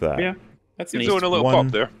 I like that. Yeah, that's neat. He's doing a little pop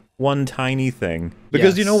there. One tiny thing.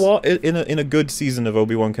 Because you know what? In a good season of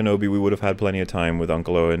Obi-Wan Kenobi, we would have had plenty of time with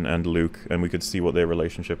Uncle Owen and Luke, and we could see what their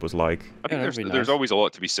relationship was like. I think there's always a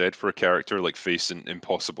lot to be said for a character like facing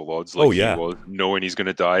impossible odds, like he was, knowing he's going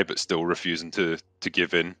to die but still refusing to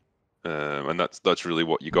give in. And that's really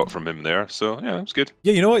what you got from him there. So yeah, it was good.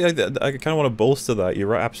 Yeah, you know what? I kind of want to bolster that.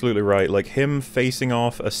 You're absolutely right. Like him facing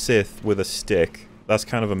off a Sith with a stick. That's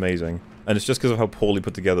kind of amazing. And it's just because of how poorly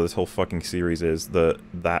put together this whole fucking series is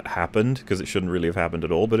that happened, because it shouldn't really have happened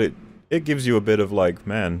at all, but it gives you a bit of like,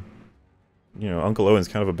 man, you know, Uncle Owen's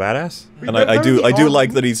kind of a badass. And I do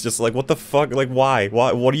like that he's just like, what the fuck? Like, why?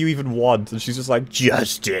 What do you even want? And she's just like,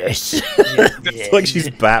 justice. It's like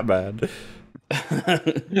she's Batman.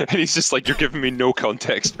 And he's just like, you're giving me no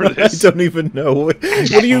context for this. I don't even know. What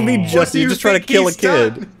do you mean justice? You're just trying to kill a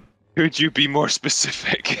kid. Could you be more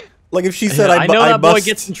specific? Like if she said, I know that boy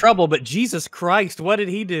gets in trouble, but Jesus Christ, what did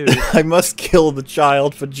he do? I must kill the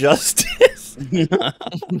child for justice.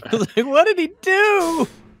 Like, what did he do?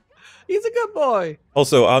 He's a good boy.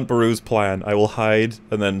 Also, Aunt Beru's plan, I will hide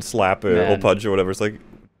and then slap her or punch or whatever. It's like,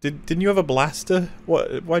 didn't you have a blaster?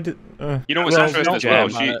 What? Why did... You know what's interesting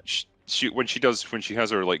as well? When she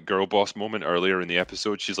has her like girl boss moment earlier in the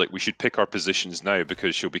episode, she's like, we should pick our positions now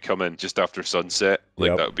because she'll be coming just after sunset.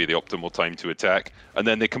 Like that would be the optimal time to attack. And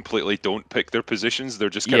then they completely don't pick their positions. They're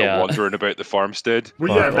just kind of wandering about the farmstead.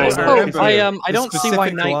 I don't see why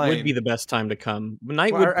night would be the best time to come.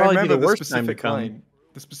 Night would probably be the worst time to come.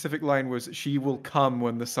 The specific line was, she will come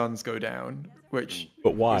when the suns go down, which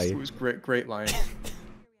but why? was great line.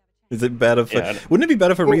 Is it better for... Wouldn't it be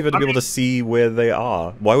better for Reva to be able to see where they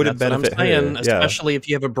are? Why would it benefit her? Especially if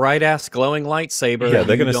you have a bright-ass glowing lightsaber. Yeah,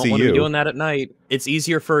 they're going to see you. You don't want to be doing that at night. It's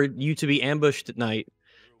easier for you to be ambushed at night.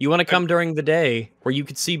 You want to come during the day where you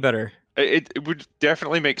could see better. It would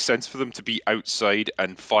definitely make sense for them to be outside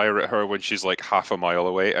and fire at her when she's like half a mile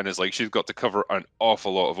away, and it's like she's got to cover an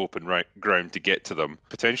awful lot of open ground to get to them.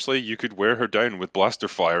 Potentially, you could wear her down with blaster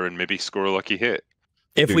fire and maybe score a lucky hit.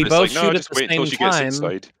 If we both shoot at the same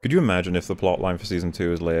time... Could you imagine if the plot line for Season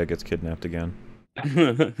 2 is Leia gets kidnapped again?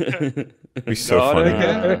 It'd be so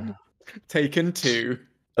funny. Taken 2.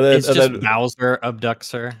 It's just Bowser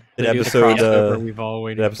abducts her. In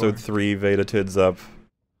episode 3, Vader turns up,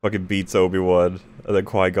 fucking beats Obi-Wan, and then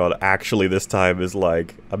Qui-Gon actually this time is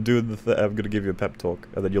like, I'm gonna give you a pep talk,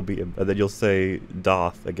 and then you'll beat him, and then you'll say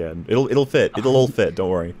Darth again. It'll fit. It'll all fit. Don't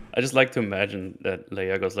worry. I just like to imagine that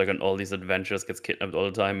Leia goes like on all these adventures, gets kidnapped all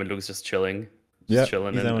the time, and Luke's just chilling.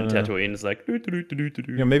 Chilling in Tatooine. It's like...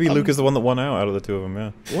 Yeah, maybe Luke is the one that won out of the two of them,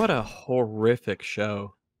 yeah. What a horrific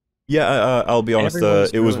show. Yeah, I'll be honest,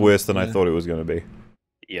 it was worse than I thought it was going to be.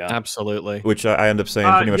 Yeah, absolutely. Which I end up saying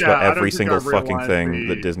pretty much about every single fucking thing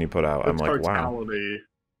that Disney put out. I'm like, wow.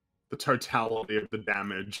 the totality of the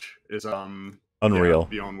damage is Unreal.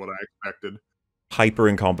 beyond what I expected. Hyper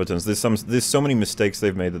incompetence. There's so many mistakes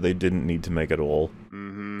they've made that they didn't need to make at all.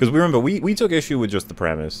 Mm-hmm. Because we remember we took issue with just the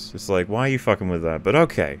premise. It's like, why are you fucking with that? But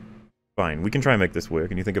okay, fine, we can try and make this work.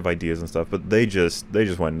 And you think of ideas and stuff, but they just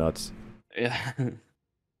went nuts. Yeah.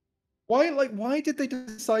 Why did they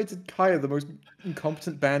decide to hire the most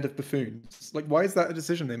incompetent band of buffoons? Like, why is that a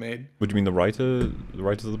decision they made? What do you mean, the writers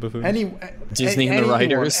of the buffoons? Disney and the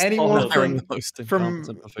writers. Anyone hiring the most from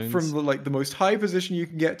incompetent buffoons. the most high position you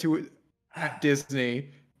can get to at Disney,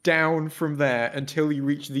 down from there until you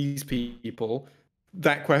reach these people.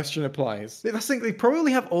 That question applies. I think they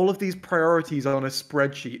probably have all of these priorities on a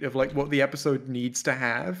spreadsheet of like what the episode needs to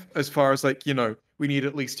have, as far as like, we need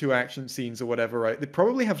at least 2 action scenes or whatever, right? They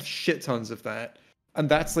probably have shit tons of that. And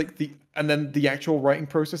that's like and then the actual writing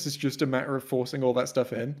process is just a matter of forcing all that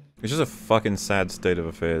stuff in. It's just a fucking sad state of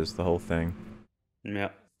affairs, the whole thing. Yeah.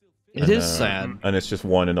 It is sad. And it's just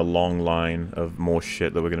one in a long line of more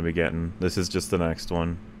shit that we're going to be getting. This is just the next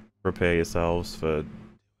one. Prepare yourselves for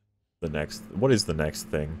the next... What is the next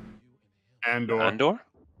thing? Andor?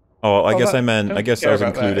 Oh, I guess I was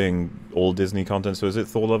about including all Disney content, so is it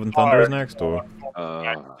Thor Love and Thunder is next, or...?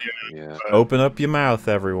 Yeah. Open up your mouth,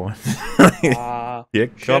 everyone. Here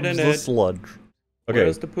comes the sludge. Okay.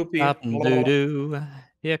 Where's the poopy? Doo-doo.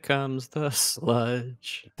 Here comes the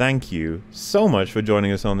sludge. Thank you so much for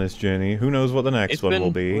joining us on this journey. Who knows what the next one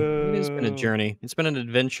will be? It's been a journey. It's been an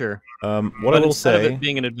adventure. What but I will instead say... of it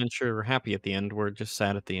being an adventure, we're happy at the end. We're just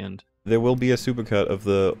sad at the end. There will be a supercut of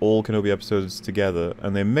the all Kenobi episodes together,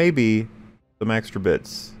 and there may be some extra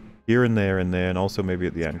bits here and there, and also maybe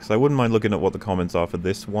at the end. Because I wouldn't mind looking at what the comments are for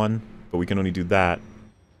this one, but we can only do that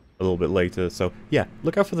a little bit later. So yeah,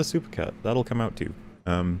 look out for the supercut. That'll come out too.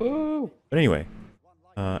 But anyway,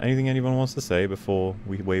 anything anyone wants to say before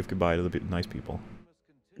we wave goodbye to the nice people?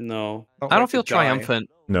 No. I don't feel triumphant.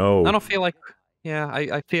 No. I don't feel like... Yeah,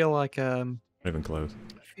 I feel like... Not even close.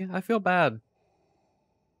 I feel bad.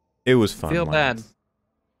 It was fun. I feel bad.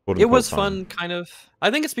 It was fun, kind of.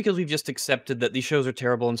 I think it's because we've just accepted that these shows are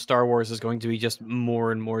terrible and Star Wars is going to be just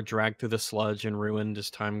more and more dragged through the sludge and ruined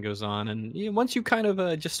as time goes on. And once you kind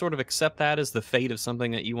of just sort of accept that as the fate of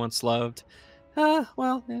something that you once loved,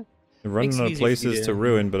 well, yeah. They're running out of places to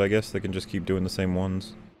ruin, but I guess they can just keep doing the same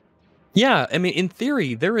ones. Yeah, I mean, in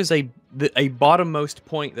theory, there is a bottommost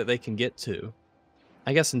point that they can get to.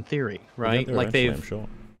 I guess in theory, right? Like I'm sure.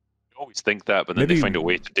 Always think that, but then they find a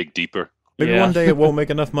way to dig deeper. Maybe one day it won't make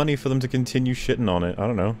enough money for them to continue shitting on it. I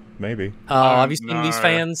don't know. Maybe. Have you seen these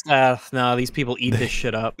fans? No, these people eat this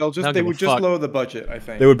shit up. They would just lower the budget, I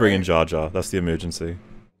think. They would bring in Jar Jar. That's the emergency.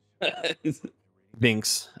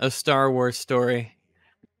 Binks, a Star Wars story.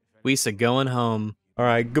 Weesa going home. All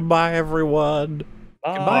right, goodbye, everyone.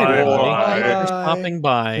 Goodbye, everybody. Thanks for stopping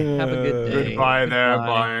by. Have a good day. Goodbye there,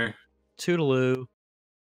 bye. Toodaloo.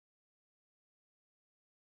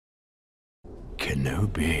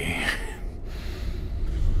 Kenobi.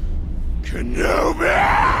 Kenobi!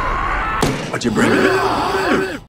 What you bringing?